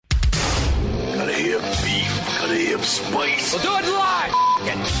of spice. We'll do it live.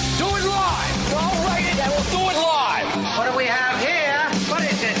 Do it live. I'll write it and we'll do it live. What do we have here? What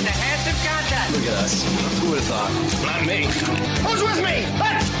is this? The handsome contest. Look at us. Who would have thought? Not me. Who's with me?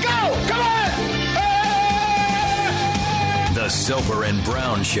 Let's go! Come on! The Soper and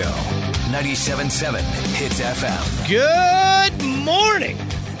Brown Show. 97.7 Hits FM. Good morning,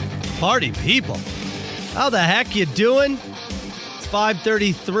 party people. How the heck you doing? It's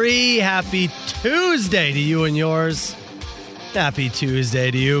 5:33. Happy Tuesday to you and yours. Happy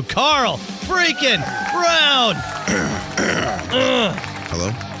Tuesday to you, Carl freaking Brown.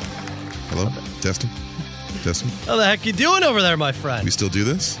 Hello? Testing? How the heck you doing over there, my friend? We still do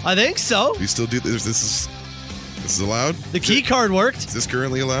this? I think so. We still do this? This is allowed? The key card worked. Is this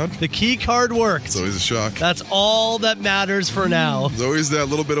currently allowed? The key card worked. It's always a shock. That's all that matters for now. There's always that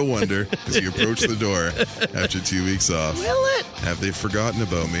little bit of wonder as you approach the door after 2 weeks off. Will it? Have they forgotten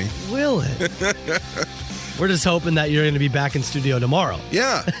about me? Will it? We're just hoping that you're going to be back in studio tomorrow.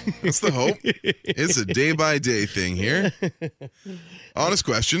 Yeah, that's the hope. It's a day-by-day thing here. Honest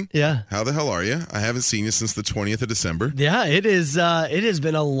question. Yeah. How the hell are you? I haven't seen you since the 20th of December. Yeah, it is. It has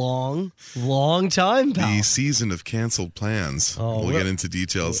been a long time, pal. The season of canceled plans. Oh, we'll get into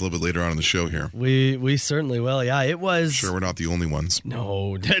details a little bit later on in the show here. We certainly will. Yeah, it was. Sure, we're not the only ones.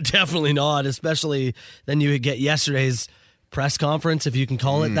 No, definitely not. Especially then you would get yesterday's press conference, if you can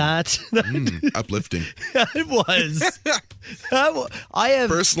call it that. Uplifting. It was.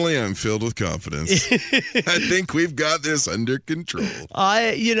 Personally, I'm filled with confidence. I think we've got this under control.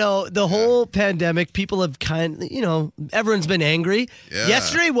 The whole pandemic, people have everyone's been angry. Yeah.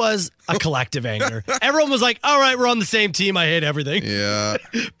 Yesterday was a collective anger. Everyone was like, all right, we're on the same team. I hate everything. Yeah.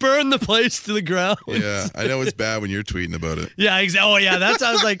 Burn the place to the ground. Yeah. I know it's bad when you're tweeting about it. Yeah, exactly. Oh, yeah.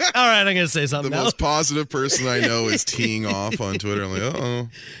 I was like, all right, I'm going to say something The now. most positive person I know is teeing off on Twitter. I'm like, uh-oh.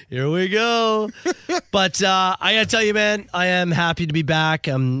 Here we go. But I got to tell you, man, I am happy to be back.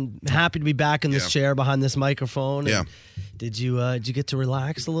 I'm happy to be back in this chair behind this microphone. Yeah. Did you get to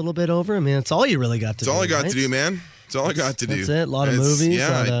relax a little bit over? I mean, it's all you really got to do. It's all I got right? to do, man. It's all I got to do. That's it. A lot of movies.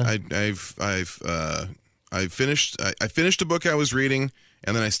 Yeah, I finished a book I was reading,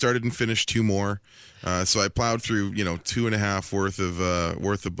 and then I started and finished two more. So I plowed through, 2.5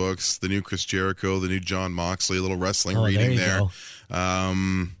 worth of books. The new Chris Jericho, the new John Moxley, a little wrestling reading there.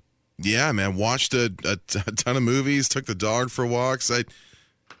 Yeah, man. Watched a ton of movies. Took the dog for walks. I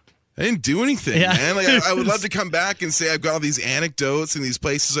didn't do anything, man. Like I would love to come back and say I've got all these anecdotes and these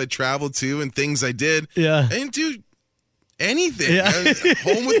places I traveled to and things I did. Yeah. I didn't do anything. Yeah. I was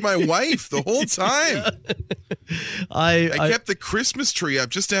home with my wife the whole time. I kept the Christmas tree up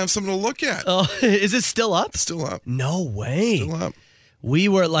just to have something to look at. Oh, is it still up? Still up. No way. Still up. We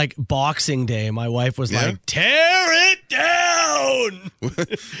were like Boxing Day. My wife was like, tear it down. I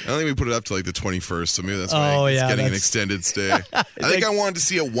don't think we put it up to like the 21st, so maybe that's why it's getting an extended stay. I think I wanted to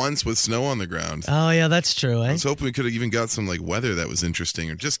see it once with snow on the ground. Oh, yeah, that's true. I was hoping we could have even got some like weather that was interesting,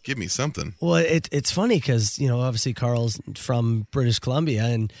 or just give me something. Well, it's funny because, obviously Carl's from British Columbia,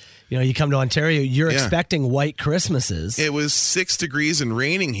 and, you come to Ontario, you're expecting white Christmases. It was 6 degrees and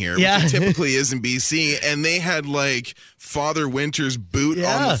raining here, which Yeah. it typically is in BC, and they had like Father Winter's boot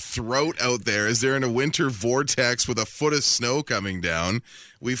on the throat out there as they're in a winter vortex with a foot of snow coming down.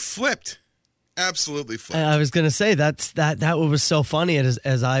 We flipped. Absolutely flipped. I was going to say that was so funny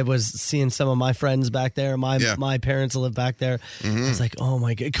as I was seeing some of my friends back there. My parents live back there. I was like, oh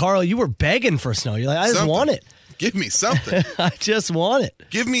my God, Carl, you were begging for snow. You're like, I just want it. Give me something. I just want it.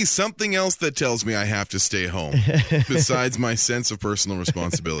 Give me something else that tells me I have to stay home besides my sense of personal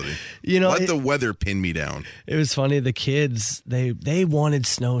responsibility. Let the weather pin me down. It was funny. The kids, they wanted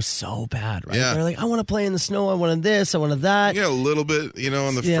snow so bad, right? Yeah. They're like, I want to play in the snow. I wanted this. I wanted that. Yeah, a little bit,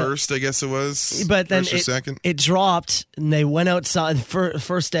 on the first, I guess it was. But then first or second. It dropped, and they went outside.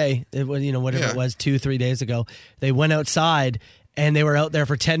 First day, it was, whatever it was, 2-3 days ago, they went outside. And they were out there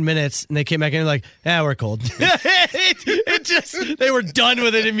for 10 minutes, and they came back in and like, we're cold. They were done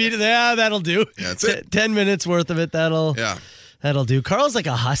with it immediately. That'll do. That's it. 10 minutes worth of it, that'll do. Carl's like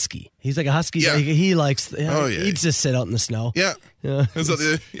a husky. He's like a husky. Yeah. He likes, he'd just sit out in the snow. Yeah. I was out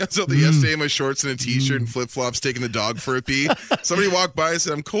there yesterday in my shorts and a t-shirt and flip-flops taking the dog for a pee. Somebody walked by and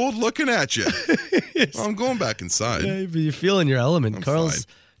said, I'm cold looking at you. Well, I'm going back inside. Yeah, but you're feeling your element.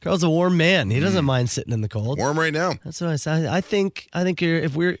 Carl's a warm man. He doesn't mind sitting in the cold. Warm right now. That's what I said. I think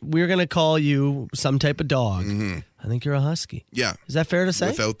if we're gonna call you some type of dog, I think you're a husky. Yeah. Is that fair to say?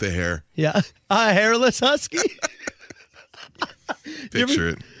 Without the hair. Yeah. A hairless husky. Picture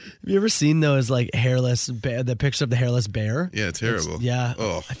it. you ever seen those like hairless bear, the picture of the hairless bear? Yeah, terrible.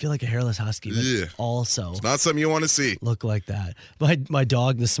 Oh. I feel like a hairless husky, but Yeah. also Not something you want to see. look like that. My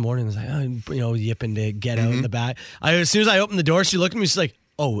dog this morning was like, yipping to get out in the back. As soon as I opened the door, she looked at me. She's like,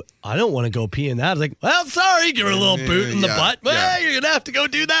 "Oh, I don't want to go pee in that." I was like, "Well, sorry." Give her a little boot in the butt. Well, you're gonna have to go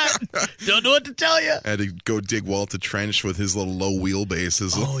do that. Don't know what to tell you. I had to go dig Walt a trench with his little low wheelbase.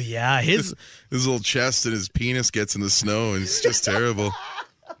 His His little chest and his penis gets in the snow, and it's just terrible.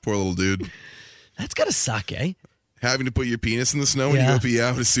 Poor little dude. That's gotta suck, eh? Having to put your penis in the snow when you go pee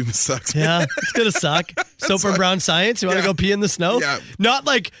out, I assume it sucks. Yeah, it's gonna suck. Soap and Brown Science. You want to go pee in the snow? Yeah. Not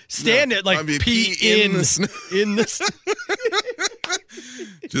like stand it, like I mean, pee in the snow. in the snow.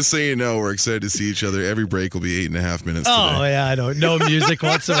 Just so you know, we're excited to see each other. Every break will be 8.5 minutes today. Oh yeah, I don't. No music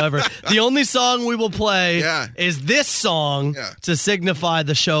whatsoever. The only song we will play Yeah. is this song to signify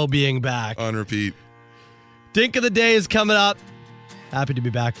the show being back. On repeat. Dink of the day is coming up. Happy to be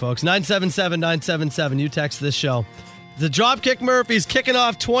back, folks. 977-977. You text this show. The Dropkick Murphys kicking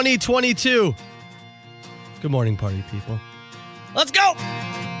off 2022. Good morning, party people. Let's go!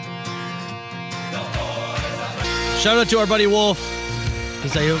 Shout out to our buddy Wolf.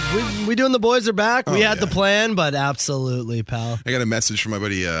 He's like, we doing the boys are back. We had the plan, but absolutely, pal. I got a message from my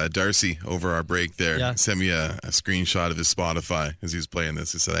buddy Darcy over our break there. Yeah. He sent me a screenshot of his Spotify as he was playing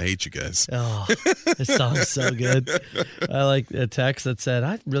this. He said, "I hate you guys." Oh, this song's so good. I like a text that said,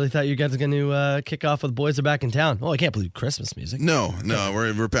 "I really thought you guys were going to kick off with Boys Are Back in Town." Oh, I can't believe Christmas music. No,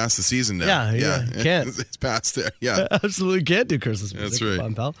 we're past the season now. Yeah, can't. It's past there. Yeah. Absolutely can't do Christmas music. That's right. Come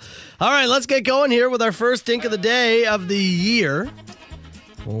on, pal. All right, let's get going here with our first dink of the day of the year.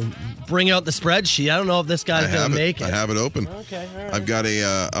 We'll bring out the spreadsheet. I don't know if this guy's going to make it. I have it open. Okay, all right. I've got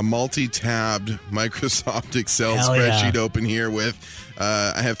a multi-tabbed Microsoft Excel Hell spreadsheet yeah. open here with,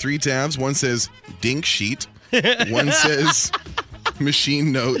 I have 3 tabs. One says Dink Sheet. One says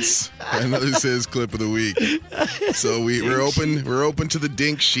Machine Notes. And another says Clip of the Week. So we're open to the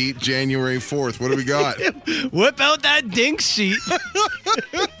Dink Sheet January 4th. What do we got? Whip out that dink sheet.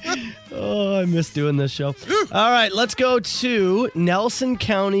 Oh, I miss doing this show. All right, let's go to Nelson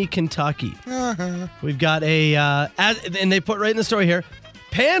County, Kentucky. We've got and they put right in the story here,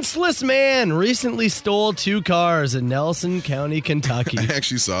 pantsless man recently stole 2 cars in Nelson County, Kentucky. I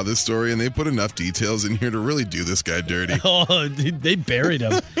actually saw this story, and they put enough details in here to really do this guy dirty. Oh, dude, they buried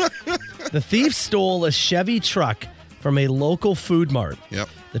him. The thief stole a Chevy truck from a local food mart. Yep.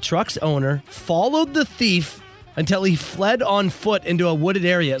 The truck's owner followed the thief until he fled on foot into a wooded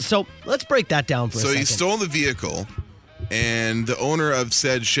area. So let's break that down for a second. So he stole the vehicle, and the owner of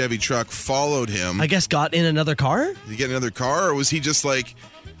said Chevy truck followed him. I guess got in another car? Did he get another car, or was he just like,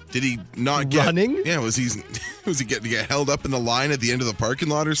 did he not get... Running? Yeah, was he getting to get held up in the line at the end of the parking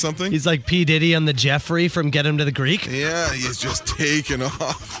lot or something? He's like P. Diddy on the Jeffrey from Get Him to the Greek. Yeah, he's just taking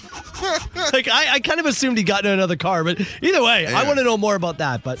off. Like, I kind of assumed he got in another car, but either way, I want to know more about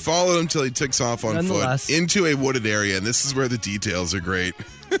that. But Followed him till he takes off on foot Nonetheless. into a wooded area, and this is where the details are great.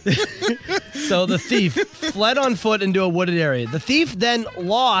 So the thief fled on foot into a wooded area. The thief then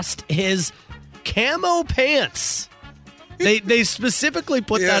lost his camo pants. They specifically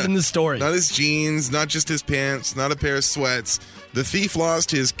put that in the story. Not his jeans, not just his pants, not a pair of sweats. The thief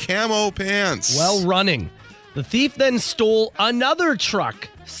lost his camo pants. While running. The thief then stole another truck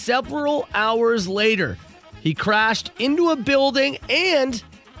several hours later. He crashed into a building and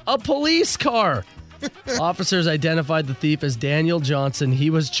a police car. Officers identified the thief as Daniel Johnson.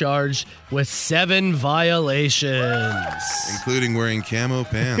 He was charged with 7 violations. Including wearing camo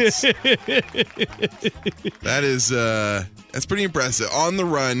pants. That's pretty impressive. On the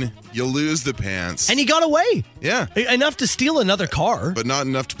run, you lose the pants. And he got away. Yeah. Enough to steal another car. But not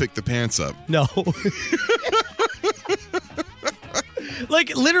enough to pick the pants up. No.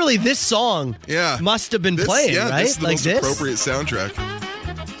 Like, literally, this song must have been playing, right? This is the like most this? appropriate soundtrack.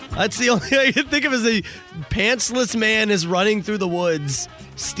 That's the only thing I can think of is a pantsless man is running through the woods,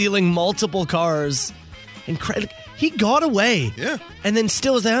 stealing multiple cars. He got away. Yeah. And then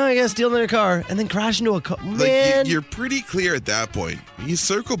still was like, I gotta steal another car. And then crash into a car. Man. Like, you're pretty clear at that point. You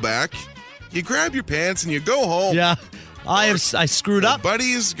circle back, you grab your pants, and you go home. Yeah. I screwed up.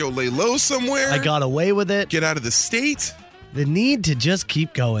 Buddies, go lay low somewhere. I got away with it. Get out of the state. The need to just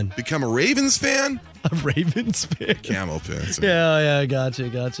keep going. Become a Ravens fan. A Ravens fan. Camo pants. Yeah, gotcha.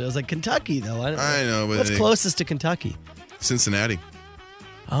 I was like, Kentucky, though. I know, but what's closest to Kentucky? Cincinnati.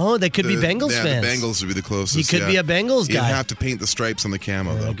 Oh, they could be Bengals fans. The Bengals would be the closest. He could be a Bengals guy. You'd have to paint the stripes on the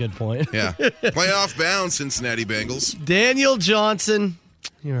camo, though. Good point. Yeah. Playoff bound, Cincinnati Bengals. Daniel Johnson,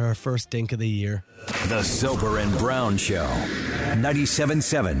 you're our first dink of the year. The Soper and Brown Show.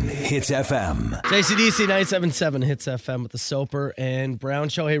 97.7 Hits FM. It's ACDC 97.7 Hits FM with the Soper and Brown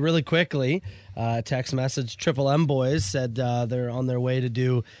Show. Hey, really quickly, text message, Triple M Boys said they're on their way to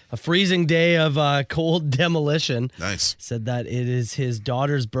do a freezing day of cold demolition. Nice. Said that it is his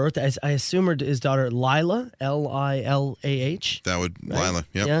daughter's birthday. I assume his daughter Lila, Lilah. That would, right? Lila,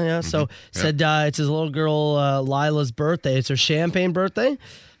 yep. Yeah. Mm-hmm. So said it's his little girl Lila's birthday. It's her champagne birthday.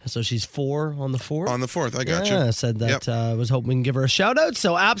 So she's 4 on the 4th. On the 4th, I got you. Yeah, said that was hoping we can give her a shout out.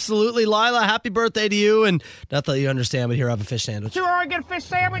 So absolutely, Lila, happy birthday to you. And not that you understand, but here, have a fish sandwich. You want to get a fish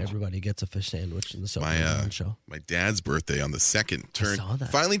sandwich? Everybody gets a fish sandwich in the Soper Show. My dad's birthday on the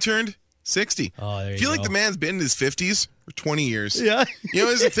 2nd finally turned 60. Oh, there you I feel go. like the man's been in his 50s for 20 years. Yeah. You know,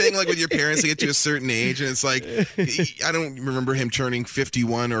 there's a thing like with your parents, they get to a certain age, and it's like, I don't remember him turning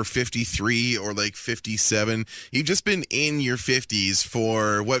 51 or 53 or like 57. You've just been in your 50s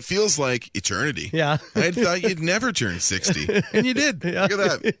for what feels like eternity. Yeah. I thought you'd never turn 60, and you did. Yeah. Look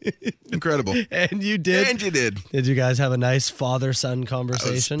at that. Incredible. And you did. And you did. Did you guys have a nice father-son I was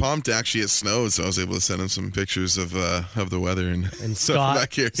conversation? pumped. Actually, it snowed, so I was able to send him some pictures of the weather and stuff Scott,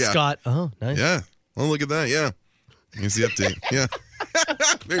 back here. Yeah. Scott, oh, nice. Yeah. Oh, look at that. Yeah. Here's the update. Yeah.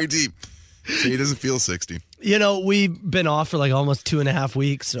 Very deep. So he doesn't feel 60. You know, we've been off for like almost 2.5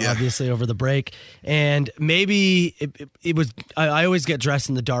 weeks, obviously, over the break. And maybe it was, I always get dressed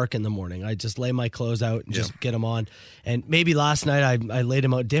in the dark in the morning. I just lay my clothes out and just get them on. And maybe last night I laid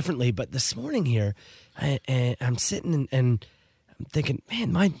them out differently. But this morning here, I'm sitting and I'm thinking,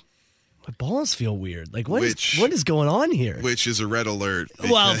 man, my balls feel weird. Like, what is going on here? Which is a red alert.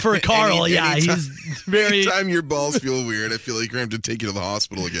 Well, for Carl, he's very... Anytime your balls feel weird, I feel like you're going to have to take you to the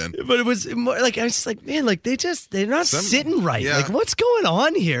hospital again. But it was more like, I was just like, man, like they're not sitting right. Yeah. Like, what's going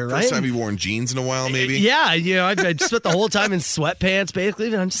on here, right? First time you've worn jeans in a while, maybe? Yeah, you know, I spent the whole time in sweatpants,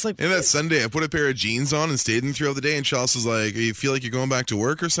 basically, and I'm just like... And that Sunday, I put a pair of jeans on and stayed in them throughout the day, and Chelsea's like, you feel like you're going back to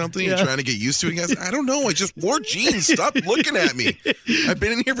work or something? You're trying to get used to it? Guys, I don't know. I just wore jeans. Stop looking at me. I've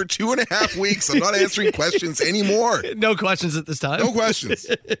been in here for 2.5 weeks. I'm not answering questions anymore. No questions at this time. No questions.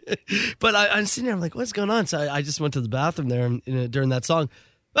 But I'm sitting there, I'm like, what's going on? So I just went to the bathroom there and, during that song.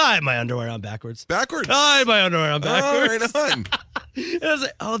 I had my underwear on backwards. Backwards? I had my underwear on backwards. Oh, right on. And I was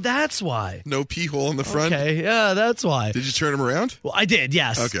like, oh, that's why. No pee hole in the front? Okay, yeah, that's why. Did you turn them around? Well, I did,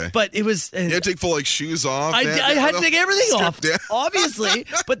 yes. Okay. But it was... You had to take full, like, shoes off? I had to take everything off, down. obviously.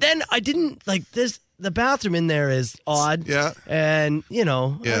 But then I didn't, like, this... The bathroom in there is odd. Yeah. And, you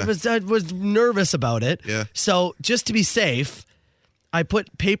know, I was nervous about it. Yeah. So just to be safe, I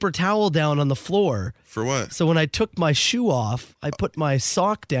put paper towel down on the floor. For what? So when I took my shoe off, I put my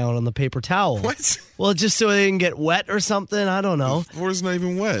sock down on the paper towel. What? Well, just so they didn't get wet or something. I don't know. The floor's not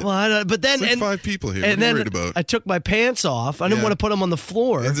even wet. Well, I don't, but then... It's like 5 people here. What And are you then worried about? I took my pants off. I didn't want to put them on the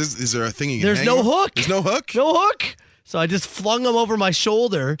floor. Is there a thing you can There's hang no on? hook. There's no hook? No hook. So I just flung them over my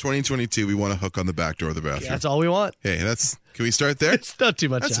shoulder. 2022, we want a hook on the back door of the bathroom. That's all we want. Hey, can we start there? It's not too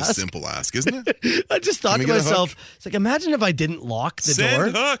much That's to ask. a simple ask, isn't it? I just thought Can to we get a myself, hook? it's like, imagine if I didn't lock the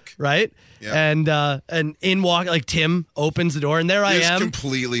Send door. hook. Right? Yeah. And in walk, like Tim opens the door, and there I Just am.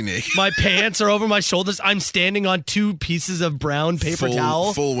 completely naked. My pants are over my shoulders. I'm standing on 2 pieces of brown paper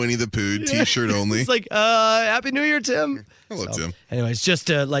towel. Full Winnie the Pooh, t-shirt only. It's like, Happy New Year, Tim. Hello, Tim. Anyways, just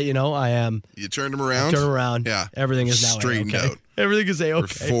to let you know, I am. You turned him around? Turn around. Yeah. Everything is now straightened okay. out. Everything is We're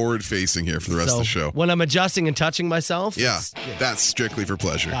okay. forward-facing here for the rest of the show. When I'm adjusting and touching myself. Yeah, it's, that's strictly for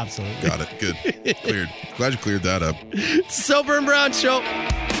pleasure. Absolutely. Got it. Good. Cleared. Glad you cleared that up. Soper and Brown Show.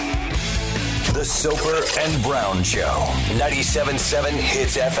 The Soper and Brown Show. 97.7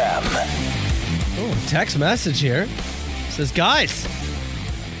 Hits FM. Oh, text message here. Says, guys,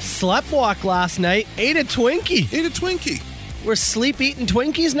 slept walk last night, ate a Twinkie. Ate a Twinkie. We're sleep eating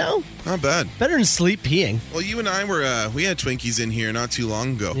Twinkies now? Not bad. Better than sleep peeing. Well, you and I we had Twinkies in here not too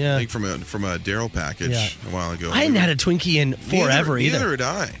long ago. Yeah. I think from a Daryl package a while ago. I hadn't had a Twinkie in forever either. Neither had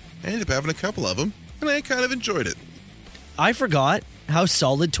I. I ended up having a couple of them, and I kind of enjoyed it. I forgot how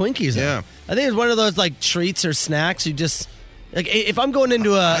solid Twinkies are. Yeah. I think it's one of those like treats or snacks you just... Like, if I'm going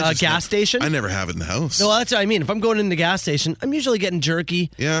into a gas station... I never have it in the house. No, that's what I mean. If I'm going into the gas station, I'm usually getting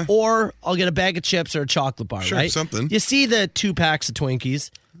jerky. Yeah. Or I'll get a bag of chips or a chocolate bar, Sure, right? something. You see the 2 packs of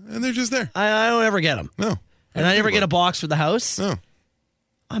Twinkies. And they're just there. I don't ever get them. No. And I never get a box for the house. No.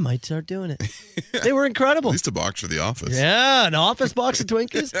 I might start doing it. They were incredible. At least a box for the office. Yeah, an office box of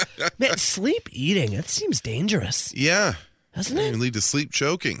Twinkies. Man, sleep eating, it seems dangerous. Yeah. Doesn't It it? can lead to sleep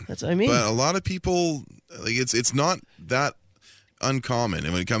choking. That's what I mean. But a lot of people, like it's not that uncommon.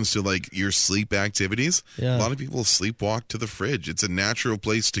 And when it comes to like your sleep activities, Yeah. a lot of people sleepwalk to the fridge. It's a natural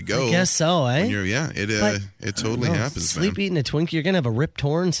place to go. I guess so, eh? When you're, it totally happens, Sleep man. eating a Twinkie, you're going to have a Rip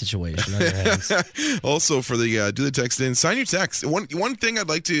Torn situation on your hands. Also, for the do the text in, sign your text. One thing I'd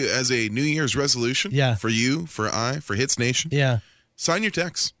like to, as a New Year's resolution, Yeah. for you, for Hits Nation, Yeah. sign your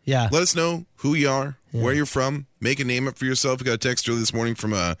text. Yeah. Let us know who you are, where you're from. Make a name up for yourself. We got a text earlier this morning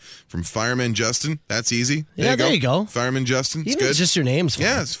from Fireman Justin. That's easy. Yeah, there you go. Fireman Justin. It's Even good. just your name's fine.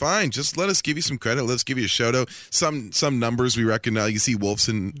 Yeah, it's fine. Just let us give you some credit. Let's give you a shout out. Some numbers we recognize. You see Wolf's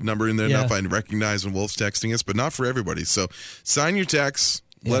number in there Yeah. enough. I recognize when Wolf's texting us, but not for everybody. So sign your text.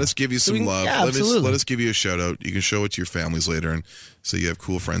 Let us give you some love. yeah, absolutely. Let us give you a shout out. You can show it to your families later, and so you have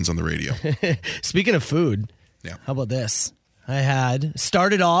cool friends on the radio. Speaking of food, Yeah. how about this? I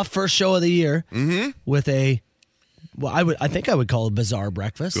started off first show of the year with I think I would call it a bizarre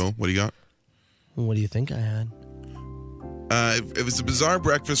breakfast. Go. What do you got? What do you think I had? If it was a bizarre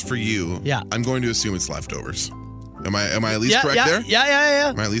breakfast for you, Yeah. I'm going to assume it's leftovers. Am I at least correct there? Yeah.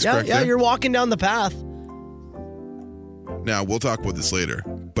 Am I at least yeah, correct yeah, there? you're walking down the path. Now, we'll talk about this later,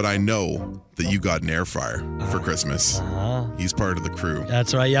 but I know that you got an air fryer for Christmas. He's part of the crew.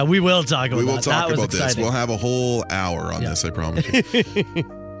 That's right. Yeah, we will talk about that. We will talk That was about this. exciting. We'll have a whole hour on this, I promise you.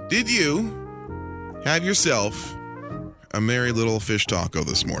 Did you have yourself a merry little fish taco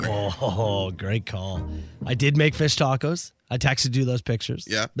this morning? Oh, great call. I did make fish tacos. I texted you those pictures.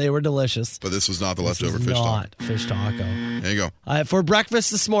 Yeah. They were delicious. But this was not the This leftover was fish taco. not fish taco. There you go. For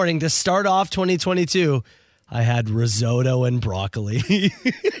breakfast this morning, to start off 2022, I had risotto and broccoli.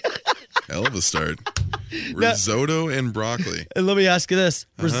 Hell of a start. Risotto and broccoli. And let me ask you this.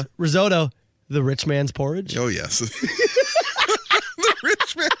 Uh-huh. Risotto, the rich man's porridge? Oh, yes. The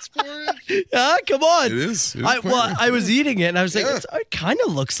rich man's porridge. Yeah, come on. It is. I was eating it and I was like, Yeah. it kind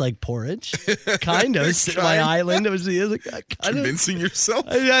of looks like porridge. Kind of. Sitting on my Kind. island. It was like, kind of. Convincing yourself.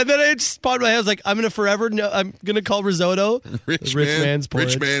 And then I just popped my head. I was like, I'm gonna call risotto Rich man's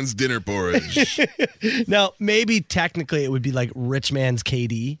porridge. Rich man's dinner porridge. Now, maybe technically it would be like rich man's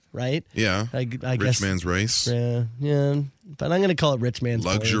KD, right? Yeah. I Rich guess. man's rice. Yeah. But I'm gonna call it rich man's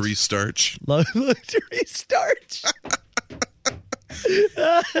Luxury starch. porridge. Luxury starch.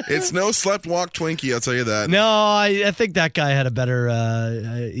 It's no slept walk Twinkie, I'll tell you that. No, I think that guy had a better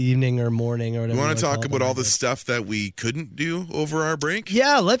evening or morning or whatever. You want to wanna talk call it. about all the stuff that we couldn't do over our break?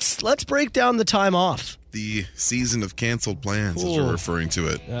 Yeah, let's break down the time off. The season of canceled plans, as we're referring to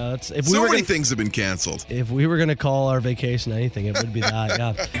it. If we So were many gonna, things have been canceled. if we were gonna call our vacation anything, it would be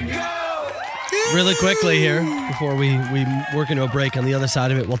that. Yeah. Really quickly here before we work into a break. On the other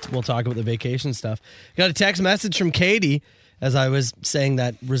side of it, we'll talk about the vacation stuff. Got a text message from Katie as I was saying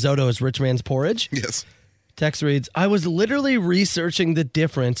that risotto is rich man's porridge. Yes. Text reads, I was literally researching the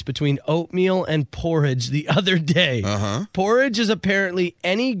difference between oatmeal and porridge the other day. Uh-huh. Porridge is apparently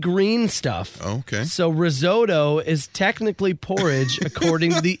any green stuff. Okay. So risotto is technically porridge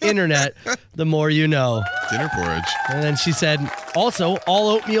according to the internet. The more you know. Dinner porridge. And then she said, also, all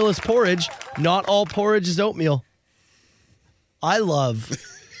oatmeal is porridge. Not all porridge is oatmeal. I love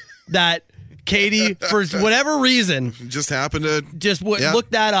that Katie, for whatever reason, Just happened to. just Yeah. look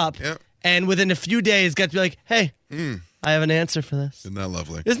that up. Yeah. And within a few days, got to be like, hey, I have an answer for this. Isn't that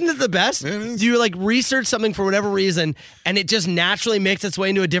lovely? Isn't it the best? It is. You like research something for whatever reason, and it just naturally makes its way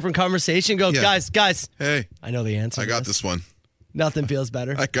into a different conversation. Go, Yeah. guys, Hey, I know the answer. I to got this one. Nothing feels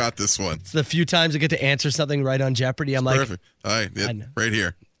better. I got this one. It's the few times I get to answer something right on Jeopardy. I'm like, Perfect. All right, I know. right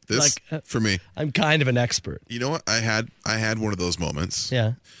here. This for me. I'm kind of an expert. You know what? I had one of those moments.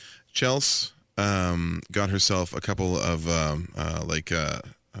 Yeah. Chelsea got herself a couple of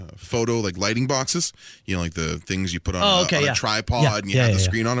photo like lighting boxes, you know, like the things you put on, on a tripod and you have the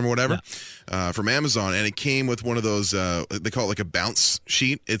screen on them or whatever, from Amazon. And it came with one of those, they call it like a bounce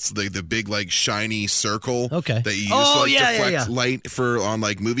sheet. It's the big like shiny circle that you use to deflect light for on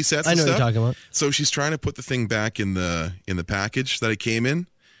like movie sets and I know stuff. what you're talking about. So she's trying to put the thing back in the package that it came in.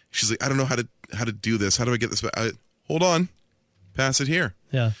 She's like, I don't know how to do this. How do I get this back? Hold on. Pass it here.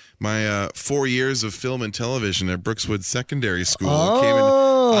 Yeah. My 4 years of film and television at Brookswood Secondary School Oh. came in.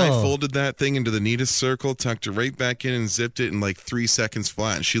 I folded that thing into the neatest circle, tucked it right back in, and zipped it in like 3 seconds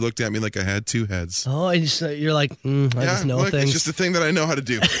flat. And she looked at me like I had two heads. Oh, and you're like, I just know look, things. It's just a thing that I know how to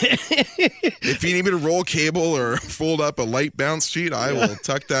do. If you need me to roll cable or fold up a light bounce sheet, I will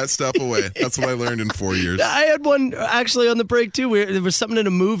tuck that stuff away. That's what I learned in 4 years. I had one actually on the break too, where there was something in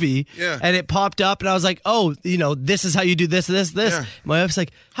a movie and it popped up and I was like, oh, this is how you do this. Yeah. My wife's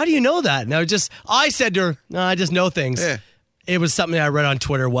like, how do you know that? And I said to her, no, I just know things. Yeah. It was something I read on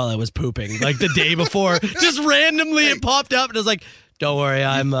Twitter while I was pooping, like the day before. Just randomly it popped up and I was like, don't worry,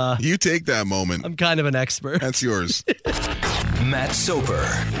 You take that moment. I'm kind of an expert. That's yours. Matt Soper,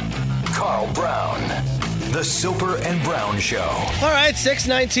 Carl Brown. The Soper and Brown Show. All right,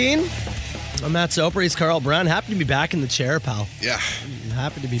 6:19. I'm Matt Soper. He's Carl Brown. Happy to be back in the chair, pal. Yeah.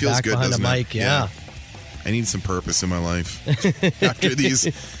 Happy to be Feels back good, behind a doesn't it? mic. Yeah. I need some purpose in my life. After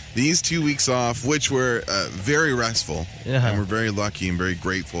these 2 weeks off, which were very restful. Yeah. And we're very lucky and very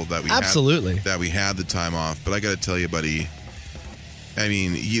grateful that we Absolutely. had the time off. But I got to tell you, buddy, I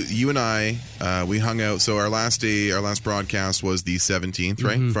mean, you and I, we hung out. So our last broadcast was the 17th,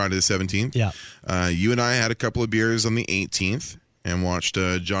 right? Friday the 17th. Yeah. You and I had a couple of beers on the 18th and watched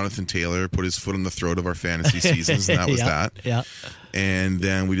Jonathan Taylor put his foot on the throat of our fantasy seasons, and that was that. Yeah. And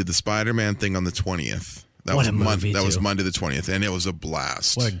then we did the Spider-Man thing on the 20th. That What was a movie, That was too. Monday the 20th, and it was a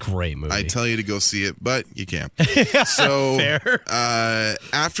blast. What a great movie. I tell you to go see it, but you can't. So Fair.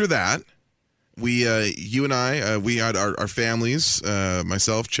 After that, you and I, we had our families,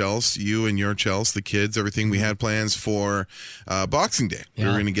 myself, Chelsea, you and your Chelsea, the kids, everything. We had plans for Boxing Day. We were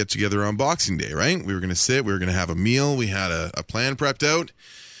Yeah. going to get together on Boxing Day, right? We were going to sit, we were going to have a meal. We had a plan prepped out.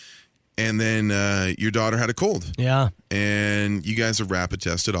 And then your daughter had a cold. Yeah. And you guys are rapid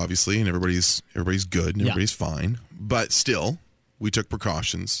tested, obviously, and everybody's good and Yeah. everybody's fine. But still, we took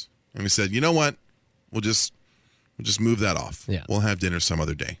precautions and we said, you know what? We'll just move that off. Yeah. We'll have dinner some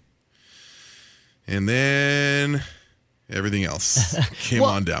other day. And then everything else came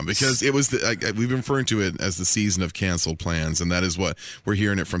on down because it was we've been referring to it as the season of canceled plans, and that is what we're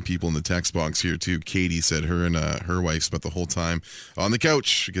hearing it from people in the text box here too. Katie said her and her wife spent the whole time on the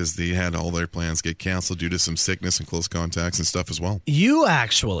couch because they had all their plans get canceled due to some sickness and close contacts and stuff as well. You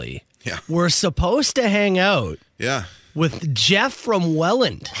actually Yeah. were supposed to hang out Yeah. with Jeff from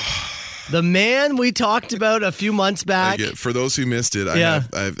Welland. The man we talked about a few months back. For those who missed it, Yeah.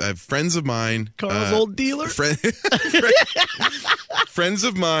 I have friends of mine. Carl's old dealer. Friends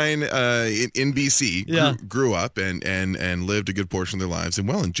of mine in BC Yeah. grew up and lived a good portion of their lives in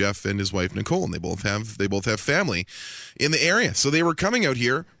Welland. Jeff and his wife Nicole, and they both have family in the area. So they were coming out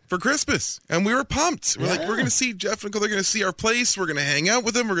here for Christmas, and we were pumped. We're like, we're going to see Jeff and Nicole. They're going to see our place. We're going to hang out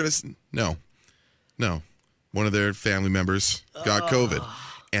with them. We're going to no. One of their family members got COVID.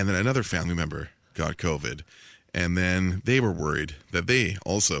 And then another family member got COVID. And then they were worried that they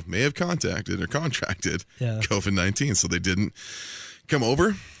also may have contracted COVID-19. So they didn't come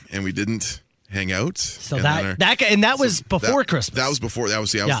over and we didn't hang out. So and that was before Christmas. That was before. That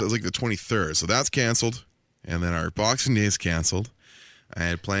was like the 23rd. So that's canceled. And then our Boxing Day is canceled. I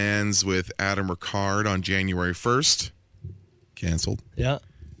had plans with Adam Ricard on January 1st. Canceled. Yeah.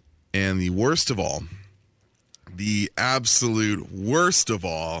 And the worst of all, the absolute worst of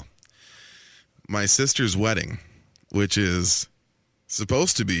all, my sister's wedding, which is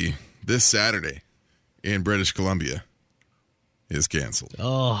supposed to be this Saturday in British Columbia, is canceled.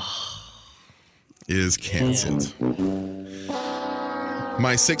 Is canceled.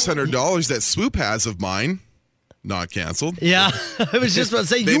 My $600 that Swoop has of mine, not canceled. Yeah. I was just about to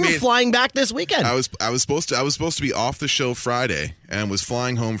say you were flying back this weekend. I was supposed to be off the show Friday and was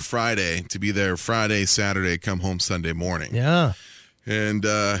flying home Friday to be there Friday, Saturday, come home Sunday morning. Yeah. And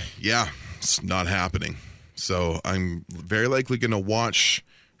it's not happening. So I'm very likely going to watch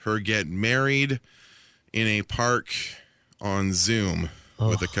her get married in a park on Zoom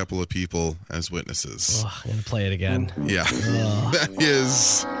with a couple of people as witnesses. I'm going to play it again. Yeah.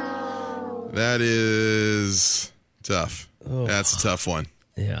 That is tough. That's a tough one.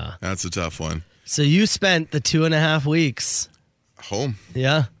 Yeah. That's a tough one. So you spent the 2.5 weeks. Home.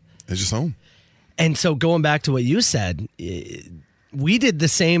 Yeah. It's just home. And so going back to what you said, we did the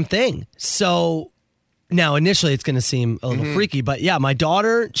same thing. So now initially it's going to seem a little freaky, but yeah, my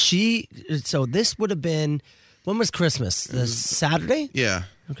daughter, so this would have been, when was Christmas? The Saturday? Yeah.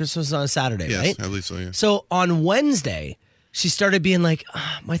 Christmas was on a Saturday, Yes, right? I believe so, yeah. So on Wednesday, she started being like,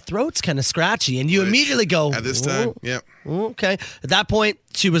 my throat's kind of scratchy. And you immediately go, At this time, yep. Okay. At that point,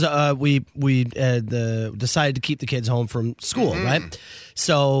 she was. We decided to keep the kids home from school, right?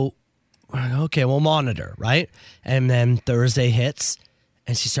 So, okay, we'll monitor, right? And then Thursday hits,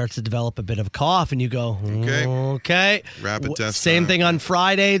 and she starts to develop a bit of a cough, and you go, okay. Rapid test Same time. thing on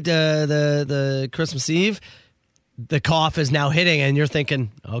Friday, the Christmas Eve. The cough is now hitting, and you're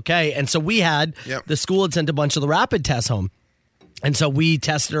thinking, okay. And so we had the school had sent a bunch of the rapid tests home. And so we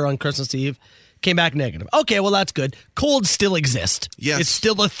tested her on Christmas Eve, came back negative. Okay, well, that's good. Colds still exist. Yes. It's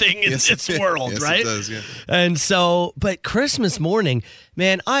still a thing in this world, yes, right? It does, yeah. And so, but Christmas morning,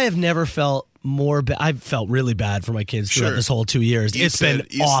 man, I have never felt I felt really bad for my kids throughout Sure. this whole 2 years. It's been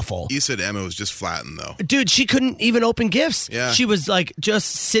awful. You said Emma was just flattened, though. Dude, she couldn't even open gifts. Yeah. She was like just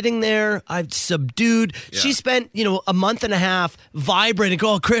sitting there. I've subdued. Yeah. She spent, a month and a half vibrating,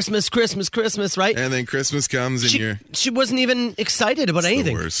 Christmas, Christmas, Christmas, right? And then Christmas comes and She wasn't even excited about It's the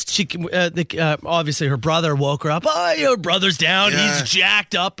anything. worst. She obviously her brother woke her up. Oh, your brother's down. Yeah. He's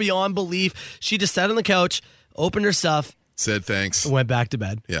jacked up beyond belief. She just sat on the couch, opened her stuff, said thanks. went back to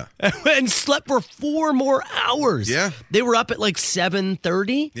bed. Yeah. And slept for 4 more hours. Yeah. They were up at like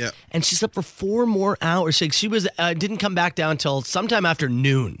 7:30. Yeah. And she slept for 4 more hours. She was didn't come back down till sometime after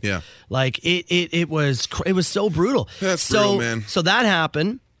noon. Yeah. Like it was so brutal. That's brutal, man. So that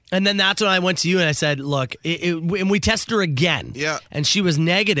happened. And then that's when I went to you and I said, look, and we tested her again. Yeah. And she was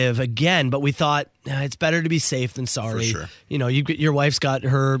negative again, but we thought it's better to be safe than sorry. For sure. Your wife's got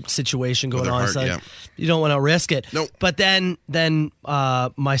her situation going her on. heart, So yeah. you don't want to risk it. Nope. But then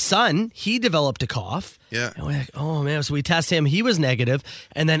my son, he developed a cough. Yeah. And we're like, oh man. So we test him. He was negative.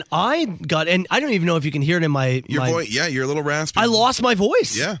 And then I got, and I don't even know if you can hear it in my voice, you're a little raspy. I lost my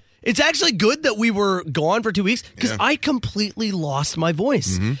voice. Yeah. It's actually good that we were gone for 2 weeks because Yeah. I completely lost my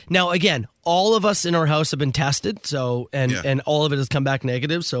voice. Mm-hmm. Now, again, all of us in our house have been tested, and all of it has come back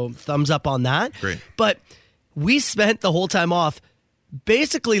negative. So thumbs up on that. Great. But we spent the whole time off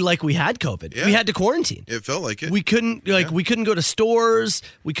basically like we had COVID. Yeah. We had to quarantine. It felt like it. We couldn't we couldn't go to stores.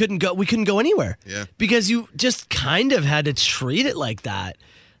 We couldn't go anywhere. Yeah. Because you just kind of had to treat it like that.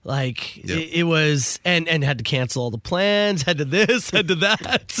 Like Yep. it was, and had to cancel all the plans, had to this, had to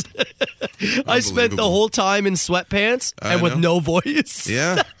that. I spent the whole time in sweatpants and with no voice.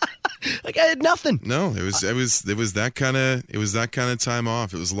 Yeah. Like I had nothing. No, it was that kind of time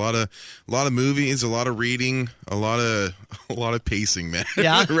off. It was a lot of movies, a lot of reading, a lot of pacing, man.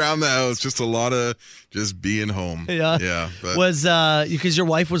 Yeah. Around the house, just a lot of just being home. Yeah. Yeah. But Was because your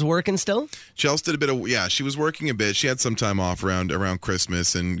wife was working still? Chelsea did a bit of she was working a bit. She had some time off around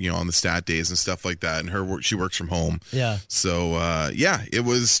Christmas and on the stat days and stuff like that. And she works from home. Yeah. So it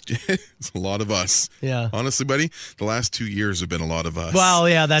was it's a lot of us. Yeah. Honestly, buddy, the last 2 years have been a lot of us. Well,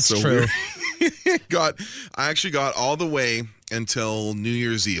 yeah, that's So true. I actually got all the way until New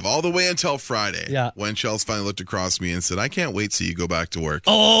Year's Eve, all the way until Friday. Yeah. When Chelsea finally looked across me and said, "I can't wait till you go back to work."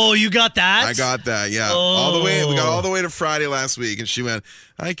 Oh, you got that? I got that, yeah. Oh. All the way. We got all the way to Friday last week, and she went,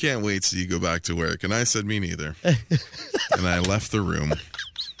 "I can't wait till you go back to work." And I said, "Me neither." And I left the room.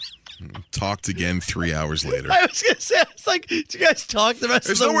 Talked again 3 hours later. I was gonna say, it's like, did you guys talk the rest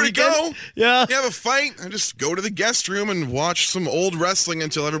There's of the nowhere weekend? to go. Yeah. You have a fight, and just go to the guest room and watch some old wrestling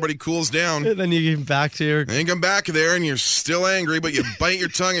until everybody cools down. And then you get back to your. And you come back there and you're still angry, but you bite your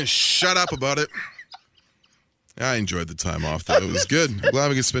tongue and shut up about it. I enjoyed the time off, though. It was good. I'm glad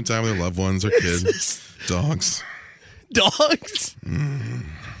we could spend time with our loved ones, our kids, dogs. Dogs?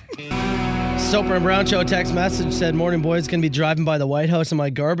 Soper and Brown Show text message said, "Morning, boys. Going to be driving by the White House in my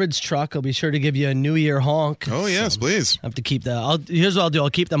garbage truck. I'll be sure to give you a New Year honk." Oh, yes, please. I have to keep here's what I'll do. I'll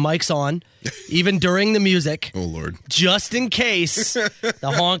keep the mics on, even during the music, Oh, Lord. just in case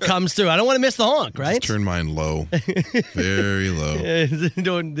the honk comes through. I don't want to miss the honk, right? Turn mine low. Very low.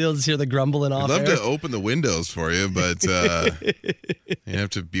 They'll just hear the grumbling off I'd love air. to open the windows for you, but you have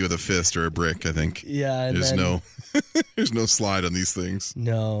to be with a fist or a brick, I think. Yeah, and There's then- there's no slide on these things.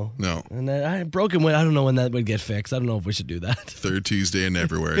 No. No. And then I broken wind. I don't know when that would get fixed. I don't know if we should do that. Third Tuesday in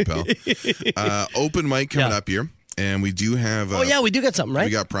February, pal. Open mic coming up here, and we do have. Oh, yeah, we do got something, right?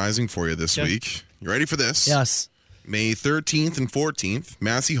 We got prizing for you this week. You ready for this? Yes. May 13th and 14th,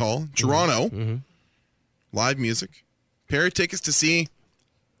 Massey Hall, Toronto. Mm-hmm. Live music. Pair of tickets to see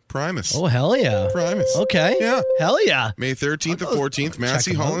Primus. Oh, hell yeah. Primus. Okay. Yeah. Hell yeah. May 13th and 14th,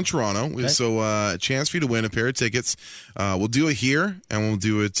 Massey them Hall out. in Toronto. Okay. So a chance for you to win a pair of tickets. We'll do it here, and we'll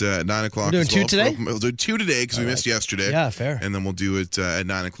do it at 9 o'clock. We're doing as well. 2 today? We'll do 2 today because we missed yesterday. Yeah, fair. And then we'll do it at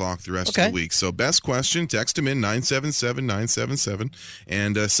 9 o'clock the rest Okay. of the week. So best question, text them in 977-977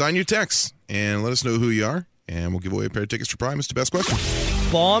 and sign your text and let us know who you are. And we'll give away a pair of tickets for Primus to Best Question.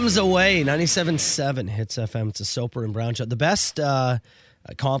 Bombs Away, 97.7 Hits FM. It's a Soper and Brown show. The best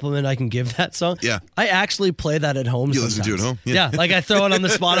compliment I can give that song. Yeah. I actually play that at home. You listen to it at sometimes. home? Yeah. Like I throw it on the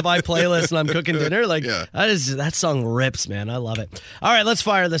Spotify playlist and I'm cooking dinner. Like Yeah. that song rips, man. I love it. All right, let's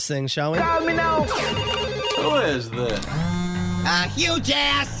fire this thing, shall we? Who is this? Huge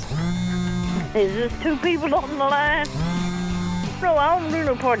ass. Is this 2 people on the line? No, I don't do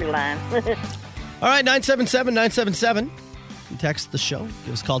no party line. All right, 977-977. Text the show.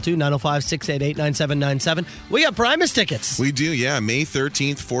 Give us a call too, 905-688-9797. We got Primus tickets. We do, yeah. May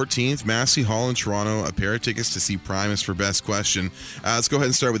 13th, 14th, Massey Hall in Toronto. A pair of tickets to see Primus for Best Question. Let's go ahead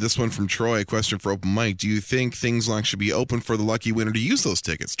and start with this one from Troy. Question for Open Mic. Do you think Things Long should be open for the lucky winner to use those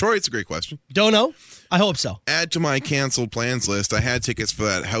tickets? Troy, it's a great question. Don't know. I hope so. Add to my canceled plans list. I had tickets for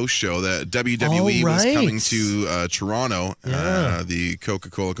that house show that WWE was coming to Toronto, the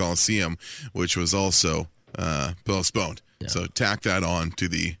Coca-Cola Coliseum, which was also postponed. Yeah. So tack that on to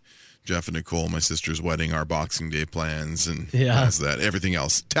the Jeff and Nicole, my sister's wedding, our Boxing Day plans, and everything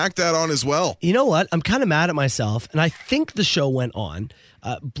else. Tack that on as well. You know what? I'm kind of mad at myself, and I think the show went on.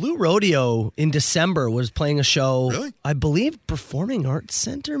 Blue Rodeo in December was playing a show, really? I believe Performing Arts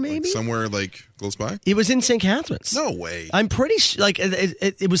Center, maybe? Like somewhere close by? It was in St. Catharines. No way. I'm pretty sure,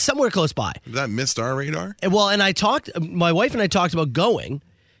 it was somewhere close by. That missed our radar? Well, and my wife and I talked about going,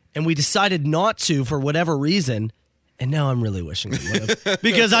 and we decided not to for whatever reason. And now I'm really wishing we would have,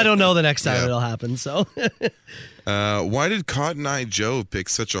 because I don't know the next time it'll happen. So, why did Cotton Eye Joe pick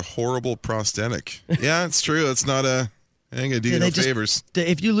such a horrible prosthetic? Yeah, it's true. It's not I ain't gonna do you no favors.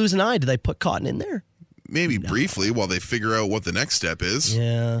 If you lose an eye, do they put cotton in there? Maybe briefly while they figure out what the next step is.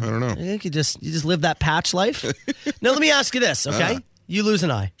 Yeah, I don't know. I think you just live that patch life. Now let me ask you this, okay? You lose an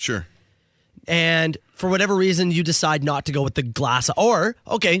eye, sure, and for whatever reason you decide not to go with the glass eye, or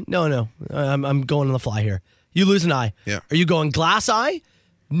no, I'm going on the fly here. You lose an eye. Yeah. Are you going glass eye,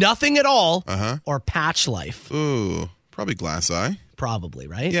 nothing at all, or patch life? Ooh, probably glass eye. Probably,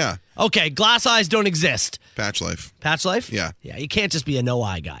 right? Yeah. Okay, glass eyes don't exist. Patch life. Patch life? Yeah. Yeah, you can't just be a no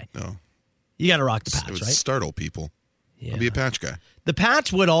eye guy. No. You got to rock the patch, it would right? startle people. Yeah. I'd be a patch guy. The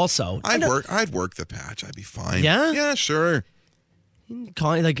patch would also. I'd work the patch. I'd be fine. Yeah? Yeah, sure.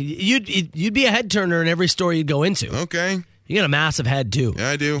 Like you'd be a head turner in every store you'd go into. Okay. You got a massive head too. Yeah,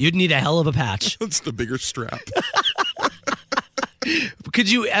 I do. You'd need a hell of a patch. It's the bigger strap.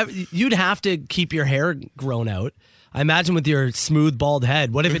 You'd have to keep your hair grown out. I imagine with your smooth bald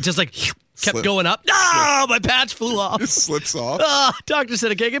head. What if it just kept going up? No, my patch flew off. It slips off. Doctor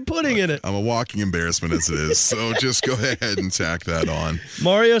said I can't get pudding in it. I'm a walking embarrassment as it is. So just go ahead and tack that on.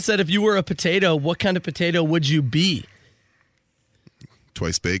 Mario said, if you were a potato, what kind of potato would you be?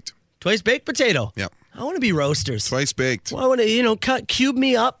 Twice baked. Twice baked potato. Yep. I want to be roasters. Twice baked. Well, I want to, cube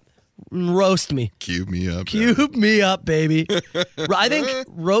me up and roast me. Cube me up. Cube me up, baby. I think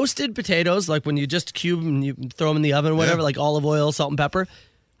roasted potatoes, like when you just cube and you throw them in the oven, whatever, like olive oil, salt and pepper.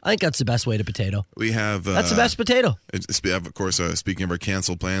 I think that's the best way to potato. We have... that's the best potato. Of course, speaking of our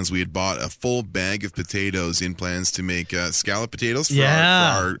canceled plans, we had bought a full bag of potatoes in plans to make scallop potatoes for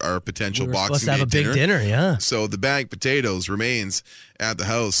our potential Boxing Day dinner. We were supposed to have a big dinner, yeah. So the bag of potatoes remains at the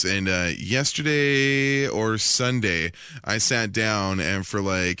house. And yesterday or Sunday, I sat down and for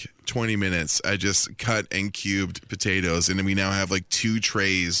 20 minutes, I just cut and cubed potatoes. And then we now have 2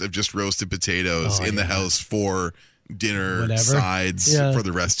 trays of just roasted potatoes in the house for... dinner sides for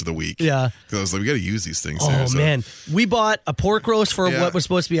the rest of the week. Yeah. Because I was like, we got to use these things. Man. We bought a pork roast for what was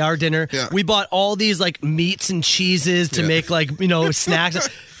supposed to be our dinner. Yeah. We bought all these meats and cheeses to make snacks.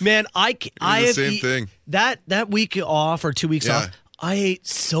 Man, I have the same thing. That week off or 2 weeks off, I ate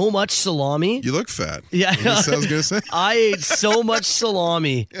so much salami. You look fat. Yeah. That's what I was going to say. I ate so much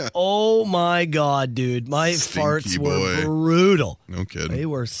salami. Yeah. Oh, my God, dude. My farts were brutal. No kidding. They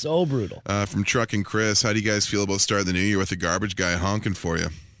were so brutal. From Truck and Chris, how do you guys feel about starting the new year with a garbage guy honking for you?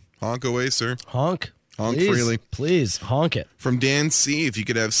 Honk away, sir. Honk. Honk please, freely. Please, honk it. From Dan C., if you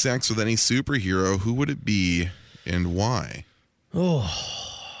could have sex with any superhero, who would it be and why? Oh.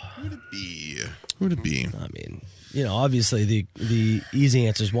 Who would it be? Who would it be? I mean... obviously the easy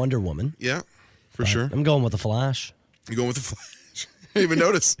answer is Wonder Woman. Yeah, for sure. I'm going with the Flash. You're going with the Flash? I didn't even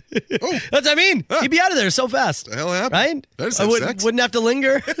notice. Oh. That's what I mean. He'd be out of there so fast. The hell happened? Right? I just wouldn't have to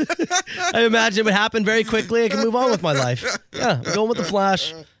linger. I imagine it would happen very quickly. I can move on with my life. Yeah, I'm going with the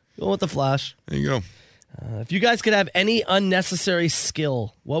Flash. Going with the Flash. There you go. If you guys could have any unnecessary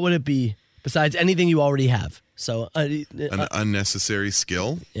skill, what would it be besides anything you already have? So an unnecessary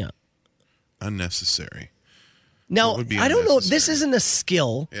skill? Yeah. Unnecessary. Now, I don't know. This isn't a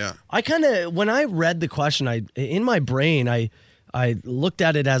skill. Yeah. I kind of, when I read the question, in my brain, I looked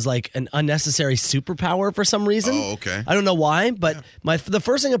at it as an unnecessary superpower for some reason. Oh, okay. I don't know why, but the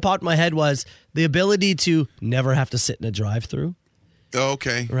first thing that popped in my head was the ability to never have to sit in a drive-through. Oh,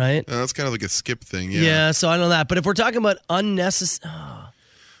 okay. Right? That's kind of like a skip thing, yeah. Yeah, so I know that. But if we're talking about unnecessary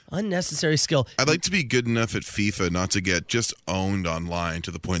skill. I'd like to be good enough at FIFA not to get just owned online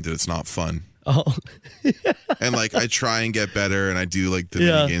to the point that it's not fun. Oh. And I try and get better and I do the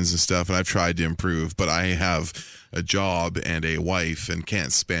mini games and stuff and I've tried to improve, but I have a job and a wife and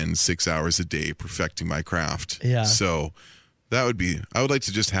can't spend 6 hours a day perfecting my craft. Yeah. So I would like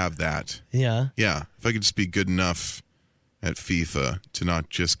to just have that. Yeah. Yeah, if I could just be good enough at FIFA to not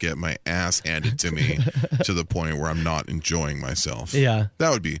just get my ass handed to me to the point where I'm not enjoying myself. Yeah.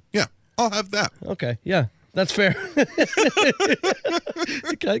 That would be, I'll have that. Okay. Yeah. That's fair.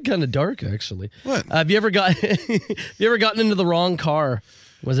 Kind of dark, actually. What? Have you ever gotten into the wrong car?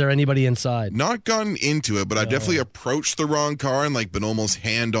 Was there anybody inside? Not gotten into it, but I definitely approached the wrong car and like been almost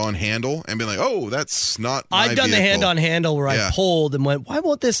hand on handle and been like, oh, that's not my I've done the vehicle. hand on handle where I Yeah. pulled and went, why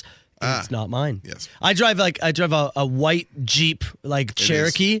won't this? It's not mine. Yes. I drive a white Jeep, like It is.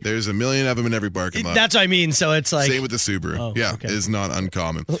 Cherokee. There's a million of them in every parking lot. That's what I mean. So it's like Same with the Subaru. okay. It is not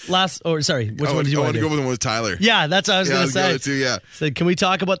uncommon. which one did you I want to to go do? with the one with Tyler. Yeah, that's what I was Yeah, going I to was say. going to, yeah. So can we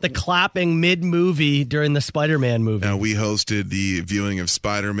talk about the clapping mid-movie during the Spider-Man movie? Now, we hosted the viewing of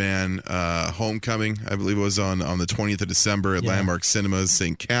Spider-Man Homecoming, I believe it was on the 20th of December at Landmark Cinemas,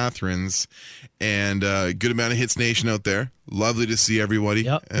 St. Catharines. And a good amount of Hits Nation out there. Lovely to see everybody.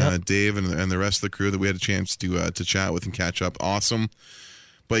 Yep. Dave and the rest of the crew that we had a chance to chat with and catch up. Awesome.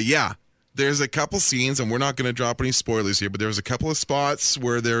 But yeah, there's a couple scenes, and we're not going to drop any spoilers here, but there was a couple of spots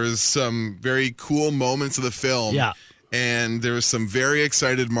where there was some very cool moments of the film. Yeah. And there was some very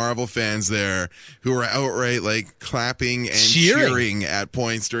excited Marvel fans there who were outright like clapping and Cheering. cheering at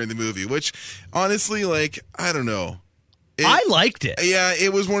points during the movie, which honestly, like, I don't know. I liked it. Yeah,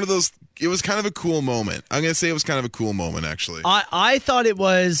 it was one of those. It was kind of a cool moment. I'm going to say it was kind of a cool moment, actually. I thought it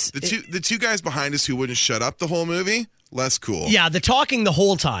was The two guys behind us who wouldn't shut up the whole movie, less cool. Yeah, the talking the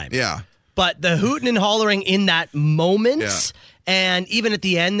whole time. Yeah. But the hooting and hollering in that moment, Yeah. and even at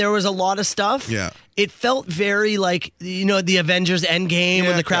the end, there was a lot of stuff. Yeah. It felt very like, the Avengers Endgame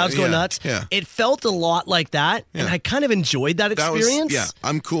when the crowd's going nuts. Yeah. It felt a lot like that, and I kind of enjoyed that experience.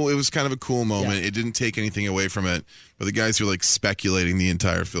 I'm cool. It was kind of a cool moment. Yeah. It didn't take anything away from it. But the guys who were like speculating the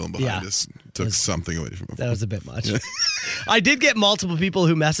entire film behind us took something away from it. That was a bit much. I did get multiple people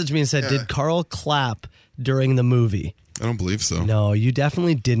who messaged me and said, did Carl clap during the movie? I don't believe so. No, you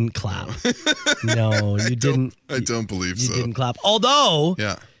definitely didn't clap. No, you didn't. I don't believe You so. didn't clap. Although,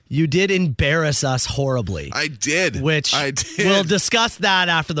 you did embarrass us horribly. I did. I did. We'll discuss that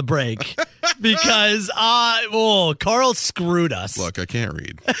after the break. Because, Carl screwed us. Look, I can't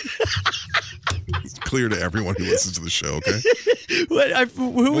read. It's clear to everyone who listens to the show, okay? Who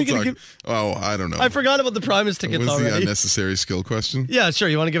are we going to give? Oh, I don't know. I forgot about the Primus tickets What's already. the unnecessary skill question? Yeah, sure.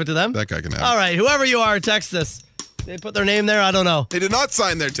 You want to give it to them? That guy can have it. All right. Whoever you are, text us. They put their name there? I don't know. They did not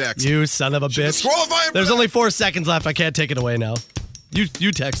sign their text. You son of a bitch. Disqualify him. There's only 4 seconds left. I can't take it away now.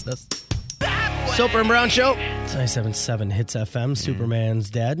 You text us. Soper and Brown Show. It's 97.7 Hits FM.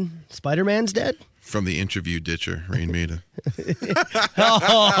 Superman's dead. Spider-Man's dead. From the interview ditcher, Rain Maida.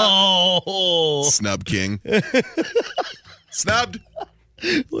 Oh. Snub King. Snubbed.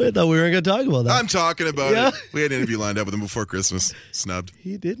 I thought we weren't going to talk about that. I'm talking about it. We had an interview lined up with him before Christmas. Snubbed.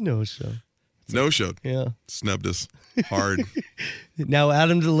 He did no show. No showed. Yeah. Snubbed us hard. Now add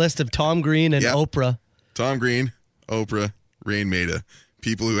him to the list of Tom Green and Oprah. Tom Green, Oprah, Rain Maida.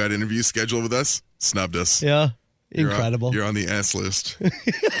 People who had interviews scheduled with us, snubbed us. Yeah. Incredible. You're on the S list.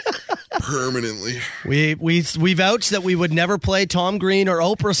 Permanently. We vouched that we would never play Tom Green or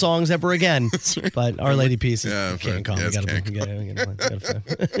Oprah songs ever again. But Our Lady Peace can't call.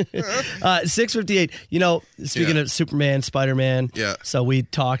 6:58. Speaking of Superman, Spider-Man. Yeah. So we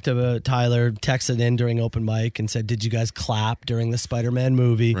talked about Tyler texted in during open mic and said, "Did you guys clap during the Spider-Man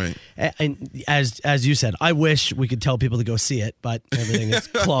movie?" Right. And as you said, I wish we could tell people to go see it, but everything is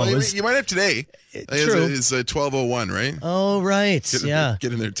closed. You might have today. True. It's 12:01, right? Oh right.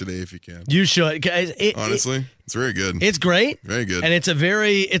 Get in there today if you can. You should. Honestly, it's very good. It's great. Very good. And it's a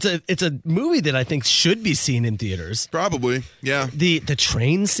movie that I think should be seen in theaters. Probably, yeah. The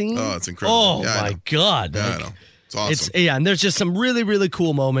train scene. Oh, it's incredible. Oh Yeah, I my know. God. Yeah, I Like, know. It's awesome. and there's just some really, really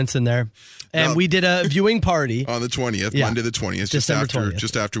cool moments in there. And Now- we did a viewing party. On the 20th, Yeah. Monday the 20th, December 20th.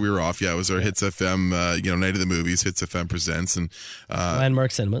 just after we were off. Yeah, it was our Hits FM, Night of the Movies, Hits FM Presents, and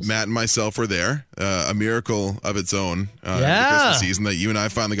Landmark Cinemas. Matt and myself were there. A miracle of its own in the Yeah. Christmas season that you and I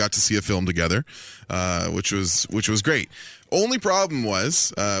finally got to see a film together, which was great. Only problem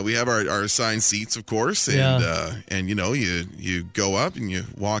was we have our assigned seats, of course, and you go up and you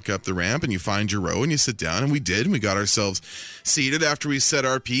walk up the ramp and you find your row and you sit down, and we did, and we got ourselves seated after we said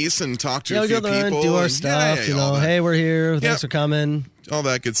our piece and talked to a we few go there and people. do our and- stuff. all that. Hey, we're here. Yep. Thanks for coming. All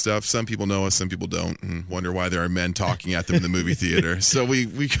that good stuff. Some people know us, some people don't, and wonder why there are men talking at them in the movie theater. So we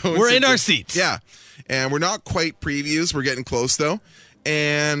go. And We're sit in our there. seats. Yeah, and we're not quite previews. We're getting close though,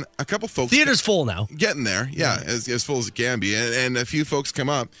 and a couple folks. Theater's full now. Getting there, yeah, as full as it can be, and a few folks come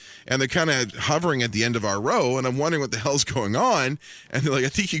up, and they're kind of hovering at the end of our row, and I'm wondering what the hell's going on, and they're like, "I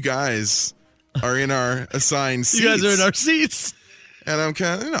think you guys are in our assigned seats. You guys are in our seats. And I'm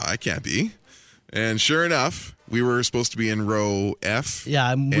kind of, no, I can't be. And sure enough, we were supposed to be in row F.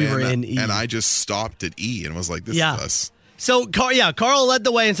 Yeah, we were in E. And I just stopped at E and was like, this is us. So, Carl led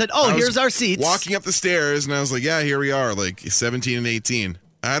the way and said, here's our seats. Walking up the stairs, and I was like, yeah, here we are, like 17 and 18.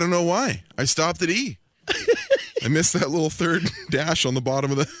 I don't know why. I stopped at E. I missed that little third dash on the bottom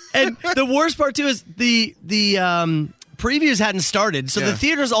of the... And the worst part, too, is the previews hadn't started, so the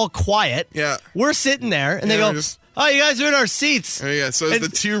theater's all quiet. Yeah. We're sitting there, and they go, you guys are in our seats. Oh, yeah, so the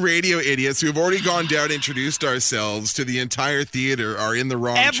two radio idiots who have already gone down, introduced ourselves to the entire theater, are in the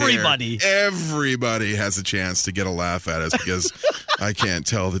wrong Everybody. chair. Everybody has a chance to get a laugh at us because I can't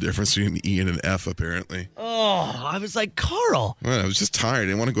tell the difference between an E and an F, apparently. Oh, I was like, Carl. Well, I was just tired. I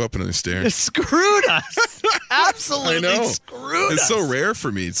didn't want to go up another stair. You screwed us. Absolutely I know. Screwed us. It's so rare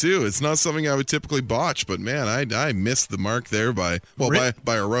for me, too. It's not something I would typically botch, but man, I missed the mark there by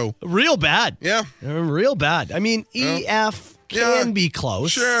a row. Real bad. Yeah. Real bad. I mean, E, F can be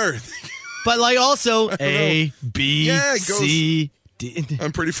close. Sure. But like also A, B, C, D.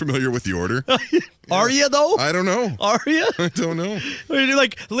 I'm pretty familiar with the order. Are you though? I don't know. Are you? I don't know.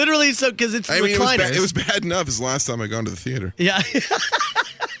 Like literally, so because it's recliners. It was bad enough as the last time I gone to the theater. Yeah.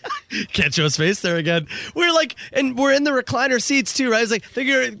 Can't show his face there again. We're like, and we're in the recliner seats too, right? It's like, think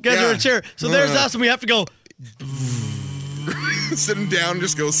you guys are in a chair. So there's us, and we have to go. Sit him down,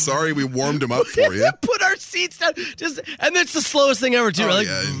 just go, sorry, we warmed him up for you. Put our seats down. And it's the slowest thing ever, too. Like,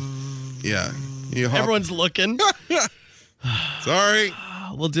 yeah. Everyone's looking. Sorry.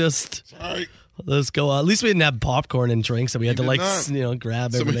 Let's go. At least we didn't have popcorn and drinks, so we had to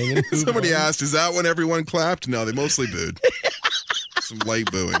grab everything. Somebody asked, is that when everyone clapped? No, they mostly booed. Some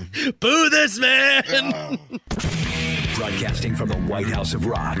light booing. Boo this man! Broadcasting from the White House of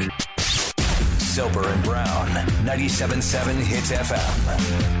Rock. Soper and Brown, 97.7 Hits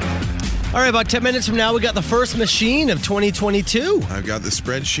FM. All right, about 10 minutes from now, we got the first machine of 2022. I've got the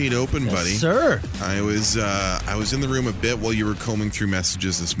spreadsheet open, buddy. Sir. I was in the room a bit while you were combing through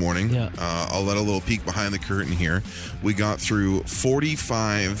messages this morning. Yeah. I'll let a little peek behind the curtain here. We got through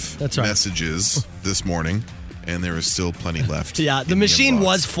 45 messages this morning, and there is still plenty left. Yeah, the machine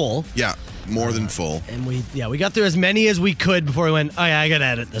was full. Yeah. More than full. And we got through as many as we could before we went, I got to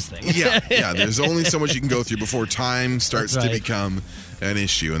edit this thing. Yeah. There's only so much you can go through before time starts to become an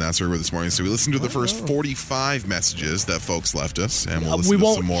issue, and that's where we're this morning. So we listened to the first 45 messages that folks left us, and we'll listen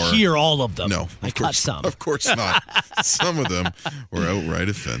to some more. We won't hear all of them. No, cut some. Of course not. Some of them were outright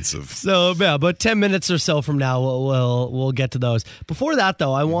offensive. So yeah, about 10 minutes or so from now, we'll get to those. Before that,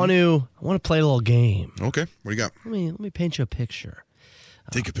 though, I want to play a little game. Okay, what do you got? Let me paint you a picture.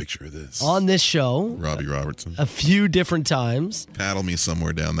 Take a picture of this. On this show, Robbie Robertson. A few different times. Paddle me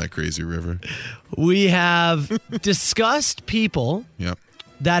somewhere down that crazy river. We have discussed people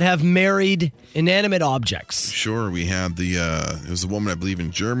that have married inanimate objects. Sure, we had it was a woman, I believe,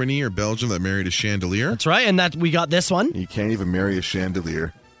 in Germany or Belgium that married a chandelier. That's right, and we got this one. You can't even marry a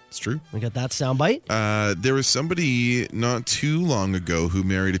chandelier. It's true. We got that soundbite. There was somebody not too long ago who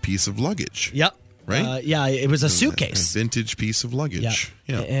married a piece of luggage. Yep. Right? It was a suitcase. A vintage piece of luggage.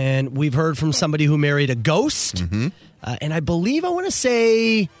 Yeah. And we've heard from somebody who married a ghost. Mm-hmm. And I believe I want to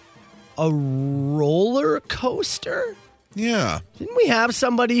say a roller coaster. Yeah. Didn't we have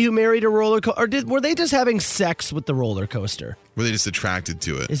somebody who married a roller coaster? Or were they just having sex with the roller coaster? Were they just attracted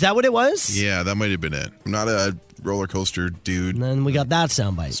to it? Is that what it was? Yeah, that might have been it. I'm not a roller coaster dude. And then we got that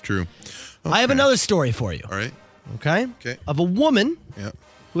soundbite. It's true. Okay. I have another story for you. All right. Okay? Okay. Of a woman. Yeah.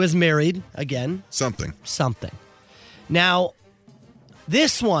 Who has married, again. Something. Now,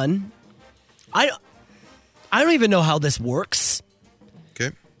 this one, I don't even know how this works.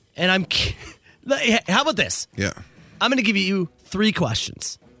 Okay. And how about this? Yeah. I'm going to give you 3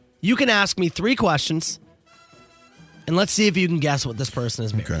 questions. You can ask me 3 questions, and let's see if you can guess what this person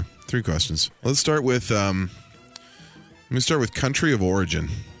is married. Okay. 3 questions. Let's start with, let me start with country of origin.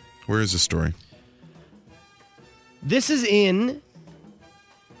 Where is this story? This is in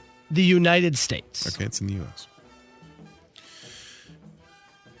the United States. Okay, it's in the U.S.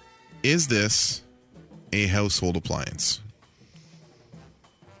 Is this a household appliance?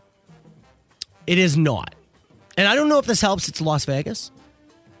 It is not. And I don't know if this helps. It's Las Vegas.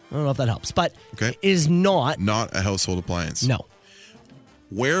 I don't know if that helps. But it is not. Not a household appliance? No.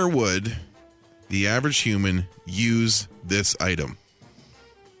 Where would the average human use this item?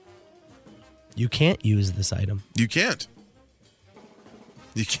 You can't use this item. You can't.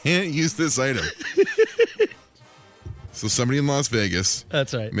 You can't use this item. So somebody in Las Vegas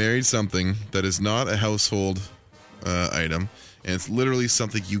married something that is not a household item, and it's literally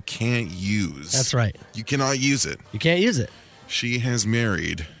something you can't use. That's right. You cannot use it. You can't use it. She has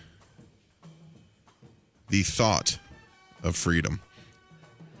married the thought of freedom.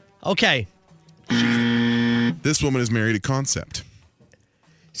 Okay. This woman has married a concept.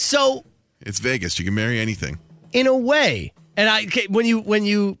 So, It's Vegas. You can marry anything. in a way, and when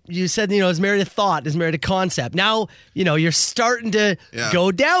you said, is married a thought, is married a concept. Now, you're starting to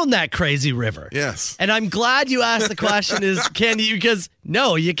go down that crazy river. Yes. And I'm glad you asked the question is, can you, because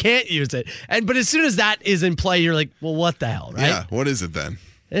no, you can't use it. But as soon as that is in play, you're like, well, what the hell, right? Yeah. What is it then?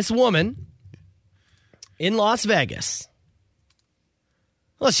 This woman in Las Vegas.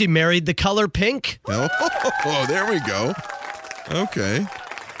 Well, she married the color pink. Oh, there we go. Okay.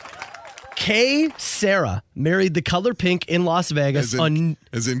 Kay Sarah married the color pink in Las Vegas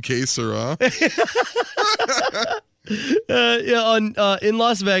As in Kay Sarah? in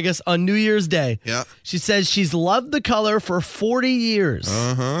Las Vegas on New Year's Day. Yeah. She says she's loved the color for 40 years.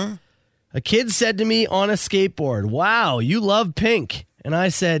 Uh-huh. A kid said to me on a skateboard, "Wow, you love pink." And I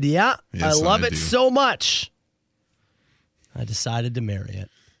said, "Yeah, Yes, I love I it do. so much." I decided to marry it.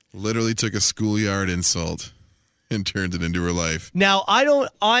 Literally took a schoolyard insult and turned it into her life. Now,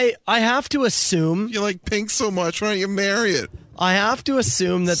 I have to assume, You like pink so much, why don't you marry it? I have to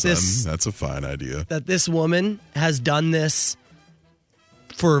assume that Son, that's a fine idea. this woman has done this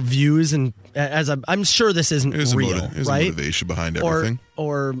for views, and I'm sure this isn't There's real, there's right? a motivation behind everything.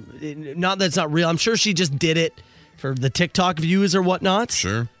 Or not that it's not real. I'm sure she just did it for the TikTok views or whatnot.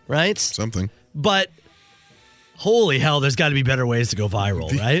 Sure. Right? Something. But holy hell, there's got to be better ways to go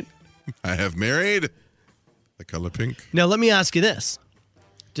viral, right? I have married the color pink. Now, let me ask you this.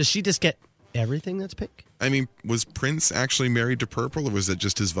 Does she just get everything that's pink? I mean, was Prince actually married to purple, or was that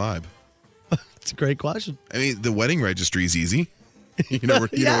just his vibe? It's a great question. I mean, the wedding registry is easy. You know where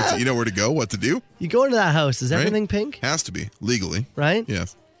to go, what to do. You go into that house, is Right? everything pink? Has to be legally, Right?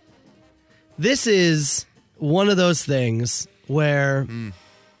 yes. This is one of those things where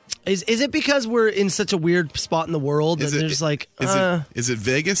is it because we're in such a weird spot in the world that they're just like, is it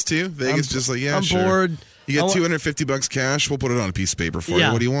Vegas too? Vegas just like, yeah, I'm sure. bored. You I get wa- $250 cash. We'll put it on a piece of paper for Yeah.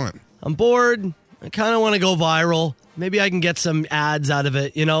 you. What do you want? I'm bored. I kind of want to go viral. Maybe I can get some ads out of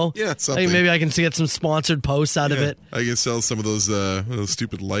it, Yeah, something. Maybe I can get some sponsored posts out of Yeah, it. I can sell some of those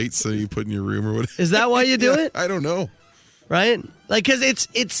stupid lights that you put in your room or whatever. Is that why you do it? I don't know. Right? Like, because it's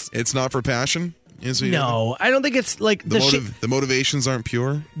It's not for passion. Is it? no, I don't think it's like The motivations aren't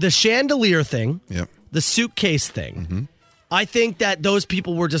pure. the chandelier thing, Yep. the suitcase thing. Mm-hmm. I think that those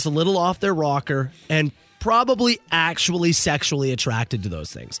people were just a little off their rocker and probably actually sexually attracted to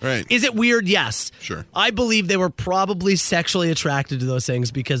those things. Right. Is it weird? Yes. Sure. I believe they were probably sexually attracted to those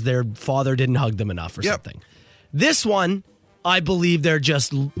things because their father didn't hug them enough or Yep. something. This one, I believe they're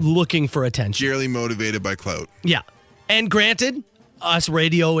just looking for attention. Purely motivated by clout. Yeah. And granted, us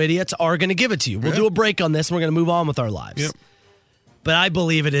radio idiots are going to give it to you. We'll Yeah. do a break on this and we're going to move on with our lives. Yep. But I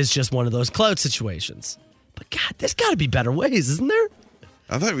believe it is just one of those clout situations. But God, there's got to be better ways, isn't there?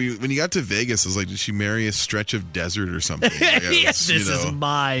 I thought when you got to Vegas, I was like, did she marry a stretch of desert or something? Like, Yes, this is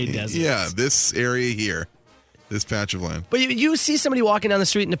my desert. Yeah, this area here, this patch of land. But you see somebody walking down the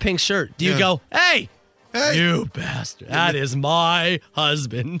street in a pink shirt. Do you Yeah. go, hey, Hey, you bastard. That is my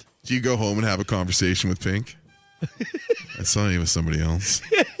husband. do you go home and have a conversation with Pink? I saw you with somebody else.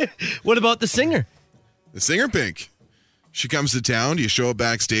 What about the singer? The singer Pink. She comes to town. Do you show up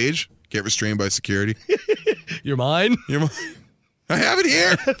backstage? Get restrained by security. You're mine? I have it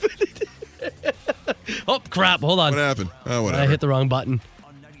here. Oh, crap. Hold on. What happened? Oh, whatever. I hit the wrong button.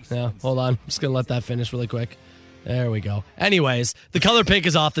 Yeah, hold on. I'm just going to let that finish really quick. There we go. Anyways, the color pink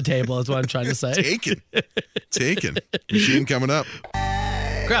is off the table is what I'm trying to say. Taken. Machine coming up.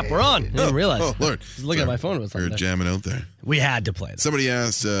 Crap, we're on. I didn't realize. Oh, Lord. Just looking at my phone. It was We were on there. jamming out there. We had to play this. Somebody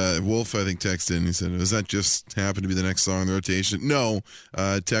asked, Wolf, I think, texted in. He said, does that just happen to be the next song in the rotation? No.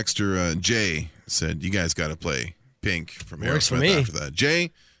 Texter Jay said, you guys got to play Pink from Works for Aerosmith me. after that.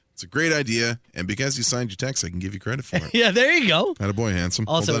 Jay, it's a great idea. And because you signed your text, I can give you credit for it. Yeah, there you go. Attaboy, handsome.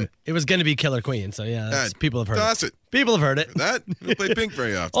 Well Also, done. it was going to be Killer Queen. So, yeah, that's, people have heard That's it. it. People have heard it. That, you don't play Pink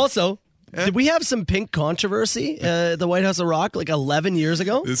very often. Also, did we have some pink controversy at the White House of Rock like 11 years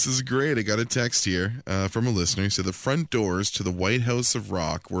ago? This is great. I got a text here from a listener. He said the front doors to the White House of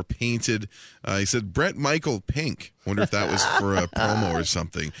Rock were painted. He said Brett Michael pink. Wonder if that was for a promo or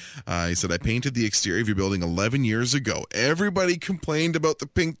something. He said I painted the exterior of your building 11 years ago. Everybody complained about the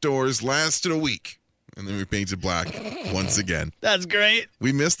pink doors. Lasted a week. And then we painted black once again. That's great.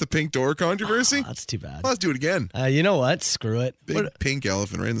 We missed the pink door controversy. That's too bad. Let's do it again. You know what? Screw it. Big pink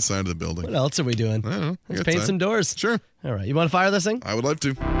elephant right in the side of the building. What else are we doing? I don't know. Let's You got paint time. some doors. Sure. All right. You want to fire this thing? I would love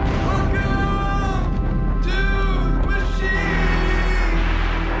to.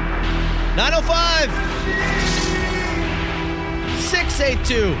 905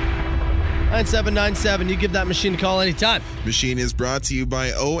 682 9797. You give that machine a call anytime. Machine is brought to you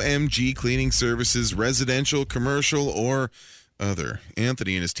by OMG Cleaning Services, residential, commercial, or other.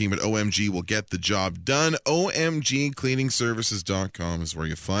 Anthony and his team at OMG will get the job done. OMGCleaningservices.com is where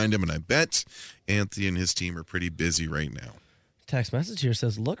you find him, and I bet Anthony and his team are pretty busy right now. Text message here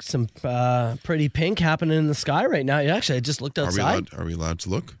says, look, some pretty pink happening in the sky right now. Actually, I just looked outside. Are we allowed to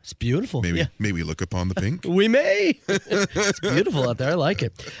look? It's beautiful. Maybe look upon the pink. We may. It's beautiful out there. I like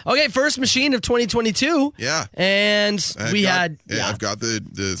it. Okay, first machine of 2022. Yeah. And I've got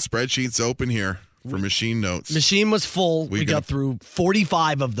the spreadsheets open here for machine notes. Machine was full. We got through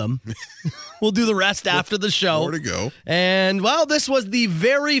 45 of them. We'll do the rest after the show. More to go. And, well, this was the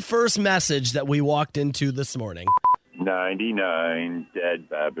very first message that we walked into this morning. 99 dead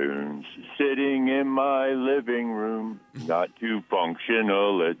baboons sitting in my living room. Not too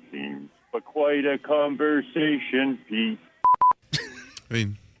functional, it seems, but quite a conversation piece. I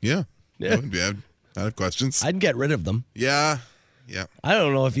mean, yeah. I have questions. I'd get rid of them. Yeah. I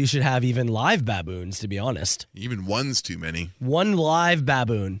don't know if you should have even live baboons, to be honest. Even one's too many. One live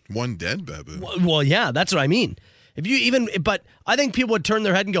baboon. One dead baboon. Well, yeah, that's what I mean. But I think people would turn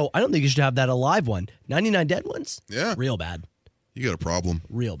their head and go, I don't think you should have that alive one. 99 dead ones? Yeah. Real bad. You got a problem.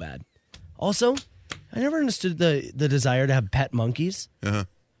 Real bad. Also, I never understood the desire to have pet monkeys. Uh-huh.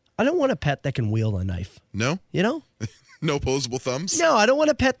 I don't want a pet that can wield a knife. No? You know? No opposable thumbs? No, I don't want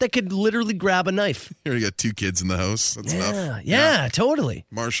a pet that could literally grab a knife. You already got 2 kids in the house. That's enough. Yeah, totally.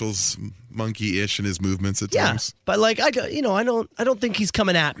 Marshall's monkey-ish in his movements at times. But like I don't think he's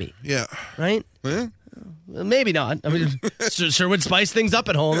coming at me. Yeah. Right? Yeah. Maybe not. I mean, sure would spice things up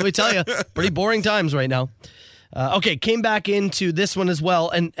at home. Let me tell you, pretty boring times right now. Okay, came back into this one as well,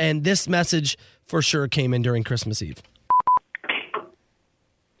 and this message for sure came in during Christmas Eve.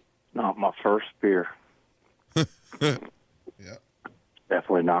 Not my first beer. Yeah.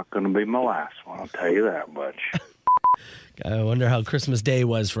 Definitely not going to be my last one, I'll tell you that much. I wonder how Christmas Day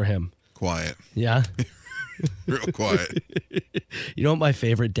was for him. Quiet. Yeah? Real quiet. You know what my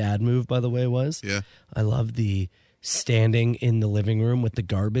favorite dad move, by the way, was? Yeah. I love the standing in the living room with the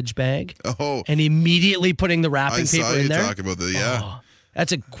garbage bag. Oh. And immediately putting the wrapping paper in there. I saw you talk about that, yeah. Oh,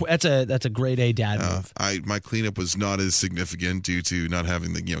 that's a grade A dad move. My cleanup was not as significant due to not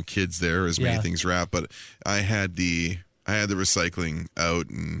having the kids there, as many things wrapped, but I had the recycling out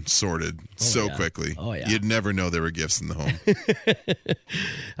and sorted quickly. Oh, yeah. You'd never know there were gifts in the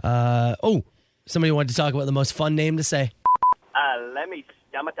home. Somebody wanted to talk about the most fun name to say. Lemmy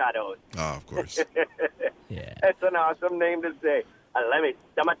Stomatatos. Oh, of course. Yeah. That's an awesome name to say. Lemmy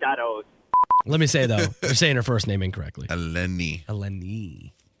Stomatatos. Let me say, though, they're saying her first name incorrectly. Eleni.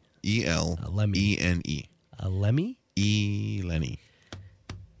 Eleni. E-L-E-N-E. Lemmy? E-Lenny.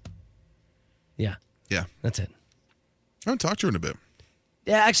 Yeah. Yeah. That's it. I haven't talked to her in a bit.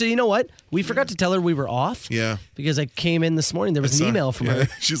 Yeah, actually, you know what? We forgot to tell her we were off. Yeah. Because I came in this morning. There was an email from her.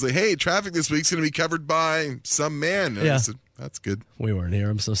 She's like, hey, traffic this week's going to be covered by some man. And I said, that's good. We weren't here.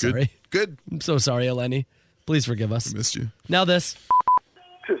 I'm so sorry. Good. I'm so sorry, Eleni. Please forgive us. I missed you. Now this.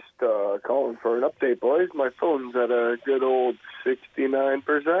 Just calling for an update, boys. My phone's at a good old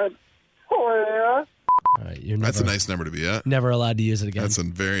 69%. Oh, yeah. All right, that's a nice number to be at. Never allowed to use it again. That's a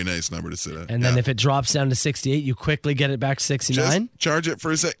very nice number to sit at. And then if it drops down to 68, you quickly get it back to 69. Just charge it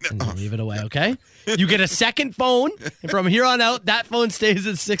for a second. And leave it away, okay? You get a second phone, and from here on out, that phone stays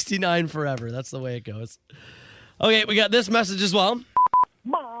at 69 forever. That's the way it goes. Okay, we got this message as well.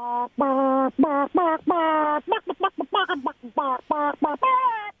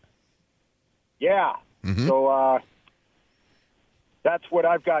 Yeah. Mm-hmm. So that's what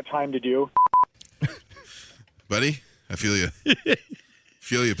I've got time to do. Buddy, I feel you.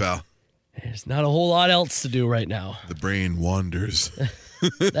 Feel you, pal. There's not a whole lot else to do right now. The brain wanders.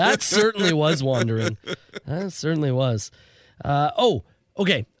 That certainly was wandering. That certainly was.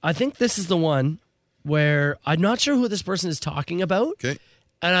 Okay. I think this is the one where I'm not sure who this person is talking about. Okay.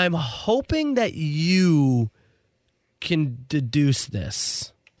 And I'm hoping that you can deduce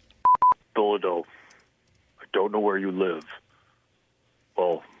this. Philadelphia. I don't know where you live.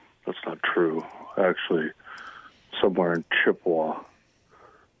 Well, that's not true. Actually, somewhere in Chippewa.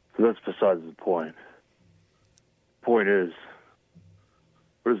 But that's besides the point. Point is,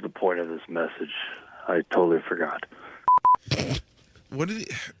 what is the point of this message? I totally forgot. What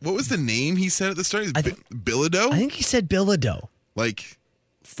was the name he said at the start? Bilodeau? I think he said Bilodeau. Like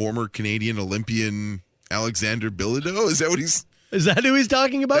former Canadian Olympian Alexander Bilodeau? Is that who he's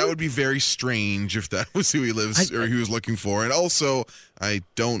talking about? That would be very strange if that was who he lives or he was looking for. And also, I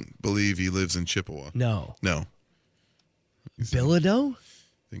don't believe he lives in Chippewa. No. Bilodeau?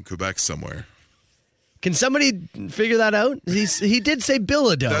 In Quebec somewhere. Can somebody figure that out? He did say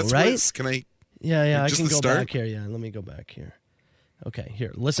Bilodeau, That's right? Can I? Yeah. I Just can the go start? back here. Yeah, let me go back here. Okay,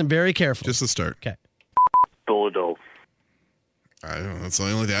 here. Listen very carefully. Just the start. Okay. Bilodeau. I don't know. That's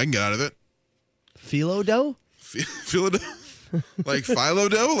the only thing I can get out of it. Philodough? Philodough? Like philo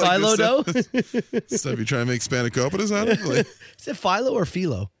dough? Like Philo-dough? Stuff you try to make spanakopita's out of? Like, Is it philo or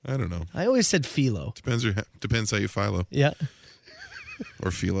philo? I don't know. I always said philo. Depends how you philo. Yeah.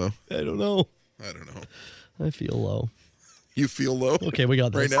 Or philo. I don't know. I don't know. I feel low. You feel low? Okay, we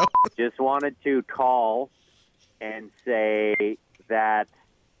got right this. now? Just wanted to call and say that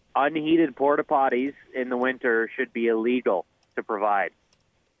unheated porta potties in the winter should be illegal to provide.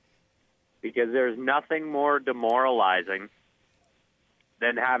 Because there's nothing more demoralizing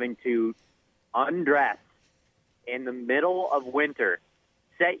than having to undress in the middle of winter,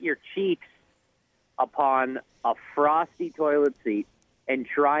 set your cheeks upon a frosty toilet seat, and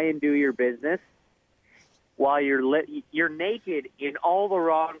try and do your business while you're naked in all the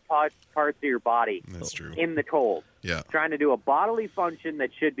wrong parts of your body. That's true. In the cold. Yeah. Trying to do a bodily function that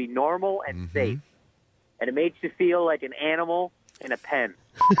should be normal and safe. And it makes you feel like an animal in a pen.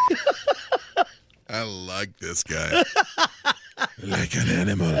 I like this guy. Like an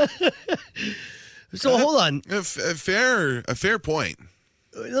animal. So hold on. A fair point.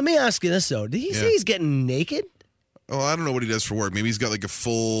 Let me ask you this, though. Did he say he's getting naked? Oh, I don't know what he does for work. Maybe he's got like a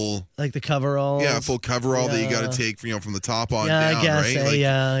full... Like the coverall? Yeah, a full coverall that you got to take from the top on Yeah, down, I guess, right?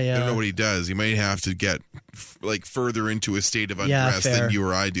 yeah. I don't know what he does. He might have to get further into a state of undress fair. than you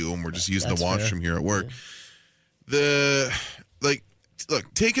or I do, and we're just using That's the washroom here at work.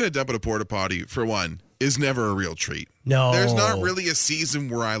 Look, taking a dump at a porta potty, for one, is never a real treat. No. There's not really a season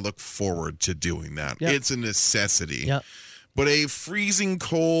where I look forward to doing that. Yep. It's a necessity. Yep. But a freezing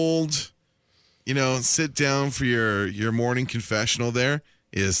cold, sit down for your morning confessional there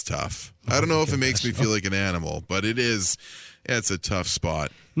is tough. I don't know if it makes me feel like an animal, but it's a tough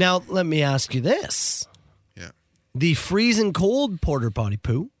spot. Now, let me ask you this. Yeah. The freezing cold porta potty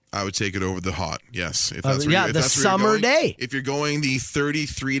poo. I would take it over the hot, yes. If the summer you're going, day. If you're going the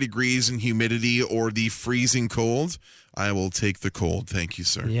 33 degrees in humidity or the freezing cold, I will take the cold. Thank you,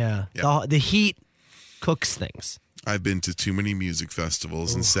 sir. Yeah. Yep. The heat cooks things. I've been to too many music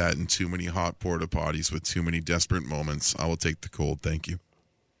festivals and sat in too many hot porta potties with too many desperate moments. I will take the cold. Thank you.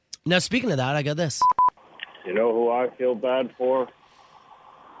 Now, speaking of that, I got this. You know who I feel bad for?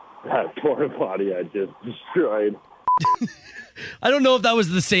 That porta potty I just destroyed. I don't know if that was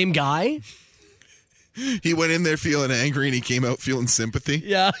the same guy. He went in there feeling angry and he came out feeling sympathy.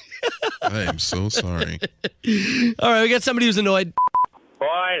 Yeah. I am so sorry. All right, we got somebody who's annoyed.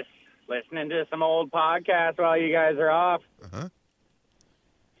 Boys, listening to some old podcast while you guys are off. Uh-huh.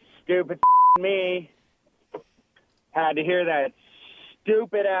 Stupid me. Had to hear that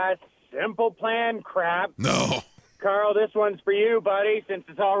stupid-ass Simple Plan crap. No. Carl, this one's for you, buddy, since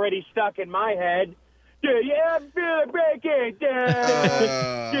it's already stuck in my head. Do you ever feel like breaking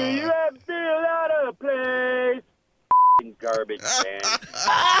down? Do you ever feel out of place? Garbage, man.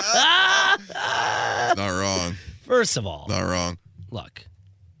 Not wrong. First of all, Not wrong. look,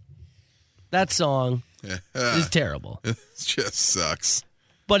 that song is terrible. It just sucks.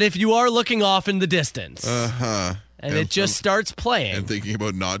 But if you are looking off in the distance Uh-huh. and it just starts playing, And thinking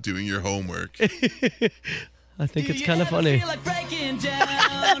about not doing your homework. I think it's kind of funny.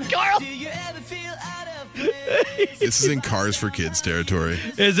 Carl! This is in Cars for Kids territory.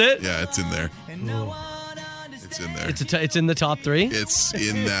 Is it? Yeah, it's in there. It's in there. It's in the top 3? It's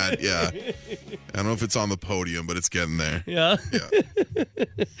in that, yeah. I don't know if it's on the podium, but it's getting there. Yeah. Yeah.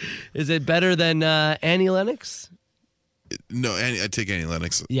 Is it better than Annie Lennox? No, I'd take Annie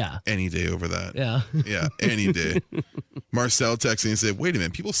Lennox any day over that. Yeah. Yeah, any day. Marcel texted me and said, wait a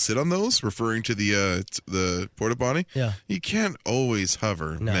minute, people sit on those? Referring to the porta potty? Yeah. You can't always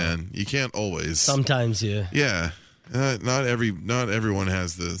hover, man. You can't always. Sometimes you. Yeah. Not everyone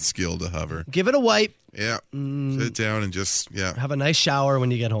has the skill to hover. Give it a wipe. Yeah. Sit down and just, Have a nice shower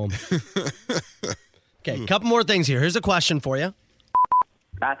when you get home. Okay, a couple more things here. Here's a question for you.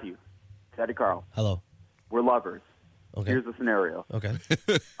 Matthew, Teddy Carl. Hello. We're lovers. Okay. Here's the scenario. Okay.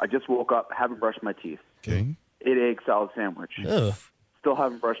 I just woke up, haven't brushed my teeth. Okay. Ate an egg salad sandwich. Ugh. Still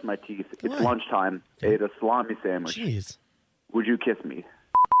haven't brushed my teeth. It's Why? lunchtime. Ate a salami sandwich. Jeez. Would you kiss me?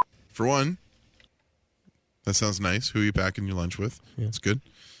 For one, that sounds nice. Who are you packing your lunch with? That's good.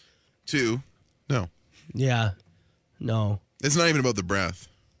 2, no. Yeah. No. It's not even about the breath.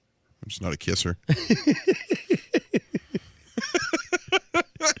 I'm just not a kisser.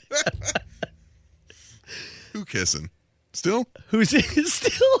 Who kissing? Still? Who's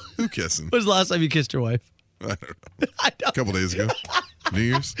still? Who kissing? When was the last time you kissed your wife? I don't know. A couple days ago. New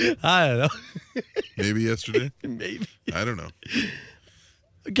Year's? I don't know. Maybe yesterday. Maybe. I don't know.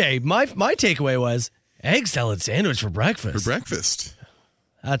 Okay, my takeaway was egg salad sandwich for breakfast. For breakfast.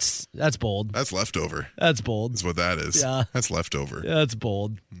 That's bold. That's leftover. That's bold. That's what that is. Yeah. That's leftover. That's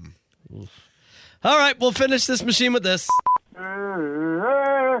bold. All right, we'll finish this machine with this.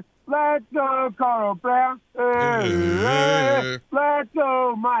 Let's go, Carl Brown. Let's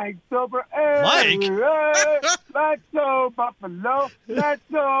go, Mike Soper. Mike? Let's go, Buffalo. Let's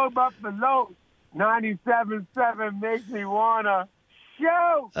go, Buffalo. 97.7 makes me wanna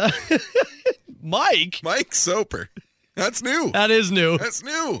show. Mike? Mike Soper. That's new. That is new. That's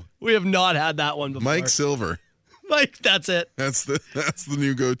new. We have not had that one before. Mike Silver. Mike, that's it. That's the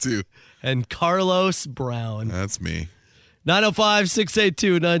new go-to. And Carlos Brown. That's me.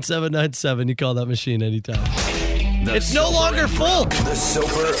 905-682-9797. You call that machine anytime. It's no longer full. The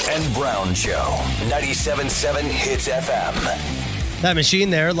Soper and Brown Show. 97.7 Hits FM. That machine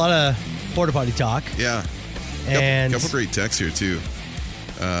there, a lot of porta potty talk. Yeah. And couple great texts here, too.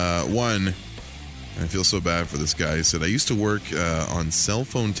 One, I feel so bad for this guy. He said, I used to work on cell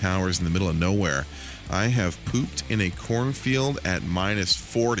phone towers in the middle of nowhere. I have pooped in a cornfield at minus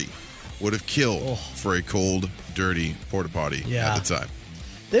 40. Would have killed for a cold, dirty porta potty at the time.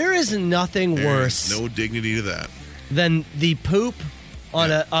 There is nothing worse no dignity to that than the poop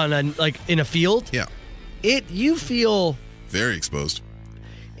on a like in a field. Yeah. You feel very exposed.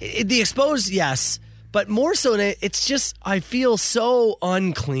 The exposed, yes. But more so, it's just, I feel so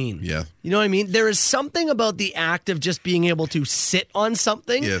unclean. Yeah. You know what I mean? There is something about the act of just being able to sit on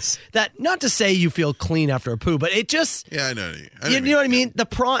something. Yes. That, not to say you feel clean after a poo, but it just. Yeah, I know. You know what I mean? The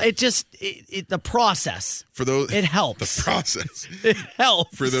process. For those, it helps. The process. It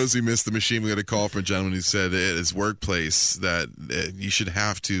helps. For those who missed the machine, we got a call from a gentleman who said at his workplace that you should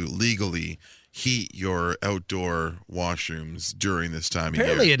have to legally heat your outdoor washrooms during this time of year.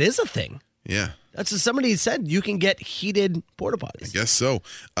 Apparently it is a thing. Yeah. That's what somebody said. You can get heated porta potties. I guess so.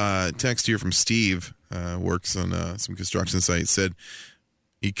 Text here from Steve, works on some construction sites, said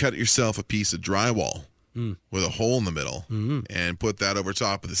you cut yourself a piece of drywall with a hole in the middle and put that over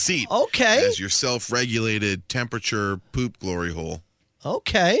top of the seat. Okay. As your self-regulated temperature poop glory hole.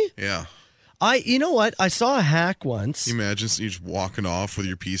 Okay. Yeah. You know what? I saw a hack once. Can you imagine you just walking off with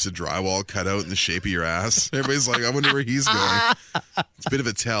your piece of drywall cut out in the shape of your ass? Everybody's like, I wonder where he's going. It's a bit of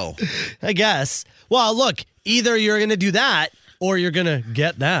a tell. I guess. Well, look, either you're going to do that or you're going to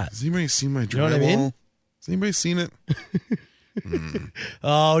get that. Has anybody seen my drywall? You know what I mean? Has anybody seen it?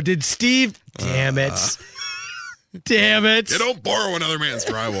 Oh, did Steve? Damn it. Damn it. You don't borrow another man's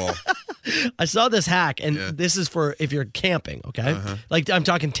drywall. I saw this hack, and this is for if you're camping, okay? Like, I'm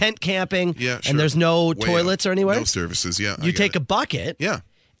talking tent camping, and there's no toilets or anywhere. No services, yeah. You take a bucket, yeah,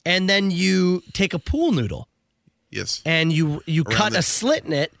 and then you take a pool noodle. Yes. And you cut a slit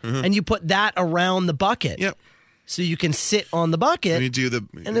in it, and you put that around the bucket. Yep. So you can sit on the bucket, when you do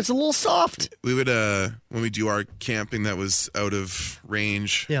and it's a little soft. We would, when we do our camping that was out of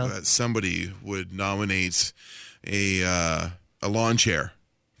range, somebody would nominate a lawn chair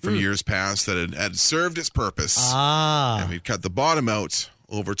from years past that had served its purpose. And we'd cut the bottom out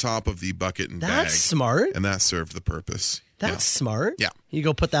over top of the bucket and bag. That's smart. And that served the purpose. That's smart. Yeah. You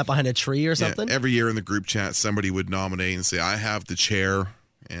go put that behind a tree or something? Yeah. Every year in the group chat, somebody would nominate and say, I have the chair.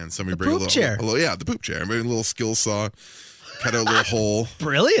 And somebody bring poop chair. The poop chair. Bring a little skill saw, cut out a little hole.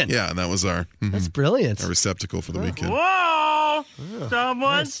 Brilliant. Yeah, and that was our That's brilliant. Our receptacle for the weekend. Whoa!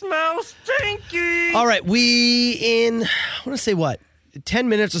 Someone smells stinky. All right, I want to say what? 10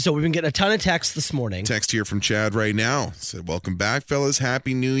 minutes or so. We've been getting a ton of texts this morning. Text here from Chad right now. Said, welcome back, fellas.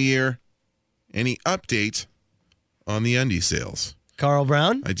 Happy New Year. Any update on the undie sales? Carl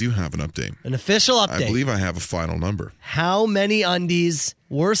Brown? I do have an update. An official update. I believe I have a final number. How many undies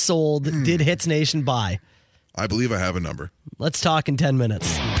were sold did Hits Nation buy? I believe I have a number. Let's talk in 10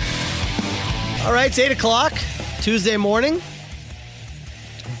 minutes. All right, it's 8 o'clock, Tuesday morning.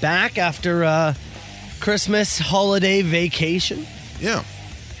 Back after Christmas holiday vacation. Yeah.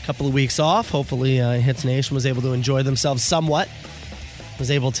 A couple of weeks off. Hopefully Hits Nation was able to enjoy themselves somewhat.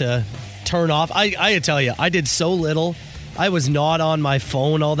 Was able to turn off. I tell you, I did so little. I was not on my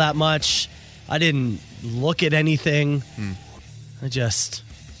phone all that much. I didn't look at anything. I just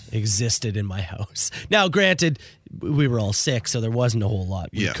existed in my house. Now, granted, we were all sick, so there wasn't a whole lot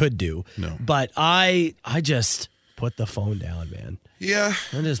we could do. No. But I just put the phone down, man. Yeah.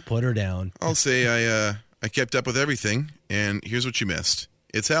 I just put her down. I'll say I kept up with everything, and here's what you missed.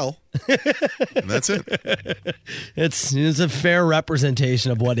 It's hell. And that's it. It's a fair representation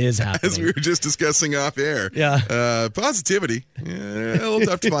of what is happening. As we were just discussing off air. Yeah. Positivity. Yeah, a little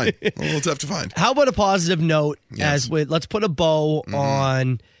tough to find. How about a positive note let's put a bow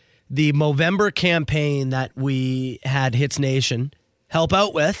on the Movember campaign that we had Hits Nation help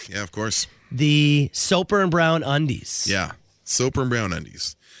out with. Yeah, of course. The Soper and Brown undies. Yeah, Soper and Brown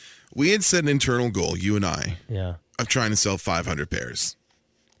undies. We had set an internal goal, you and I, Yeah. of trying to sell 500 pairs.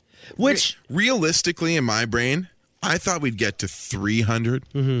 Which, realistically, in my brain, I thought we'd get to 300,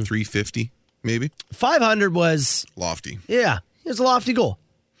 350, maybe. 500 was lofty. Yeah, it was a lofty goal.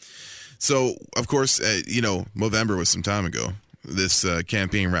 So, of course, Movember was some time ago. This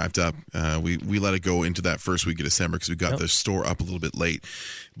campaign wrapped up. We let it go into that first week of December because we got the store up a little bit late.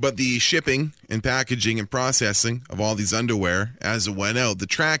 But the shipping and packaging and processing of all these underwear as it went out, the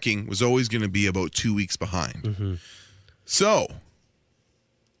tracking was always going to be about 2 weeks behind. So,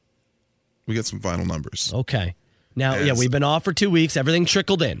 we got some final numbers. Okay. Now, we've been off for 2 weeks. Everything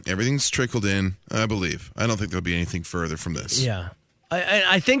trickled in. Everything's trickled in, I believe. I don't think there'll be anything further from this. Yeah.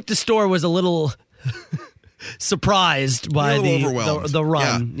 I think the store was a little surprised by the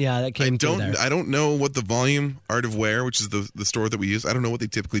run. Yeah, that came through there. I don't know what the volume Art of Wear, which is the store that we use, I don't know what they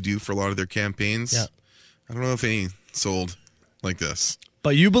typically do for a lot of their campaigns. Yeah. I don't know if any sold like this.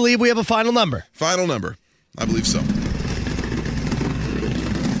 But you believe we have a final number? Final number. I believe so.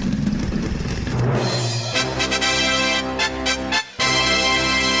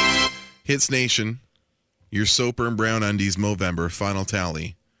 Hits Nation, your Soper and Brown Undies Movember final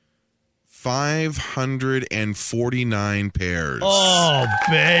tally. 549 pairs. Oh,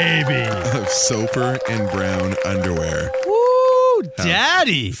 baby. Of Soper and Brown underwear. Woo,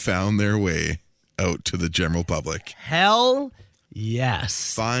 Daddy. Found their way out to the general public. Hell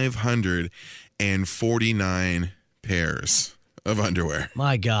yes. 549 pairs of underwear.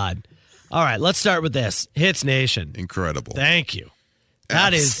 My God. All right, let's start with this. Hits Nation. Incredible. Thank you.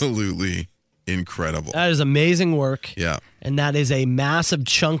 That is absolutely incredible. That is amazing work. Yeah. And that is a massive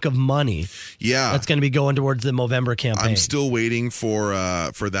chunk of money. Yeah. That's going to be going towards the Movember campaign. I'm still waiting for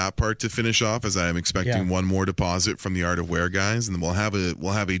that part to finish off, as I'm expecting one more deposit from the Art of Wear guys, and then we'll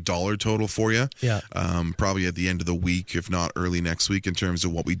have a dollar total for you. Yeah. Probably at the end of the week, if not early next week, in terms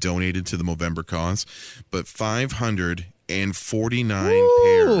of what we donated to the Movember cause. But 549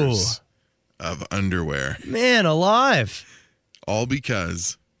 pairs of underwear. Man alive. All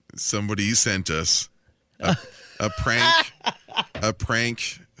because somebody sent us a prank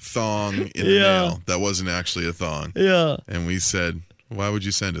thong in the mail that wasn't actually a thong. Yeah. And we said, why would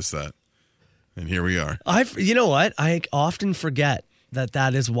you send us that? And here we are. You know what? I often forget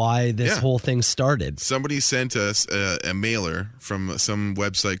that is why this whole thing started. Somebody sent us a mailer from some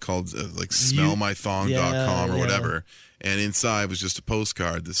website called smellmythong.com or whatever. And inside was just a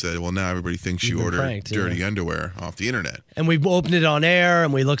postcard that said, well, now everybody thinks you ordered dirty underwear off the internet. And we opened it on air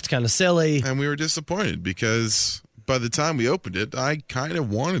and we looked kind of silly. And we were disappointed because by the time we opened it, I kind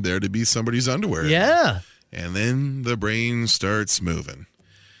of wanted there to be somebody's underwear. Yeah. And then the brain starts moving.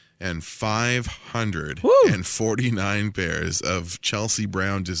 And 549 pairs of Chelsea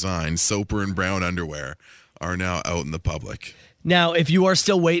Brown design Soper and Brown underwear are now out in the public. Now, if you are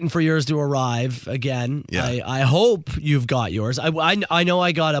still waiting for yours to arrive, again, I hope you've got yours. I know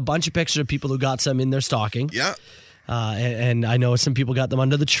I got a bunch of pictures of people who got some in their stocking. Yeah. And I know some people got them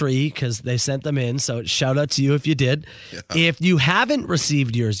under the tree because they sent them in. So shout out to you if you did. Yeah. If you haven't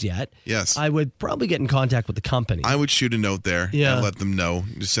received yours yet, I would probably get in contact with the company. I would shoot a note there and let them know.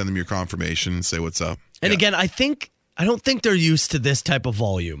 Just send them your confirmation and say what's up. And again, I don't think they're used to this type of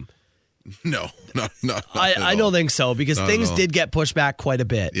volume. No, not I don't think so because things did get pushed back quite a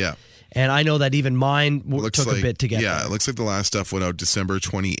bit. Yeah. And I know that even mine took a bit to get Yeah, there. it looks like the last stuff went out December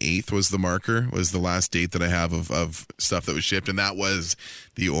 28th was the marker, was the last date that I have of stuff that was shipped. And that was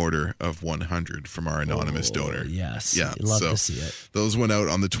the order of 100 from our anonymous donor. Yes. Yeah. You'd love to see it. Those went out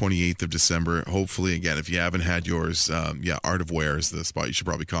on the 28th of December. Hopefully, again, if you haven't had yours, Art of Wear is the spot you should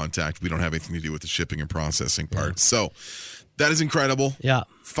probably contact. We don't have anything to do with the shipping and processing part. So that is incredible. Yeah.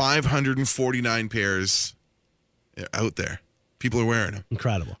 549 pairs out there. People are wearing them.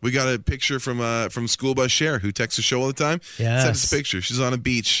 Incredible. We got a picture from School Bus Cher, who texts the show all the time. Yes. Sent us a picture. She's on a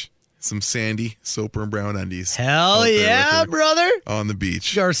beach. Some sandy Soper and Brown undies. Hell yeah, brother. On the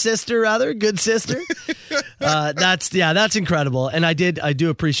beach. Our sister, rather. Good sister. That's incredible. And I do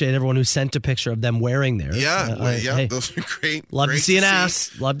appreciate everyone who sent a picture of them wearing theirs. Yeah. Hey, those are great. Love great to see an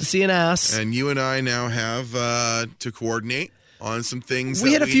ass. Love to see an ass. And you and I now have to coordinate on some things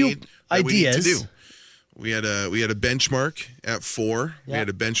we had a few ideas. We need to do. We had a benchmark at 4. We had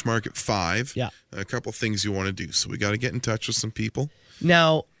a benchmark at 5. Yeah. A couple things you want to do. So we got to get in touch with some people.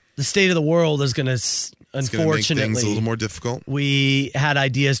 Now, the state of the world is going to, unfortunately, make things a little more difficult. We had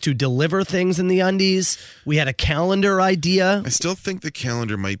ideas to deliver things in the undies. We had a calendar idea. I still think the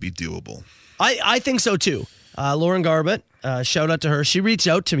calendar might be doable. I think so too. Lauren Garbett, shout out to her. She reached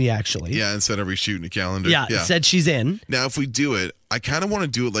out to me, actually. Yeah, instead of reshooting a calendar. Yeah, said she's in. Now, if we do it, I kind of want to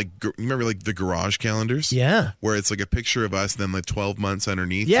do it like, remember like the garage calendars? Yeah. Where it's like a picture of us and then like 12 months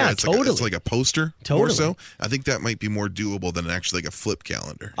underneath. Yeah, so it's totally. It's like a poster Totally. more so. I think that might be more doable than actually like a flip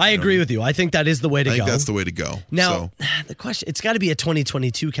calendar. I agree with you. I think that is the way to I think go. that's the way to go. Now, the question, it's got to be a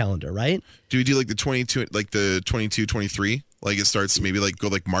 2022 calendar, right? Do we do like the 22, like the 22, 23? Like it starts maybe like go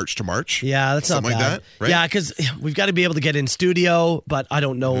like March to March? Yeah, that's something not bad. like that, right? Yeah, because we've got to be able to get in studio, but I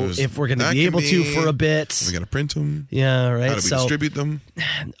don't know if we're going to be able to for a bit. We got to print them. Yeah, right. How do we distribute them?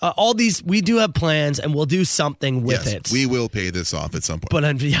 All these, we do have plans, and we'll do something with it. We will pay this off at some point. But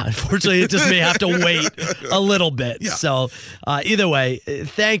unfortunately, it just may have to wait a little bit. Yeah. So either way,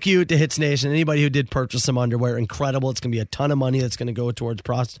 thank you to Hits Nation. Anybody who did purchase some underwear, incredible. It's going to be a ton of money that's going to go towards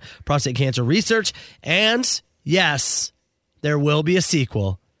prostate cancer research. And yes, there will be a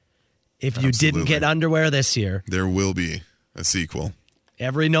sequel. If you didn't get underwear this year, there will be a sequel.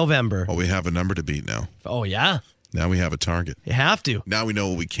 Every November. Well, we have a number to beat now. Oh, yeah. Now we have a target. You have to. Now we know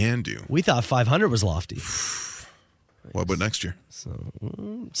what we can do. We thought 500 was lofty. What about next year? So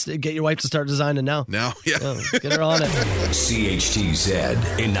get your wife to start designing now. Now, yeah. Get her on it.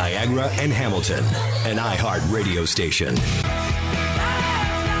 CHTZ in Niagara and Hamilton, an iHeart radio station.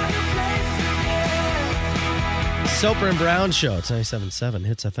 Soper and Brown Show. It's 97.7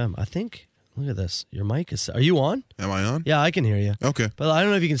 Hits FM. I think, look at this. Your mic is, are you on? Am I on? Yeah, I can hear you. Okay. But I don't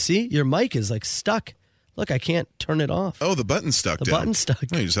know if you can see. Your mic is like stuck. Look, I can't turn it off. Oh, the button's stuck The down. button's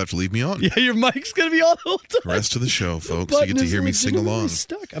stuck. No, you just have to leave me on. Yeah, your mic's going to be on the whole time. Rest of the show, folks. Button You get to is hear me sing legitimately along.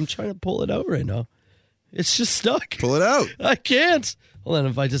 Stuck. I'm trying to pull it out right now. It's just stuck. Pull it out. I can't. Hold on,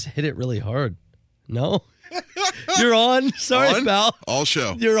 if I just hit it really hard. No. You're on. Sorry, On? pal. All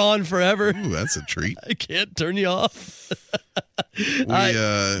show. You're on forever. Ooh, that's a treat. I can't turn you off. We,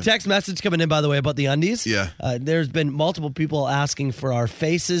 text message coming in, by the way, about the undies. Yeah. There's been multiple people asking for our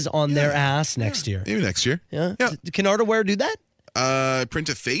faces on their ass next year. Maybe next year. Yeah. Can Artaware do that? Print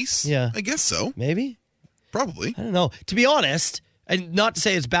a face? Yeah. I guess so. Maybe. Probably. I don't know. To be honest, and not to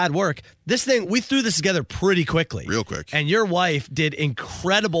say it's bad work, this thing, we threw this together pretty quickly. Real quick. And your wife did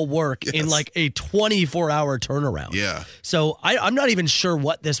incredible work in like a 24-hour turnaround. Yeah. So I'm not even sure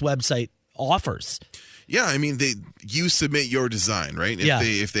what this website offers. Yeah, I mean, you submit your design, right?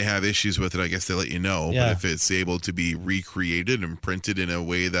 If they have issues with it, I guess they let you know. Yeah. But if it's able to be recreated and printed in a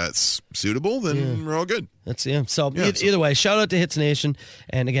way that's suitable, then we're all good. That's So either way, shout out to Hits Nation.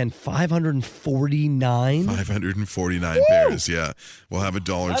 And again, 549. 549 pairs, yeah. We'll have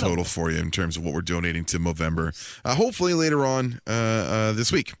 $1 total for you in terms of what we're donating to Movember. Hopefully later on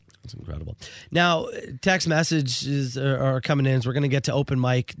this week. That's incredible. Now, text messages are coming in. So we're going to get to open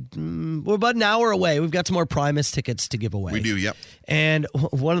mic. We're about an hour away. We've got some more Primus tickets to give away. We do, yep. And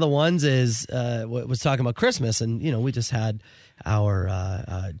one of the ones is was talking about Christmas, and we just had our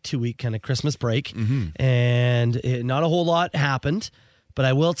 2-week kind of Christmas break, and not a whole lot happened. But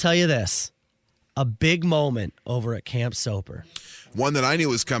I will tell you this: a big moment over at Camp Soper. One that I knew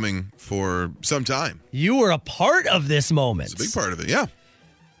was coming for some time. You were a part of this moment. It's a big part of it, yeah.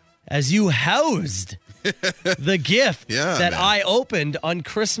 As you housed the gift that man. I opened on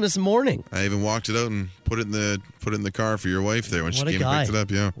Christmas morning. I even walked it out and put it in the car for your wife there when she came and picked it up.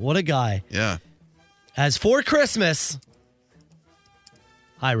 Yeah. What a guy. Yeah. As for Christmas,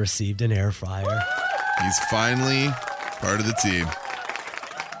 I received an air fryer. He's finally part of the team.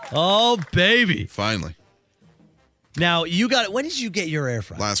 Oh, baby. Finally. Now, you got it. When did you get your air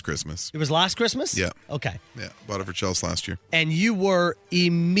fryer? Last Christmas. It was last Christmas? Yeah. Okay. Yeah. Bought it for Chelsea last year. And you were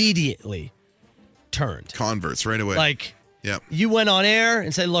immediately turned. Converts right away. Like, yeah. You went on air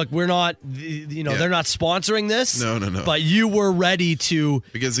and said, look, we're not, they're not sponsoring this. No. But you were ready to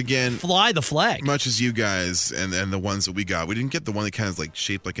because again, fly the flag. Much as you guys and the ones that we got, we didn't get the one that kind of like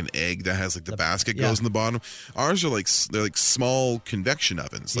shaped like an egg that has like the basket goes in the bottom. Ours are they're like small convection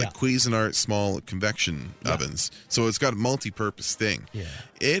ovens, like Cuisinart small convection ovens. So it's got a multi-purpose thing. Yeah.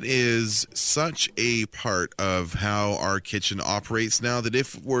 It is such a part of how our kitchen operates now that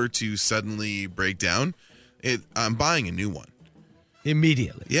if it were to suddenly break down, I'm buying a new one.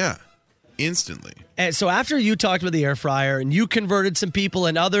 Immediately. Yeah. Instantly. And so after you talked about the air fryer and you converted some people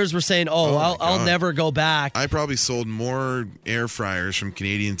and others were saying, I'll never go back. I probably sold more air fryers from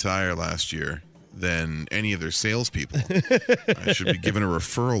Canadian Tire last year than any of their salespeople. I should be given a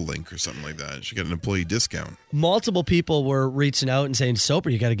referral link or something like that. I should get an employee discount. Multiple people were reaching out and saying, Soper,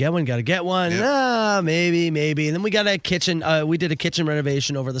 you got to get one, got to get one. Yeah. Maybe. And then we got a kitchen. We did a kitchen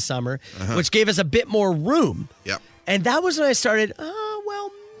renovation over the summer, which gave us a bit more room. Yeah. And that was when I started,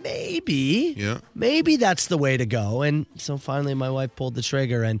 maybe. Yeah. Maybe that's the way to go. And so finally my wife pulled the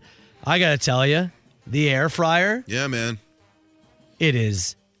trigger. And I got to tell you, the air fryer, Yeah, man. it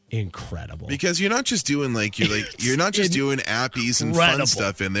is incredible. Because you're not just doing you're not just doing appies and fun Incredible.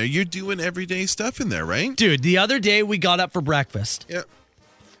 stuff in there. You're doing everyday stuff in there, right? Dude, the other day we got up for breakfast. Yeah.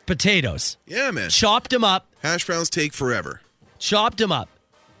 Potatoes. Yeah, man. Chopped them up. Hash browns take forever. Chopped them up.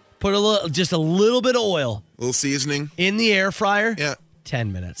 Put just a little bit of oil. A little seasoning. In the air fryer. Yeah.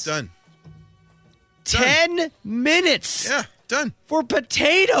 10 minutes. Done. 10 minutes. Yeah, done. For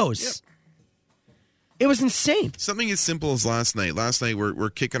potatoes. Yep. It was insane. Something as simple as last night. Last night we're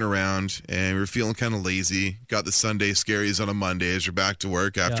kicking around and we were feeling kind of lazy. Got the Sunday scaries on a Monday as you're back to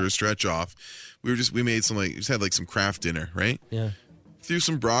work after a stretch off. We made some just had some craft dinner, right? Yeah. Threw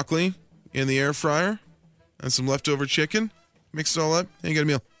some broccoli in the air fryer and some leftover chicken. Mixed it all up and you got a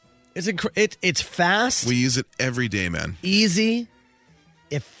meal. It's fast. We use it every day, man. Easy,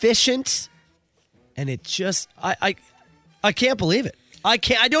 efficient, and it just I can't believe it. I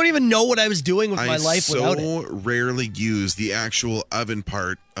don't even know what I was doing with my life without it. I so rarely use the actual oven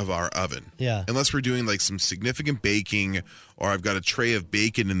part of our oven. Yeah. Unless we're doing some significant baking or I've got a tray of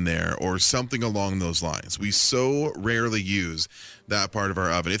bacon in there or something along those lines. We so rarely use that part of our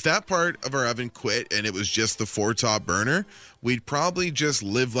oven. If that part of our oven quit and it was just the 4-top burner, we'd probably just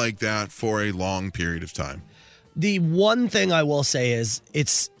live like that for a long period of time. The one thing I will say is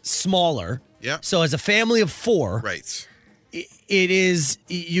it's smaller. Yeah. So as a family of 4, right. It is,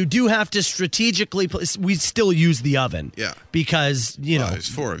 you do have to strategically, we still use the oven. Yeah. Because, there's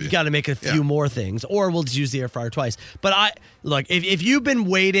 4 of you. You got to make a few more things, or we'll just use the air fryer twice. But look, if you've been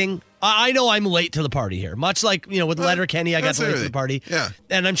waiting, I know I'm late to the party here. Much like, with Letterkenny, I got late to the party. Yeah.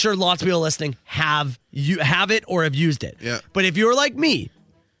 And I'm sure lots of people listening have it or have used it. Yeah. But if you're like me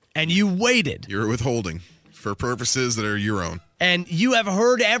and you waited. You're withholding for purposes that are your own. And you have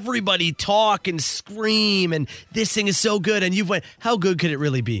heard everybody talk and scream, and this thing is so good, and you've went, how good could it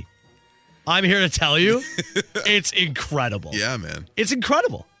really be? I'm here to tell you, it's incredible. Yeah, man. It's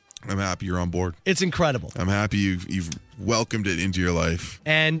incredible. I'm happy you're on board. It's incredible. I'm happy you've welcomed it into your life.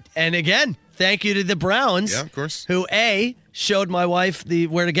 And again, thank you to the Browns. Yeah, of course. Who, A, showed my wife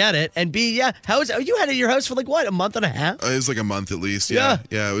where to get it, and B, you had it at your house for a month and a half? It was a month at least. Yeah.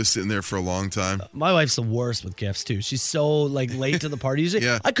 I was sitting there for a long time. My wife's the worst with gifts too. She's so late to the party usually.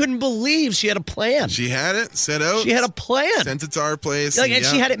 Yeah. I couldn't believe she had a plan. She had it set out. She had a plan. Sent it to our place. And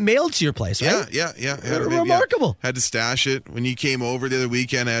she had it mailed to your place, right? Yeah. Remarkable. Had to stash it. When you came over the other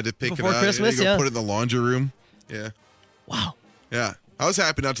weekend, I had to pick Before it up. Christmas, Put it in the laundry room. Yeah. Wow. Yeah. I was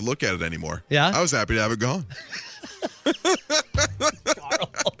happy not to look at it anymore. Yeah? I was happy to have it gone.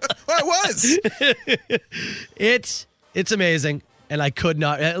 I was. It's amazing, and I could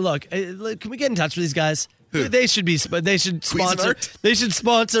not look. Can we get in touch with these guys? Who? They should sponsor. They should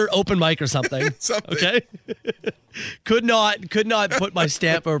sponsor open mic or something. Something. Okay. could not put my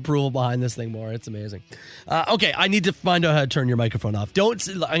stamp of approval behind this thing more. It's amazing. Okay, I need to find out how to turn your microphone off.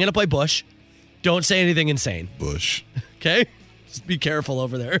 I'm gonna play Bush. Don't say anything insane. Bush. Okay. Just be careful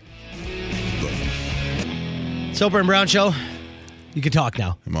over there. Soper and Brown Show. You can talk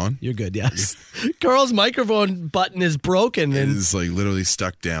now. I'm on. You're good, yes. Carl's microphone button is broken. It is literally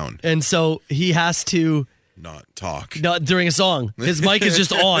stuck down. And so he has to not talk during a song. His mic is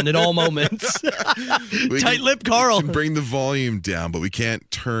just on at all moments. Tight-lipped Carl. We can bring the volume down, but we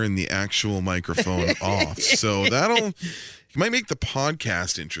can't turn the actual microphone off. So you might make the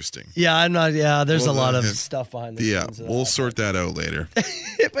podcast interesting. Yeah, I'm not. Yeah, there's a lot of stuff behind the scenes. Yeah, we'll sort that out later.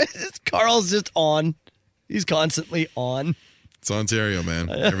 Carl's just on. He's constantly on. It's Ontario, man.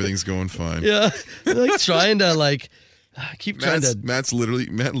 Everything's going fine. Yeah, trying to keep trying to. Matt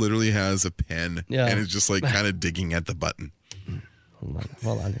literally has a pen. Yeah. And is just kind of digging at the button.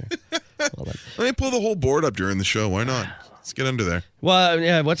 Hold on here. Let me pull the whole board up during the show. Why not? Let's get under there. Well,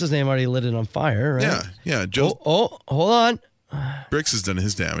 yeah. What's his name already lit it on fire, right? Yeah. Joe. Oh, hold on. Bricks has done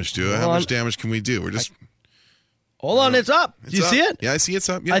his damage too. How much damage can we do? We're just. Hold on, it's up. Do you see it? Yeah, I see it's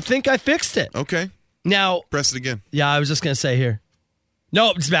up. Yeah. I think I fixed it. Okay. Now press it again. Yeah, I was just gonna say here.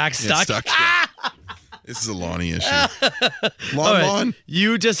 Nope, it's back. Stuck. This is a Lonnie issue. Lon.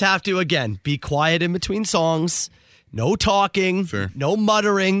 You just have to again be quiet in between songs. No talking. Fair. No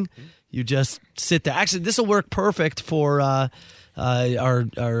muttering. You just sit there. Actually, this will work perfect for our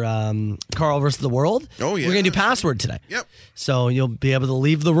Carl versus the World. Oh yeah. We're gonna do password today. Yep. So you'll be able to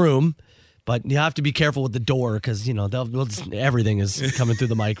leave the room. But you have to be careful with the door because, everything is coming through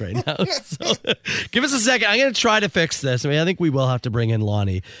the mic right now. So give us a second. I'm going to try to fix this. I think we will have to bring in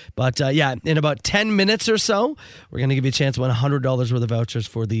Lonnie. But, in about 10 minutes or so, we're going to give you a chance to win $100 worth of vouchers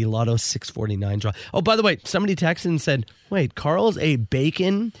for the Lotto 649 draw. Oh, by the way, somebody texted and said, wait, Carl's a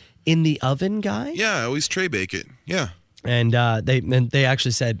bacon in the oven guy? Yeah, I always tray bake it. Yeah. And they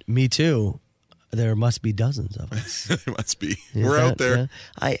actually said, me too. There must be dozens of us. There must be. Is We're that- out there.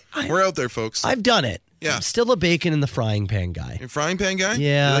 yeah. We're out there, folks. I've done it. Yeah. I'm still a bacon in the frying pan guy. You're a frying pan guy?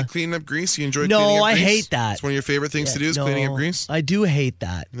 Yeah. You like cleaning up grease? You enjoy No, cleaning up I grease? hate that. It's one of your favorite things to do is cleaning up grease? I do hate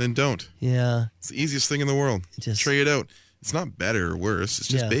that. Then don't. Yeah. It's the easiest thing in the world. Tray it out. It's not better or worse. It's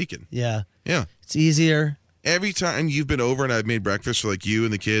just bacon. Yeah. Yeah. It's easier. Every time you've been over and I've made breakfast for like you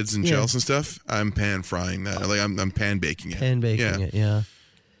and the kids and Chelsea and stuff, I'm pan frying that. Like I'm pan baking it. Pan baking it, yeah.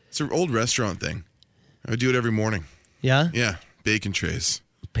 It's an old restaurant thing. I would do it every morning. Yeah? Yeah. Bacon trays.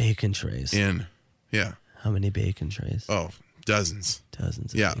 Bacon trays. Yeah. How many bacon trays? Oh, dozens.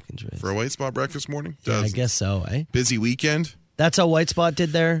 Dozens of bacon trays. For a White Spot breakfast morning? Yeah, Dozens. I guess so, eh? Busy weekend. That's how White Spot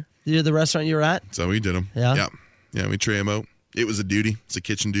did the restaurant you were at? That's how we did them. Yeah? Yeah, we tray them out. It was a duty. It's a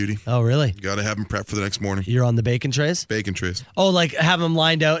kitchen duty. Oh, really? You got to have them prepped for the next morning. You're on the bacon trays? Bacon trays. Oh, like have them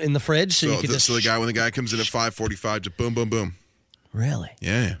lined out in the fridge so you could just... So when the guy comes in at 5:45, just boom, boom, boom. Really?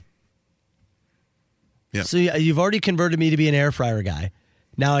 Yeah. So you've already converted me to be an air fryer guy.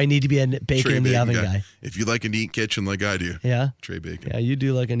 Now I need to be a bacon Tray in the bacon oven guy. If you like a neat kitchen like I do. Yeah? Tray bacon. Yeah, you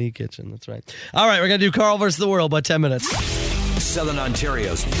do like a neat kitchen. That's right. All right, we're going to do Carl versus the world about 10 minutes. Southern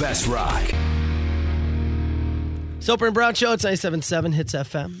Ontario's best rock. Soper and Brown Show, it's 97.7 Hits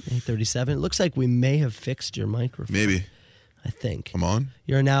FM, 837. It looks like we may have fixed your microphone. Maybe. I think. Come on.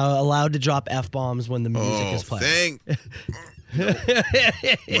 You're now allowed to drop F-bombs when the music is playing.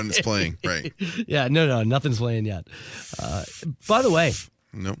 When it's playing, right. Yeah, no, nothing's playing yet. By the way,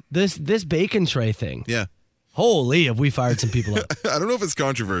 no. This bacon tray thing. Yeah. Holy, have we fired some people up. I don't know if it's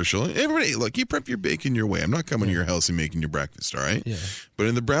controversial. Everybody, look, you prep your bacon your way. I'm not coming to your house and making your breakfast, all right? Yeah. But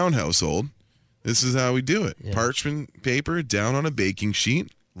in the Brown household, this is how we do it. Yeah. Parchment paper down on a baking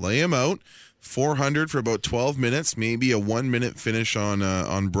sheet, lay them out, 400 for about 12 minutes, maybe a 1 minute finish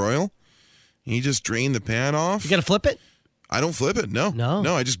on broil. And you just drain the pan off. You got to flip it? I don't flip it, no.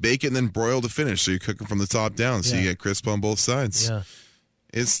 No, I just bake it and then broil to finish. So you're cooking from the top down, so you get crisp on both sides. Yeah.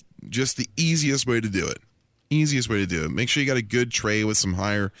 It's just the easiest way to do it. Easiest way to do it. Make sure you got a good tray with some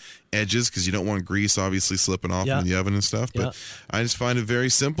higher edges because you don't want grease obviously slipping off in the oven and stuff. But I just find it very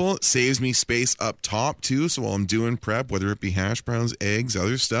simple. It saves me space up top too. So while I'm doing prep, whether it be hash browns, eggs,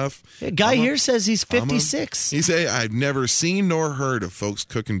 other stuff. A guy here says he's 56. He say I've never seen nor heard of folks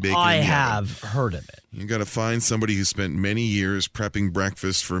cooking bacon. I have heard of it. You got to find somebody who spent many years prepping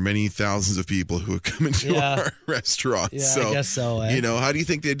breakfast for many thousands of people who have come into our restaurant. Yeah, so, I guess so. Eh? You know, how do you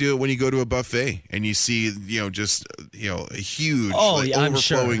think they do it when you go to a buffet and you see, a huge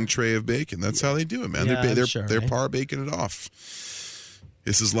overflowing tray of bacon? That's how they do it, man. Yeah, they're par baking it off.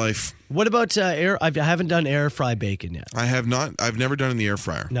 This is life. What about air? I haven't done air fry bacon yet. I have not. I've never done it in the air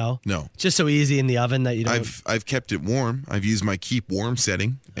fryer. No. Just so easy in the oven that you don't. I've kept it warm. I've used my keep warm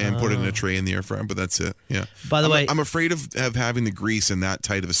setting and put it in a tray in the air fryer, but that's it. Yeah. By the way, I'm afraid of having the grease in that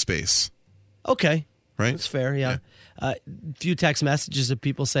tight of a space. Okay. Right. That's fair. Yeah. A few text messages of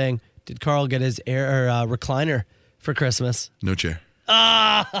people saying, "Did Carl get his air recliner for Christmas?" No chair.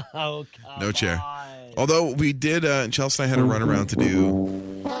 Oh, no chair. Although we did, Chelsea and I had a run around to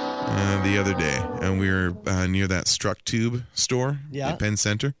do the other day, and we were near that Struck Tube store at Penn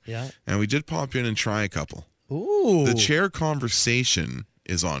Center. Yeah. And we did pop in and try a couple. Ooh. The chair conversation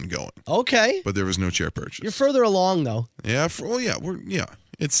is ongoing. Okay. But there was no chair purchase. You're further along, though. Yeah.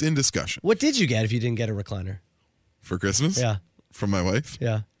 It's in discussion. What did you get if you didn't get a recliner? For Christmas? Yeah. From my wife?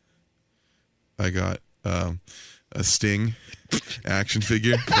 Yeah. I got a Sting action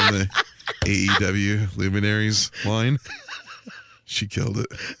figure from the AEW Luminaries line. She killed it.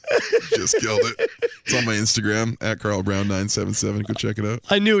 Just killed it. It's on my Instagram at CarlBrown977. Go check it out.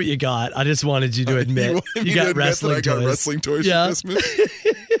 I knew what you got. I just wanted you to admit you got wrestling toys. I got wrestling toys for Christmas.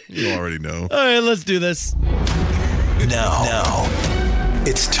 You already know. All right, let's do this. Now,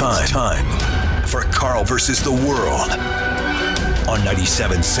 it's time for Carl versus the world on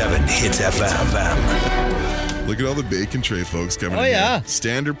 97.7 Hits FM. Look at all the bacon tray folks coming in. Oh, yeah. Here.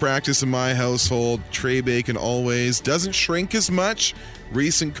 Standard practice in my household. Tray bacon always. Doesn't shrink as much.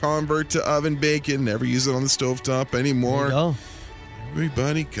 Recent convert to oven bacon. Never use it on the stovetop anymore. There you go.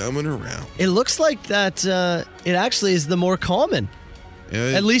 Everybody coming around. It looks like that it actually is the more common.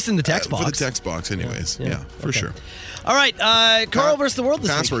 At least in the text box. For the text box anyways. Yeah, for sure. All right. Carl versus the world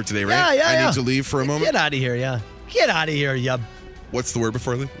this password week. Today, right? Yeah. I need to leave for a moment. Get out of here, Get out of here, you. What's the word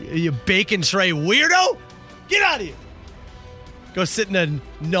before leave? You bacon tray weirdo. Get out of here. Go sit in a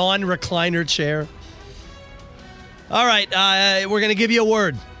non-recliner chair. All right. We're going to give you a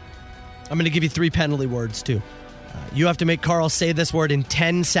word. I'm going to give you 3 penalty words, too. You have to make Carl say this word in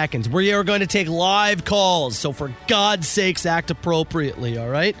 10 seconds. We are going to take live calls. So for God's sakes, act appropriately, all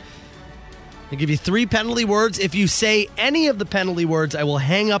right? I'll give you 3 penalty words. If you say any of the penalty words, I will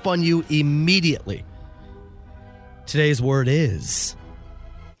hang up on you immediately. Today's word is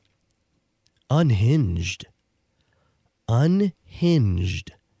unhinged.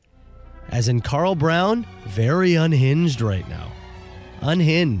 Unhinged. As in Carl Brown, very unhinged right now.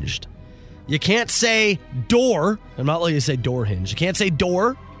 Unhinged. You can't say door. I'm not letting you say door hinge. You can't say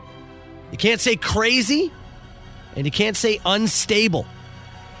door. You can't say crazy. And you can't say unstable.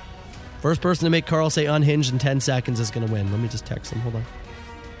 First person to make Carl say unhinged in 10 seconds is going to win. Let me just text him. Hold on.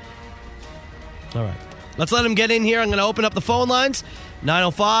 All right. Let's let him get in here. I'm going to open up the phone lines.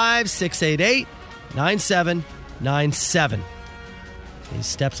 905-688-9797. He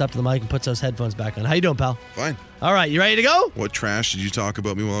steps up to the mic and puts those headphones back on. How you doing, pal? Fine. All right. You ready to go? What trash did you talk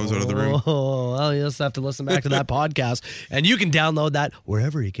about me while I was out of the room? Oh, well, you just have to listen back to that podcast. And you can download that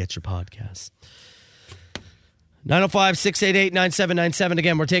wherever you get your podcasts. 905-688-9797.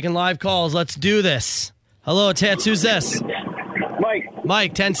 Again, we're taking live calls. Let's do this. Hello, Tits. Who's this? Mike.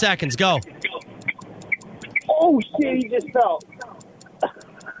 Mike, 10 seconds. Go. Oh, shit, he just fell.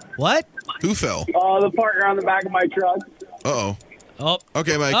 What? Who fell? The partner on the back of my truck. Uh-oh. Oh.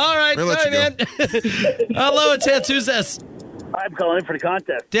 Okay, Mike. All right. We'll let you man. Hello, Tits. Who's this? I'm calling for the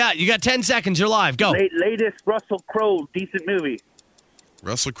contest. Yeah, you got 10 seconds. You're live. Go. Latest Russell Crowe decent movie.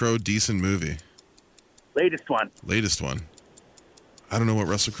 Russell Crowe decent movie. Latest one. I don't know what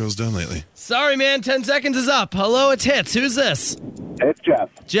Russell Crowe's done lately. Sorry, man. 10 seconds is up. Hello, it's Hits. Who's this? It's Jeff.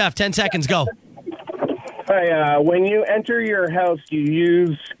 Jeff, 10 seconds. Go. Hi, when you enter your house, you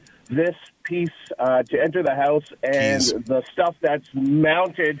use this piece to enter the house, and the stuff that's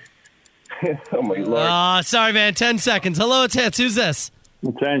mounted. Oh, my Lord. Sorry, man. 10 seconds. Hello, it's Hits. Who's this?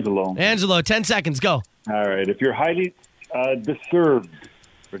 It's Angelo. Angelo, 10 seconds. Go. All right. If you're highly disturbed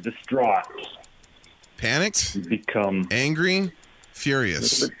or distraught, panicked, you become angry,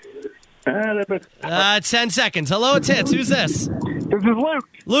 furious. 10 seconds. Hello, it's Hits. Who's this? This is Luke.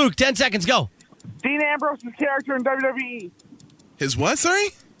 Luke, 10 seconds. Go. Dean Ambrose's character in WWE. His what, sorry?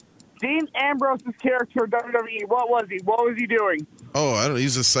 Dean Ambrose's character in WWE. What was he? What was he doing? Oh, I don't know.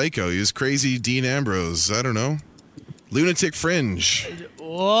 He's a psycho. He was crazy Dean Ambrose. I don't know. Lunatic Fringe.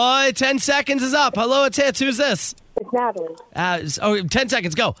 10 seconds is up. Hello, it's Hits. Who's this? It's Natalie. 10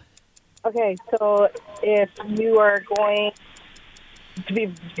 seconds. Go. Okay, so if you are going to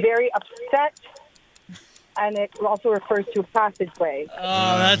be very upset, and it also refers to a passageway.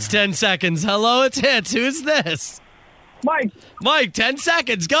 Oh, that's 10 seconds. Hello, it's Hits. Who's this? Mike. Mike, 10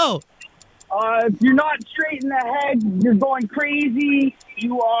 seconds. Go. If you're not straight in the head, you're going crazy.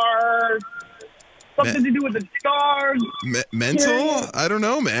 You are something to do with the stars. Mental? I don't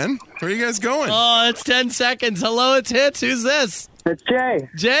know, man. Where are you guys going? Oh, it's 10 seconds. Hello, it's Hits. Who's this? It's Jay.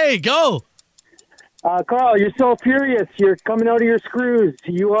 Jay, go. Carl, you're so furious. You're coming out of your screws.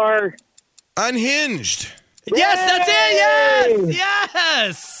 You are unhinged. Yes, that's it.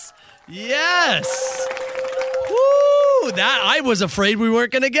 Yes. Yes. Woo! That I was afraid we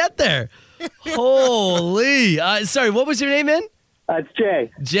weren't going to get there. Holy. Sorry, what was your name, man? It's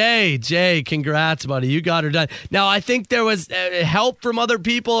Jay. Jay, congrats, buddy. You got her done. Now, I think there was help from other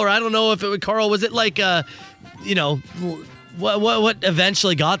people, or I don't know if it was Carl. Was it like, what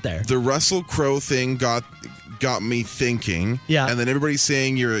eventually got there? The Russell Crowe thing got me thinking. Yeah. And then everybody's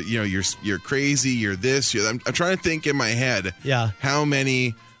saying you're crazy, you're this. I'm trying to think in my head. Yeah. How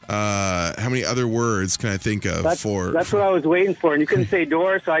many other words can I think of That's what I was waiting for, and you couldn't say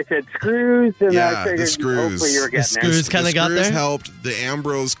door, so I said screws, and I figured the screws. Hopefully you were getting the screws kind of got there. Helped. The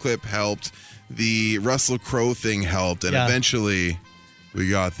Ambrose clip helped. The Russell Crowe thing helped, and eventually we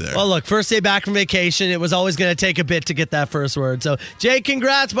got there. Well, look, first day back from vacation, it was always going to take a bit to get that first word. So, Jay,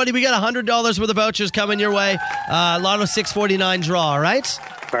 congrats, buddy. We got $100 worth of vouchers coming your way. Lotto 649 draw, all right?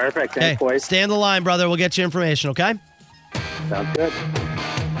 Perfect. Thanks, boys. Stay on the line, brother. We'll get you information, okay? Sounds good.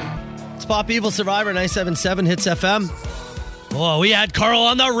 It's Pop Evil Survivor 97.7 Hits FM. Oh, we had Carl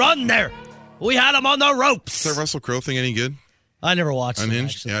on the run there. We had him on the ropes. Is that Russell Crowe thing any good? I never watched it.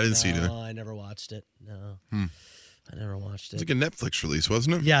 Unhinged? Yeah, I didn't see it either. No, I never watched it. No. I never watched it. It's like a Netflix release,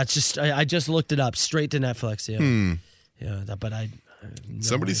 wasn't it? Yeah, it's just I just looked it up straight to Netflix. Yeah, yeah. But I.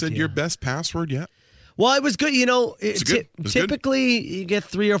 Somebody said your best password yet? Well, it was good. You know, typically you get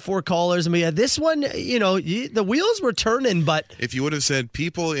 3 or 4 callers. I mean, this one, the wheels were turning. But if you would have said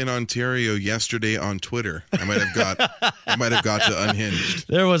people in Ontario yesterday on Twitter, I might have got to Unhinged.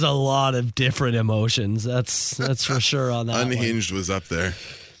 There was a lot of different emotions. That's for sure on that. Unhinged was up there.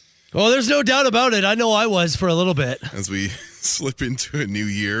 Well, there's no doubt about it. I know I was for a little bit. As we slip into a new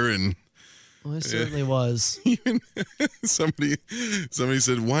year and Well, it certainly was. Somebody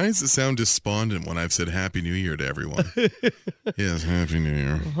said, "Why does it sound despondent when I've said Happy New Year to everyone?" Yes, Happy New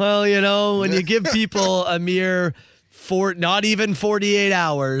Year. Well, when you give people a mere not even 48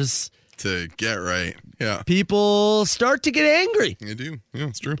 hours to get right, yeah, people start to get angry. They do. Yeah,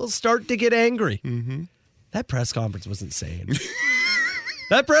 it's true. People start to get angry. Mm-hmm. That press conference was insane.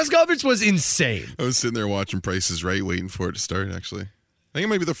 That press conference was insane. I was sitting there watching Price is Right, waiting for it to start, actually. I think it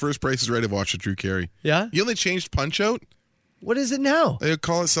might be the first Price is Right I've watched with Drew Carey. Yeah? You only changed Punch-Out? What is it now? They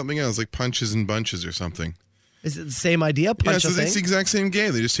call it something else, like Punches and Bunches or something. Is it the same idea? It's the exact same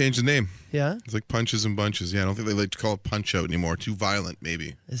game. They just changed the name. Yeah? It's like Punches and Bunches. Yeah, I don't think they like to call it Punch-Out anymore. Too violent,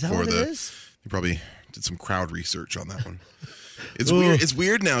 maybe. Is that what it is? They probably did some crowd research on that one. It's weird. It's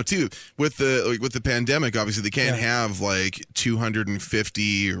weird now too with the pandemic. Obviously, they can't have like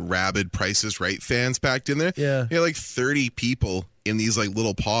 250 rabid Price is Right fans packed in there. Yeah, you have like 30 people in these like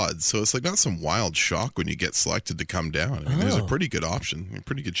little pods. So it's like not some wild shock when you get selected to come down. I mean, there's a pretty good option, a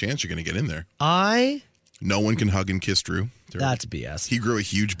pretty good chance you're going to get in there. No one can hug and kiss Drew. That's BS. He grew a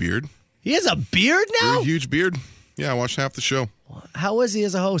huge beard. He has a beard now? Grew a huge beard. Yeah, I watched half the show. How was he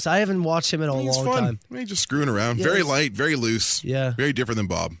as a host? I haven't watched him in a long time. I mean, just screwing around. Yes. Very light, very loose. Yeah. Very different than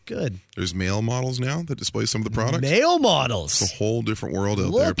Bob. Good. There's male models now that display some of the products. Male models? It's a whole different world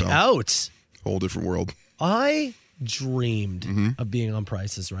out there, there, pal. Look out. Whole different world. I dreamed of being on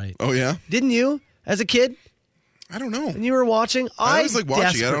Price is Right. Oh, yeah? Didn't you? As a kid? I don't know. When you were watching? I was like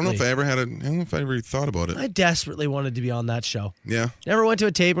watching. I don't know if I ever thought about it. I desperately wanted to be on that show. Yeah. Never went to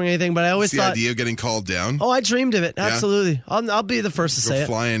a tape or anything, but I always thought. The idea of getting called down? Oh, I dreamed of it. Yeah. Absolutely. I'll be the first to say it.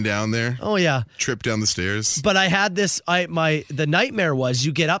 Flying down there. Oh, yeah. Trip down the stairs. But I had this, the nightmare was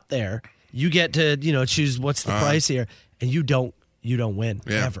you get up there, you get to, choose what's the price here, and you don't win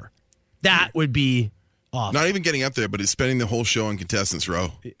ever. That would be awful. Not even getting up there, but it's spending the whole show in contestants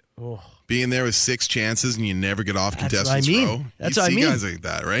row. Oh. Being there with 6 chances and you never get off contestants row. That's what I mean. You see guys like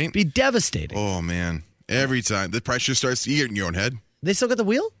that, right? Be devastating. Oh, man. Every time. The pressure starts, you get in your own head. They still got the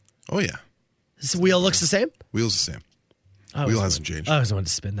wheel? Oh, yeah. This wheel looks the same? Wheel's the same. Wheel hasn't changed. I always wanted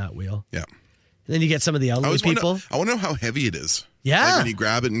to spin that wheel. Yeah. And then you get some of the elderly people. I want to know how heavy it is. Yeah. Like when you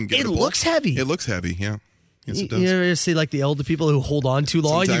grab it and get it looks heavy. It looks heavy, yeah. Yes, it does. You ever see like the older people who hold on too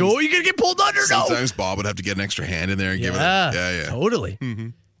long? You go, you're going to get pulled under. Sometimes Bob would have to get an extra hand in there and give it a... Yeah. Totally. Mm-hmm.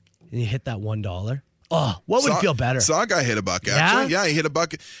 And you hit that $1. Oh, what would feel better? Saw a guy hit a buck, actually. Yeah, he hit a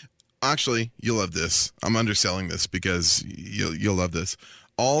buck. Actually, you'll love this. I'm underselling this because you'll love this.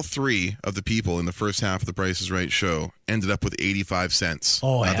 All 3 of the people in the first half of the Price is Right show ended up with 85 cents.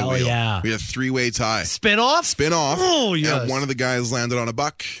 Oh, hell yeah. We had a 3-way tie. Spin off? Spin off. Oh, yes. And one of the guys landed on a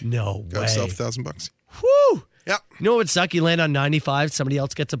buck. No Got way. himself $1,000. Whoo! Yeah. You know what would suck? You land on 95, somebody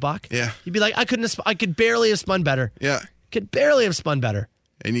else gets a buck. Yeah. You'd be like, I could barely have spun better. Yeah. Could barely have spun better.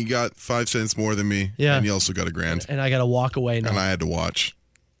 And you got 5 cents more than me. Yeah. And you also got $1,000. And I got to walk away now. And I had to watch.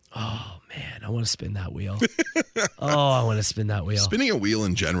 Oh, man. I want to spin that wheel. I want to spin that wheel. Spinning a wheel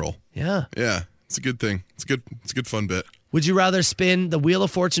in general. Yeah. Yeah. It's a good thing. It's a good fun bit. Would you rather spin the Wheel of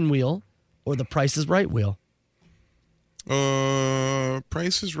Fortune wheel or the Price is Right wheel?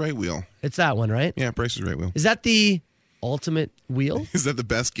 Price is Right wheel. It's that one, right? Yeah, Price is Right wheel. Is that the ultimate wheel? Is that the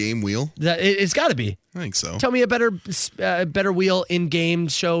best game wheel? It's got to be. I think so. Tell me a better wheel in game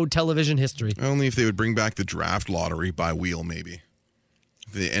show television history. Only if they would bring back the draft lottery by wheel, maybe.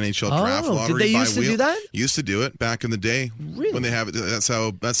 The NHL draft lottery did they by used wheel. To do that? Used to do it back in the day. Really? When they have it. That's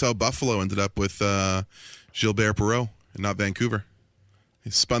how Buffalo ended up with Gilbert Perreault and not Vancouver.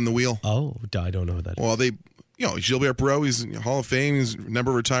 They spun the wheel. Oh, I don't know that. Well, Gilbert Perreault, he's in Hall of Fame. He's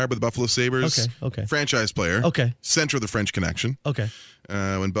never retired by the Buffalo Sabres. Okay. Franchise player. Okay. Center of the French Connection. Okay.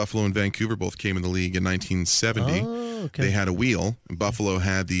 When Buffalo and Vancouver both came in the league in 1970, they had a wheel. And Buffalo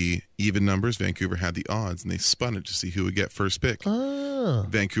had the even numbers. Vancouver had the odds, and they spun it to see who would get first pick.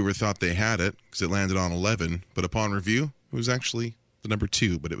 Vancouver thought they had it because it landed on 11, but upon review, it was actually the number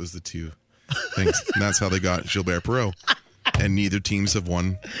 2, but it was the 2 things. And that's how they got Gilbert Perreault. And neither teams have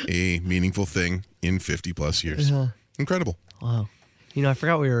won a meaningful thing in 50-plus years. Incredible. Wow. I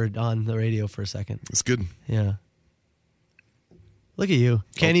forgot we were on the radio for a second. It's good. Yeah. Look at you.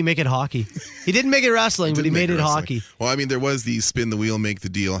 Can he make it hockey? He didn't make it wrestling, but he made it hockey. Well, I mean, there was the spin the wheel, make the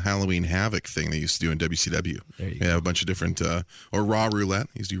deal Halloween Havoc thing they used to do in WCW. There you go. Have a bunch of different, or Raw Roulette.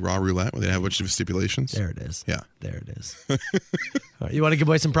 They used to do Raw Roulette where they have a bunch of stipulations. There it is. Yeah. There it is. All right, you want to give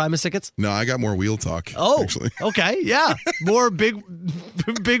away some Primus tickets? No, I got more wheel talk. Oh, actually. Okay. Yeah. More big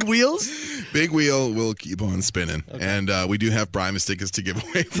wheels? Big wheel will keep on spinning. Okay. And we do have Primus tickets to give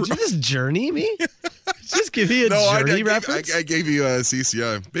away. Did you just journey me? Just give me a Journey reference. I gave you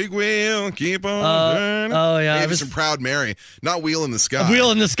CCI. Big wheel, keep on turning. Oh, yeah. I gave you some Proud Mary. Not Wheel in the Sky.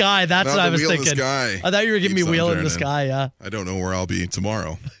 Wheel in the Sky. That's Not what I the was Wheel in thinking. the Sky. I thought you were giving me Keeps on Wheel in the turning. Sky, yeah. I don't know where I'll be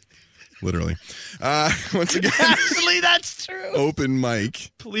tomorrow. Literally. Once again, Actually, that's true. open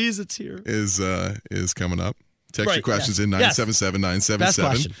mic Please, it's here. is coming up. Text Right, your questions yes. in Yes. 977-977. Best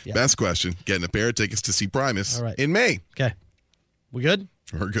question, yeah. Best question. Getting a pair of tickets to see Primus All right. in May. Okay. We good?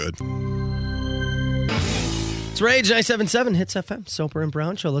 We're good. It's Rage 977 Hits FM. Soper and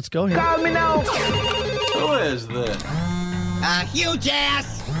Brown Show. Let's go here. Call me now. Who is this? Huge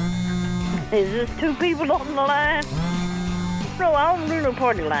ass. Is this two people on the line? No, I don't do no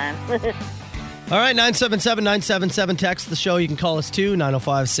party line. All right, 977-977. Text the show. You can call us too,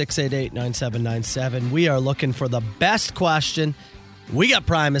 905-688-9797. We are looking for the best question. We got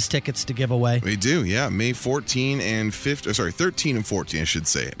Primus tickets to give away. We do, yeah. May 13 and 14, I should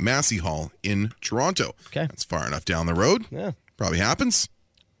say. Massey Hall in Toronto. Okay. That's far enough down the road. Yeah. Probably happens.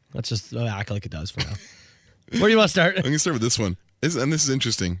 Let's just act like it does for now. Where do you want to start? I'm going to start with this one. This is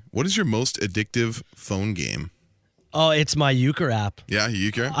interesting. What is your most addictive phone game? Oh, it's my Euchre app. Yeah,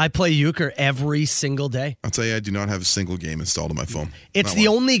 Euchre? I play Euchre every single day. I'll tell you, I do not have a single game installed on my phone. It's Not the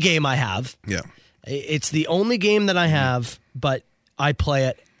one. only game I have. Yeah. It's the only game that I have, but I play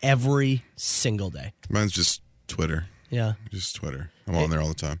it every single day. Mine's just Twitter. Yeah. Just Twitter. I'm on there all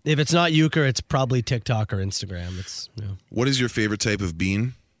the time. If it's not Euchre, it's probably TikTok or Instagram. It's What is your favorite type of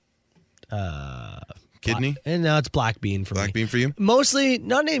bean? Kidney? And now it's black bean for me. Black bean for you? Mostly,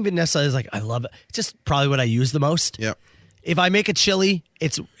 not even necessarily as like I love it. It's just probably what I use the most. Yeah. If I make a chili,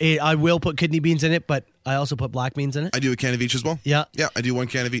 I will put kidney beans in it, but I also put black beans in it. I do a can of each as well. Yeah. Yeah, I do one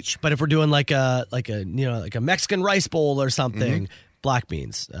can of each. But if we're doing like a Mexican rice bowl or something, black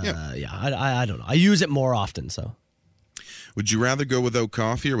beans. I don't know. I use it more often. So, would you rather go without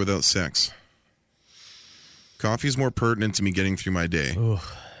coffee or without sex? Coffee is more pertinent to me getting through my day.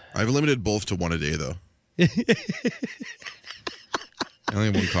 I've limited both to one a day, though. I only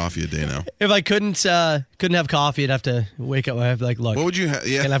have one coffee a day now. If I couldn't have coffee, I'd have to wake up. I'd have to like, look. What would you have?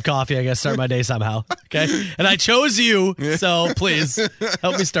 Yeah. Can't have coffee. I got to start my day somehow. Okay. And I chose you, so please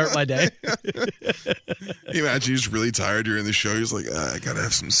help me start my day. You imagine you're just really tired. You're in the show. You're just like, I gotta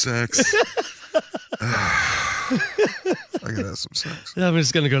have some sex. I gotta have some sex. I'm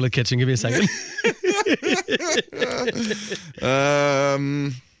just gonna go to the kitchen. Give me a second.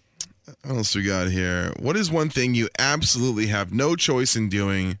 What else we got here? What is one thing you absolutely have no choice in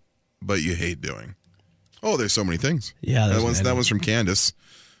doing, but you hate doing? Oh, there's so many things. Yeah, that one's from Candace.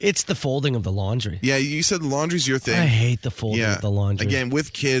 It's the folding of the laundry. Yeah, you said laundry's your thing. I hate the folding of the laundry. Again,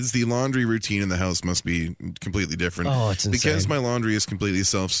 with kids, the laundry routine in the house must be completely different. Oh, it's insane. Because my laundry is completely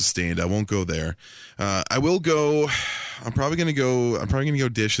self-sustained, I won't go there. I will go. I'm probably gonna go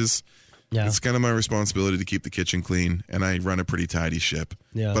dishes. Yeah. It's kind of my responsibility to keep the kitchen clean, and I run a pretty tidy ship.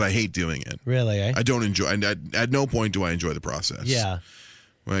 Yeah. But I hate doing it. Really, eh? I don't enjoy. At no point do I enjoy the process. Yeah.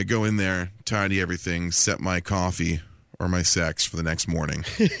 When I go in there, tidy everything, set my coffee or my sex for the next morning,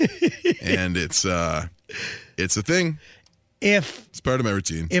 and it's a thing. It's part of my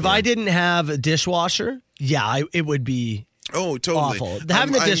routine. If I didn't have a dishwasher, it would be. Oh, totally. Awful.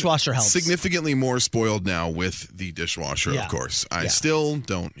 Having a dishwasher helps. Significantly more spoiled now with the dishwasher, Yeah. of course. I Yeah. still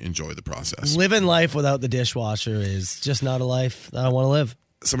don't enjoy the process. Living life without the dishwasher is just not a life that I want to live.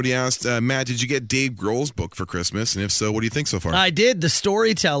 Somebody asked, Matt, did you get Dave Grohl's book for Christmas? And if so, what do you think so far? I did, The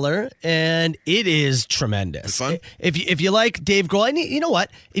Storyteller, and it is tremendous. It's fun? If you like Dave Grohl, and you know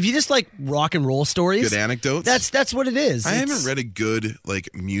what? If you just like rock and roll stories, Good anecdotes? That's what it is. I haven't read a good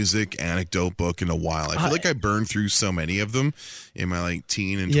music anecdote book in a while. I feel like I burned through so many of them in my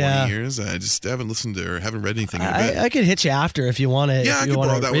teen and 20 years. I just haven't listened to or haven't read anything in a bit. I could hit you after if you want to. Yeah, I could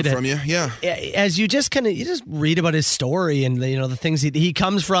borrow that one from you. Yeah. As you just read about his story and the things he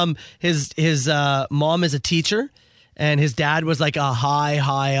comes from. His mom is a teacher. And his dad was like a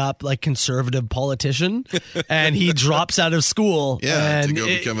high up, like conservative politician, and he drops out of school. Yeah, to go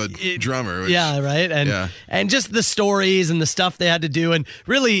become a drummer. Right? And just the stories and the stuff they had to do, and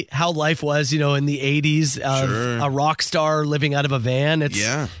really how life was, in the 80s of a rock star living out of a van.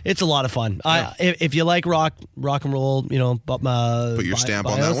 It's a lot of fun. Yeah. If you like rock and roll, put your stamp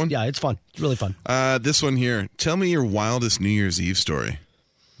on that one. Yeah, it's fun. It's really fun. This one here. Tell me your wildest New Year's Eve story.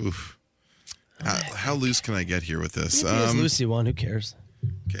 Oof. How loose can I get here with this? As loose as you want. Who cares?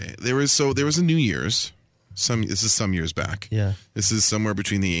 Okay. There was a New Year's. This is some years back. Yeah. This is somewhere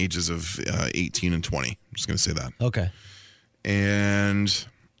between the ages of 18 and 20. I'm just going to say that. Okay. And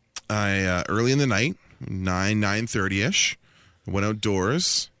I early in the night, 9:30ish, went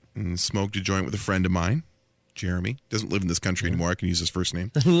outdoors and smoked a joint with a friend of mine. Jeremy. Doesn't live in this country anymore. I can use his first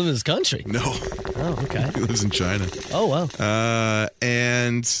name. Doesn't live in this country? No. Oh, okay. He lives in China. Oh, wow. I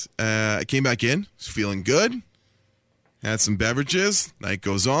came back in, was feeling good. Had some beverages. Night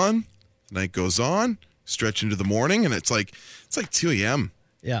goes on. Stretch into the morning, and it's like 2 a.m.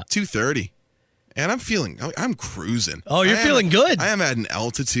 Yeah. 2:30. And I'm cruising. Oh, you're feeling good. I am at an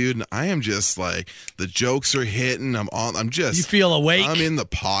altitude, and I am just like, the jokes are hitting. You feel awake. I'm in the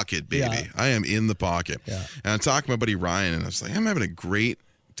pocket, baby. Yeah. I am in the pocket. Yeah. And I'm talking to my buddy Ryan, and I was like, I'm having a great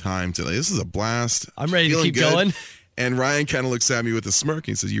time today. This is a blast. I'm ready to Feeling keep good. going. And Ryan kind of looks at me with a smirk, and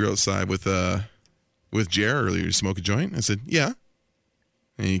he says, "You're outside with Jer earlier. You smoke a joint?" I said, "Yeah."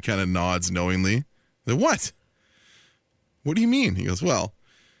 And he kind of nods knowingly. I said, "What? What do you mean?" He goes, "Well,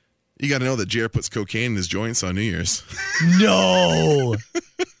 you got to know that Jer puts cocaine in his joints on New Year's." No.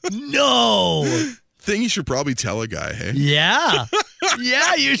 No. Thing you should probably tell a guy, hey? Yeah.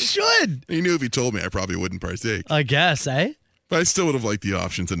 Yeah, you should. He knew if he told me, I probably wouldn't partake. I guess, eh? But I still would have liked the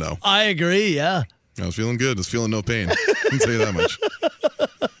option to know. I agree, yeah. I was feeling good. I was feeling no pain. I can tell you that much.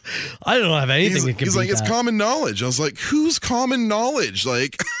 I don't have anything that can He's like, beat it's that. common knowledge. I was like, who's common knowledge?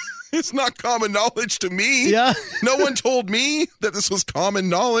 Like, it's not common knowledge to me. Yeah. No one told me that this was common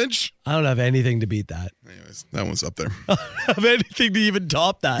knowledge. I don't have anything to beat that. Anyways, that one's up there. I don't have anything to even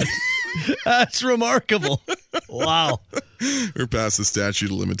top that. That's remarkable. Wow. We're past the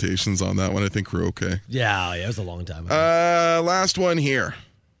statute of limitations on that one. I think we're okay. Yeah, it was a long time ago. Last one here.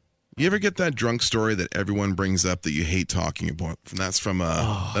 You ever get that drunk story that everyone brings up that you hate talking about? And that's from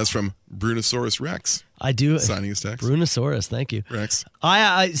Brunosaurus Rex. I do. Signing his text. Brunosaurus, thank you. Rex.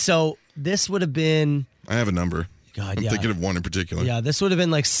 So this would have been... I have a number. God, I'm thinking of one in particular. Yeah, this would have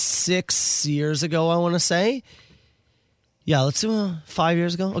been like 6 years ago, I want to say. Yeah, let's do 5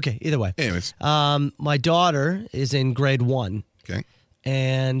 years ago. Okay, either way. Anyways. My daughter is in grade 1. Okay.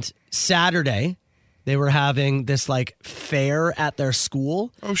 And Saturday, they were having this like fair at their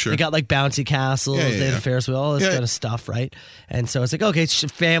school. Oh, sure. They got like bouncy castles, Yeah, they had a Ferris wheel, all this kind of stuff, right? And so it's like, okay, it's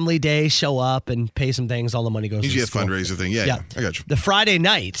family day, show up and pay some things. All the money goes to Usually the a school. fundraiser thing. Yeah, I got you. The Friday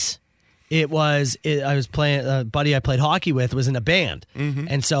night, I was playing, a buddy I played hockey with was in a band. Mm-hmm.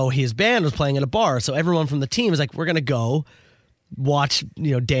 And so his band was playing at a bar. So everyone from the team was like, we're going to go watch,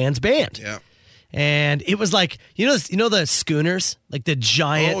 Dan's band. Yeah. And it was like, you know the schooners, like the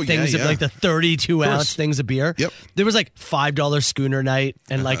giant things of like the 32 ounce things of beer. Yep. There was like $5 schooner night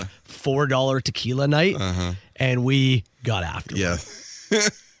and like $4 tequila night, and we got after it. Yeah.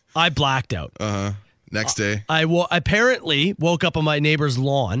 I blacked out. Next day. I apparently woke up on my neighbor's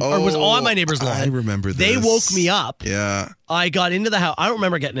lawn, or was on my neighbor's lawn. I remember this. They woke me up. Yeah. I got into the house. I don't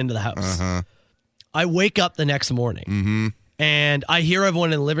remember getting into the house. I wake up the next morning. Mm-hmm. And I hear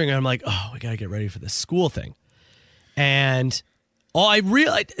everyone in the living room. I'm like, oh, we got to get ready for this school thing. And I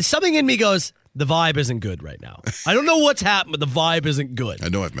realized something in me goes, the vibe isn't good right now. I don't know what's happened, but the vibe isn't good. I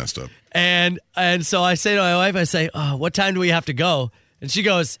know I've messed up. And so I say to my wife, I say, oh, what time do we have to go? And she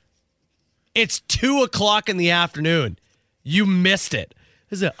goes, it's 2:00 in the afternoon. You missed it.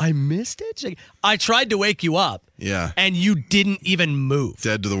 I said, I missed it? She's like, I tried to wake you up. Yeah. And you didn't even move.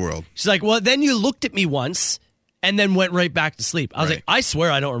 Dead to the world. She's like, well, then you looked at me once and then went right back to sleep. I was like, I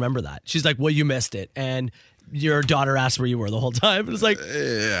swear I don't remember that. She's like, well, you missed it. And your daughter asked where you were the whole time. It was like,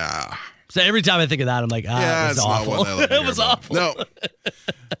 yeah. So every time I think of that, I'm like, it was awful. Not one I love to It hear was about. awful. No.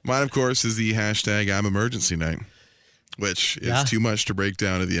 Mine, of course, is the hashtag I'm emergency night, which is too much to break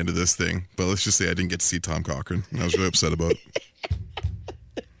down at the end of this thing. But let's just say I didn't get to see Tom Cochran. I was really upset about it.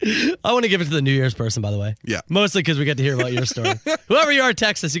 I want to give it to the New Year's person, by the way. Yeah. Mostly because we get to hear about your story. Whoever you are,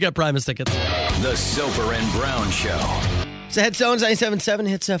 text us. You got Primus tickets. The Soper and Brown Show. It's a Headstones 97.7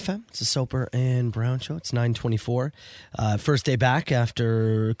 Hits FM. It's a Soper and Brown Show. It's 9:24. First day back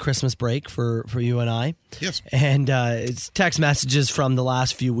after Christmas break for you and I. Yes. And it's text messages from the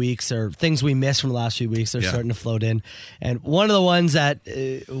last few weeks or things we missed from the last few weeks. They're starting to float in. And one of the ones that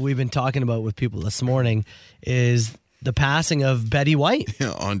we've been talking about with people this morning is the passing of Betty White.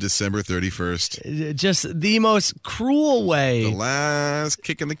 Yeah, on December 31st. Just the most cruel way. The last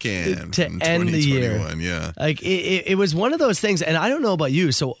kick in the can to from end the year. 2021, yeah. Like it was one of those things, and I don't know about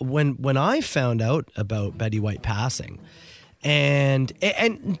you. So when I found out about Betty White passing, and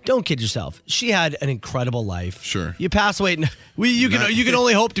don't kid yourself, she had an incredible life. Sure. You pass away, you can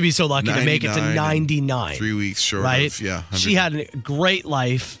only hope to be so lucky to make it to 99. 3 weeks short right? of, yeah. 100. She had a great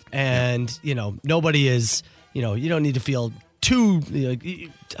life, and nobody is. You don't need to feel too.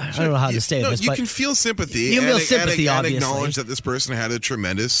 I don't know how to say this, you but can feel sympathy. You can feel sympathy, and obviously. acknowledge that this person had a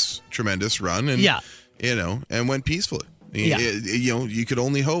tremendous, tremendous run, and and went peacefully. Yeah. You could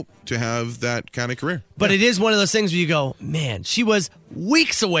only hope to have that kind of career. But it is one of those things where you go, man, she was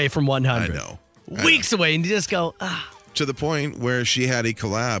weeks away from 100. I know. weeks away, and you just go, To the point where she had a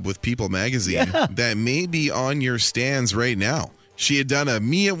collab with People Magazine that may be on your stands right now. She had done a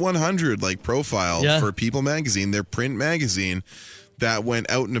Me at 100 profile for People Magazine, their print magazine, that went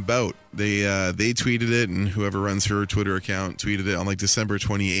out and about. They tweeted it, and whoever runs her Twitter account tweeted it on December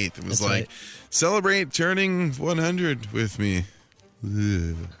 28th. It was celebrate turning 100 with me.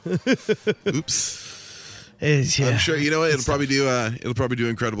 Oops. I'm sure it'll probably do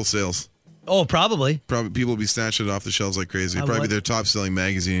incredible sales. Oh, probably. Probably people will be snatching it off the shelves like crazy. It'll probably be their top selling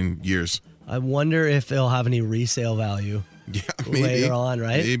magazine years. I wonder if it'll have any resale value. Yeah, maybe later on,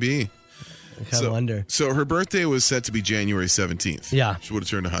 right? Maybe. I kind of wonder. So her birthday was set to be January 17th. Yeah. She would have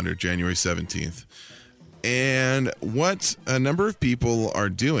turned 100 January 17th. And what a number of people are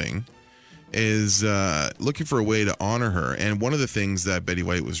doing is looking for a way to honor her. And one of the things that Betty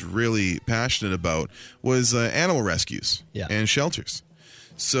White was really passionate about was animal rescues and shelters.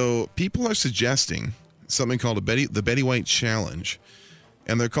 So people are suggesting something called the Betty White Challenge.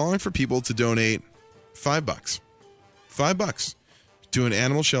 And they're calling for people to donate $5. $5 to an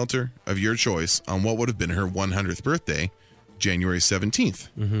animal shelter of your choice on what would have been her 100th birthday, January 17th.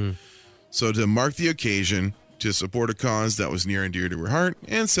 Mm-hmm. So to mark the occasion, to support a cause that was near and dear to her heart,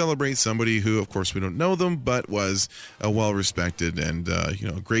 and celebrate somebody who, of course, we don't know them, but was a well-respected and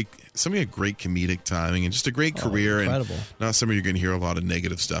somebody had great comedic timing and just a great career, incredible. And not somebody you're going to hear a lot of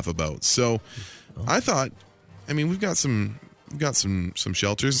negative stuff about. So I thought, we've got some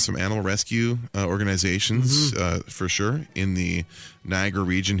shelters and some animal rescue organizations for sure in the Niagara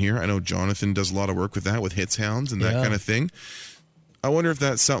region here. I know Jonathan does a lot of work with that, with Hits Hounds and that kind of thing. I wonder if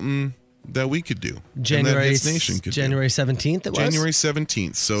that's something that we could do. January Hits Nation could January 17th. It was January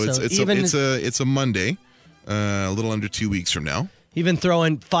 17th. So it's a Monday, a little under 2 weeks from now. Even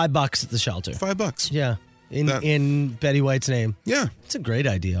throwing $5 at the shelter. $5. Yeah. In Betty White's name. Yeah. It's a great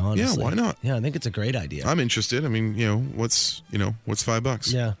idea, honestly. Yeah, why not? Yeah, I think it's a great idea. I'm interested. What's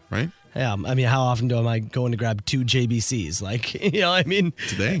 $5? Yeah. Right? Yeah, how often am I going to grab 2 JBCs?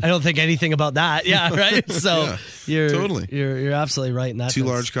 Today. I don't think anything about that. Yeah, right? So yeah, totally. You're absolutely right in that. 2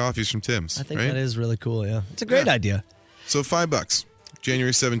 large coffees from Tim's. I think that is really cool, yeah. It's a great idea. So $5.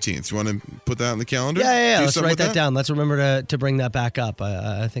 January 17th. You want to put that on the calendar? Yeah. Let's write that down. Let's remember to bring that back up.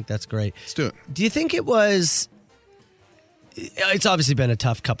 I think that's great. Let's do it. Do you think it's obviously been a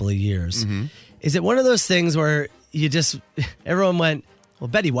tough couple of years. Mm-hmm. Is it one of those things where everyone went, well,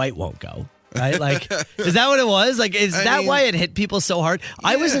 Betty White won't go, right? Is that what it was? Is that why it hit people so hard? Yeah.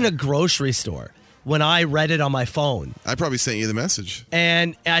 I was in a grocery store when I read it on my phone. I probably sent you the message.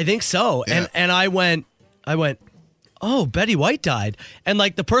 And I think so. Yeah. And I went, oh, Betty White died. And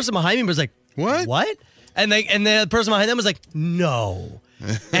the person behind me was like, what? And the person behind them was like, no.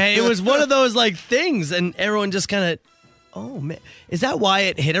 And it was one of those things. And everyone just kind of, oh man, is that why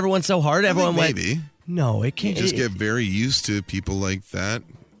it hit everyone so hard? Everyone went, maybe. No, it can't. You just get very used to people like that,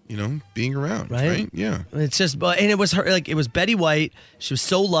 being around, right? Yeah. It's just, and it was her, it was Betty White. She was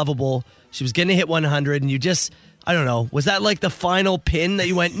so lovable. She was going to hit 100, and you just, I don't know, was that the final pin that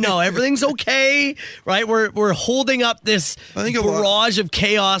you went, no, everything's okay, right? We're holding up this barrage of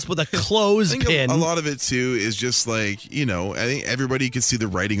chaos with a clothespin. A lot of it too is just I think everybody could see the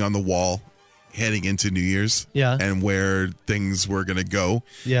writing on the wall heading into New Year's, and where things were going to go,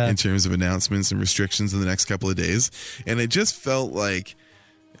 in terms of announcements and restrictions in the next couple of days, and it just felt like,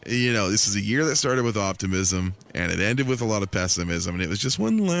 this is a year that started with optimism and it ended with a lot of pessimism, and it was just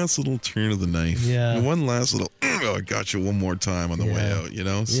one last little turn of the knife, one last little, I got you one more time on the way out,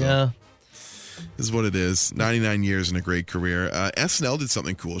 So this is what it is. 99 years and a great career. SNL did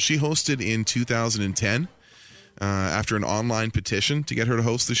something cool. She hosted in 2010. After an online petition to get her to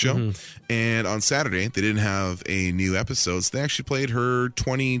host the show. Mm-hmm. And on Saturday, they didn't have a new episode, so they actually played her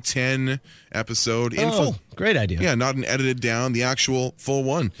 2010 episode in full. Great idea. Yeah, not an edited down, the actual full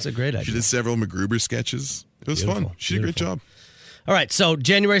one. It's a great idea. She did several MacGruber sketches. It was fun. She did a great job. All right, so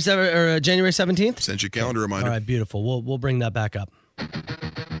January 17th? Sent you a calendar reminder. All right, beautiful. We'll bring that back up.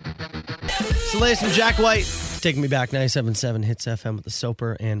 So, ladies from Jack White, taking me back, 97.7 Hits FM with the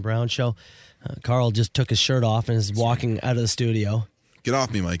Soper and Brown Show. Carl just took his shirt off and is walking out of the studio. Get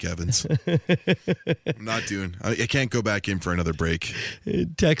off me, Mike Evans. I'm not doing. I can't go back in for another break.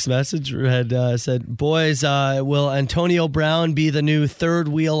 Text message had said, boys, will Antonio Brown be the new third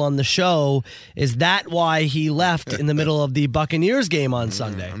wheel on the show? Is that why he left in the middle of the Buccaneers game on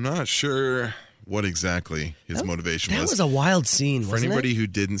Sunday? I'm not sure what exactly his motivation was. That was a wild scene, wasn't it? For anybody who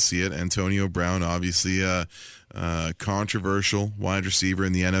didn't see it, Antonio Brown, obviously controversial wide receiver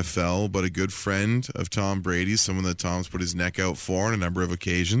in the NFL, but a good friend of Tom Brady, someone that Tom's put his neck out for on a number of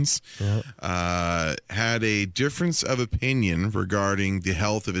occasions, had a difference of opinion regarding the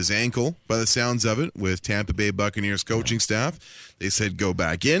health of his ankle, by the sounds of it, with Tampa Bay Buccaneers coaching staff. They said, go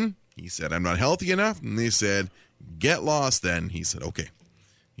back in. He said, I'm not healthy enough. And they said, get lost then. He said, okay.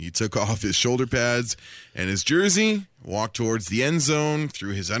 He took off his shoulder pads and his jersey, walked towards the end zone,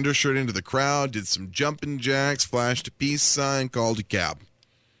 threw his undershirt into the crowd, did some jumping jacks, flashed a peace sign, called a cab.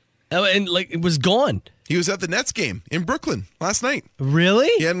 Oh, and it was gone. He was at the Nets game in Brooklyn last night. Really?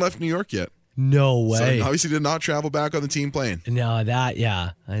 He hadn't left New York yet. No way. So obviously did not travel back on the team plane. No,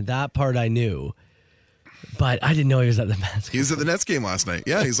 that part I knew. But I didn't know he was at the Nets game. He was at the Nets game last night.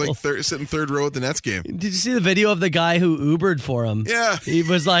 Yeah, he's like sitting third row at the Nets game. Did you see the video of the guy who Ubered for him? Yeah. He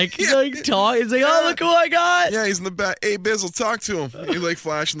was like, he's like, oh, look who I got. Yeah, he's in the back. Hey, Bizzle, talk to him. He's like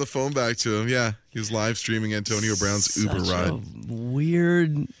flashing the phone back to him. Yeah, he was live streaming Antonio Brown's Uber ride. A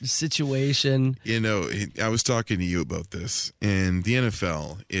weird situation. You know, I was talking to you about this, and the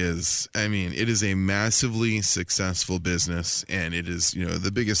NFL is, it is a massively successful business, and it is,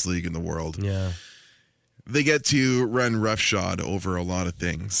 the biggest league in the world. Yeah. They get to run roughshod over a lot of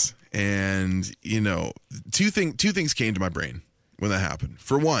things. And, two things came to my brain when that happened.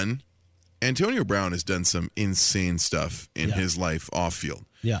 For one, Antonio Brown has done some insane stuff in his life off field.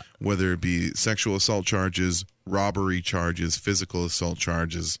 Yeah. Whether it be sexual assault charges, robbery charges, physical assault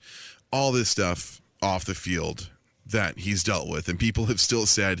charges, all this stuff off the field that he's dealt with. And people have still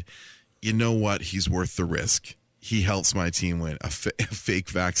said, you know what, he's worth the risk. He helps my team win a fake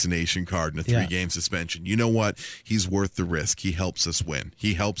vaccination card and a 3-game suspension. You know what? He's worth the risk. He helps us win.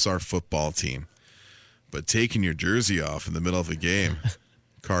 He helps our football team. But taking your jersey off in the middle of a game,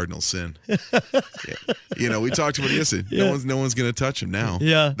 cardinal sin. We talked about it yesterday. No one's going to touch him now.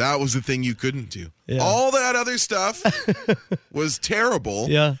 Yeah. That was the thing you couldn't do. Yeah. All that other stuff was terrible.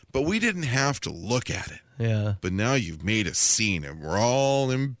 Yeah. But we didn't have to look at it. Yeah. But now you've made a scene and we're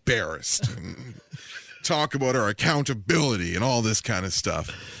all embarrassed. Talk about our accountability and all this kind of stuff.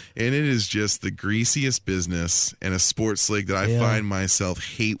 And it is just the greasiest business and a sports league that I find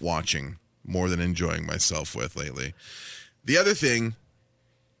myself hate watching more than enjoying myself with lately. The other thing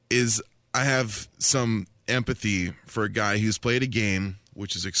is I have some empathy for a guy who's played a game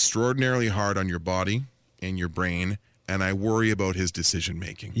which is extraordinarily hard on your body and your brain, and I worry about his decision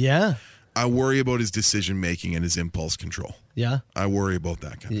making. Yeah. I worry about his decision making and his impulse control. Yeah. I worry about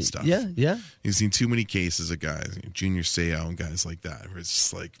that kind of stuff. Yeah, yeah. You've seen too many cases of guys, Junior Seau and guys like that, where it's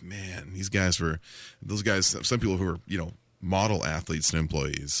just like, man, those guys, some people who are, model athletes and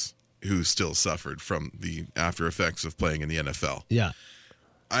employees who still suffered from the after effects of playing in the NFL. Yeah.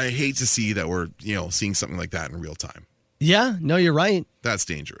 I hate to see that we're, seeing something like that in real time. Yeah, no, you're right. That's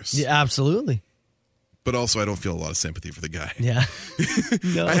dangerous. Yeah, absolutely. But also, I don't feel a lot of sympathy for the guy. Yeah.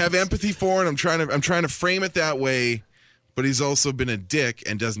 No. I have empathy for it. I'm trying to frame it that way, but he's also been a dick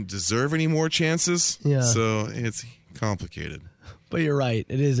and doesn't deserve any more chances. Yeah. So it's complicated. But you're right.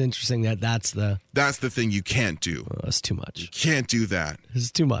 It is interesting that's the thing you can't do. Oh, that's too much. You can't do that. This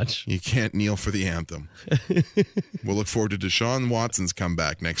is too much. You can't kneel for the anthem. We'll look forward to Deshaun Watson's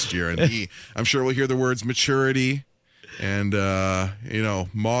comeback next year, and I'm sure we'll hear the words maturity and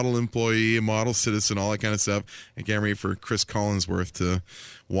model employee, model citizen, all that kind of stuff. I can't wait for Chris Collinsworth to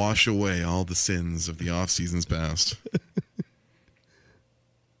wash away all the sins of the off seasons past.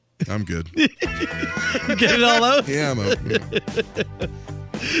 I'm good. Get it all out? Yeah, I'm out.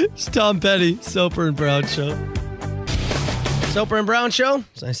 It's Tom Petty, Soper and Brown Show. Soper and Brown Show,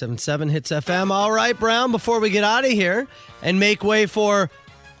 977 Hits FM. All right, Brown, before we get out of here and make way for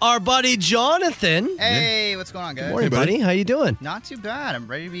our buddy Jonathan. Hey, what's going on, guys? Good morning, buddy. How you doing? Not too bad.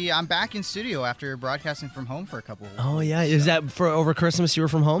 I'm back in studio after broadcasting from home for a couple of weeks. Oh, yeah. Is that for over Christmas you were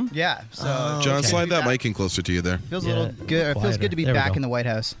from home? Yeah. So John, slide that mic in closer to you there. Feels a little good. It feels good to be back in the White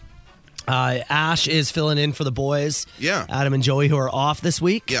House. Ash is filling in for the boys. Yeah. Adam and Joey, who are off this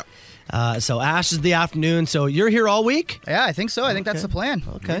week. Yeah. So Ash is the afternoon. So you're here all week? Yeah, I think so. I think that's the plan.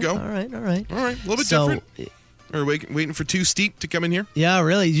 Okay. Go. All right. A little bit different. Or waiting for Too Steep to come in here? Yeah,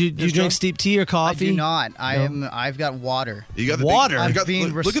 really. You drink steep tea or coffee? I do not. I've got water. You got the water. I'm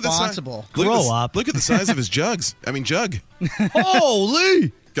being responsible. Grow up. Look at the size of his jug.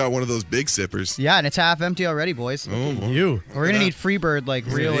 Holy! Got one of those big sippers. Yeah, and it's half empty already, boys. Oh, you. We're gonna need Freebird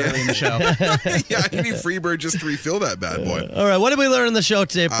real early in the show. Yeah, you need Freebird just to refill that bad boy. All right, what did we learn in the show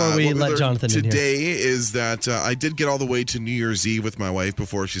today before we let Jonathan in here? Today is that I did get all the way to New Year's Eve with my wife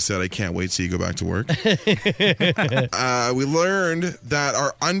before she said, I can't wait till you go back to work. We learned that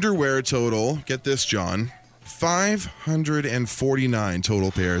our underwear total, get this, John, 549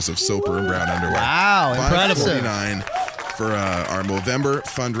 total pairs of Soper and Brown underwear. Wow, incredible. 549 for our November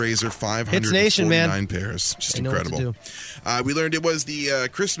fundraiser. 549 pairs. Just incredible. We learned it was the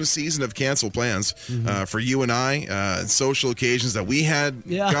Christmas season of cancel plans for you and I. Social occasions that we had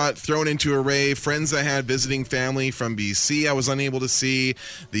got thrown into array. Friends I had visiting family from BC I was unable to see.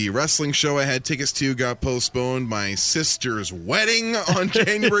 The wrestling show I had tickets to got postponed. My sister's wedding on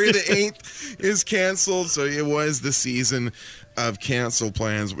January the 8th is canceled. So it was the season of cancel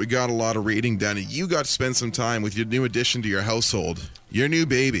plans. We got a lot of reading done, and you got to spend some time with your new addition to your household, your new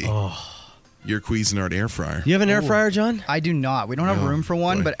baby, your Cuisinart air fryer. You have an air fryer, John? I do not. We don't have room for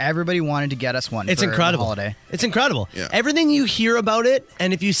one, but everybody wanted to get us one. It's for incredible. The holiday. It's incredible. Yeah. Everything you hear about it,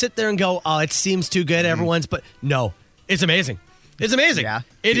 and if you sit there and go, "Oh, it seems too good," but no, it's amazing. It's amazing. Yeah.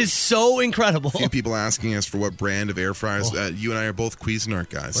 It is so incredible. A few people asking us for what brand of air fryers. You and I are both Cuisinart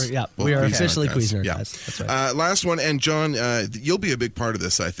guys. We are Cuisinart officially guys. Cuisinart Yeah. guys. That's right. Last one, and John, you'll be a big part of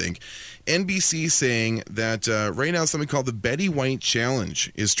this, I think. NBC saying that right now something called the Betty White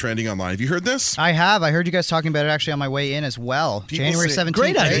Challenge is trending online. Have you heard this? I have. I heard you guys talking about it actually on my way in as well. January 17th.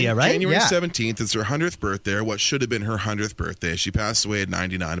 Great idea, right? January 17th. It's her 100th birthday, what should have been her 100th birthday. She passed away at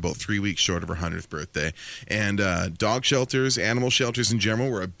 99, about 3 weeks short of her 100th birthday. And dog shelters, animal shelters in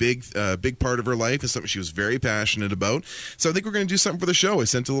general were a big part of her life. It's something she was very passionate about. So I think we're going to do something for the show. I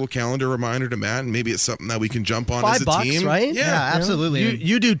sent a little calendar reminder to Matt, and maybe it's something that we can jump on as a team. $5, right? Yeah, absolutely.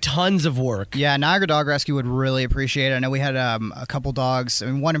 You do tons of work. Yeah, Niagara Dog Rescue would really appreciate it. I know we had a couple dogs,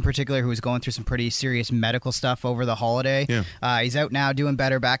 one in particular who was going through some pretty serious medical stuff over the holiday. Yeah. He's out now, doing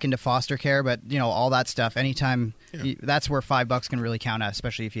better, back into foster care, but all that stuff, anytime, that's where $5 can really count,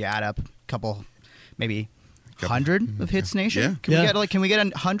 especially if you add up a couple, maybe 100 of Hits Nation. Can we get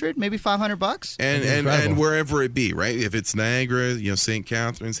 100, maybe $500? And wherever it be, right? If it's Niagara, St.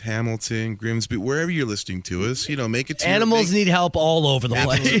 Catharines, Hamilton, Grimsby, wherever you're listening to us, make it to Animals need help all over the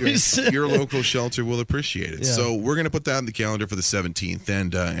place. Your local shelter will appreciate it. Yeah. So we're going to put that in the calendar for the 17th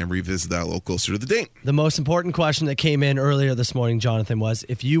and revisit that a little closer to the date. The most important question that came in earlier this morning, Jonathan, was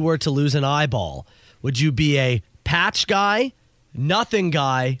if you were to lose an eyeball, would you be a patch guy, nothing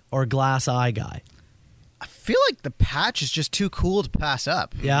guy, or glass eye guy? I feel like the patch is just too cool to pass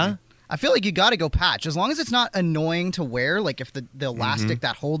up. Yeah? I feel like you got to go patch. As long as it's not annoying to wear, like if the elastic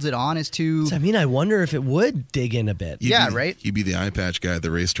that holds it on is too... I wonder if it would dig in a bit. Right? You'd be the eye patch guy at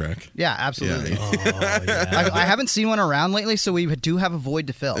the racetrack. Yeah, absolutely. Yeah. I haven't seen one around lately, so we do have a void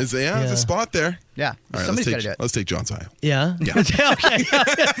to fill. There's a spot there. Yeah, all right, somebody's got to do it. Let's take John's eye. Yeah? Okay.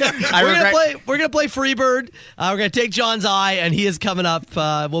 We're gonna play Freebird. We're going to take John's eye, and he is coming up.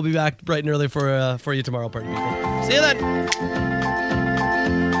 We'll be back bright and early for you tomorrow, party people. See you then.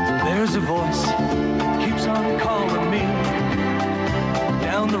 There's a voice keeps on calling me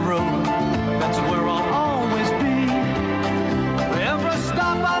down the road. That's where I'll always be. Every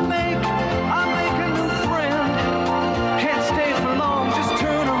stop I make a new friend. Can't stay for long, just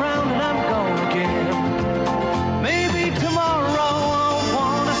turn around and I'm gone again. Maybe tomorrow I'll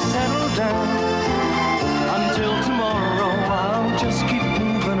wanna settle down. Until tomorrow I'll just keep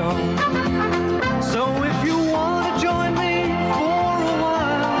moving on. So if you wanna join me for a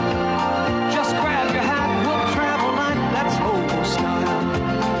while, just grab your hat, we'll travel like that's old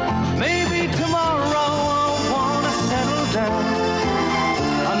style. Maybe tomorrow I'll wanna settle down.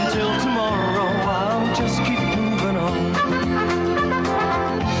 Until tomorrow I'll just keep moving on.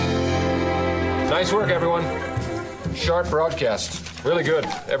 Nice work, everyone. Sharp broadcast. Really good.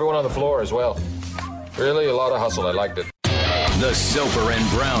 Everyone on the floor as well. Really a lot of hustle. I liked it. The Soper and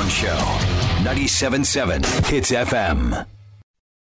Brown Show. 97.7 Hits FM.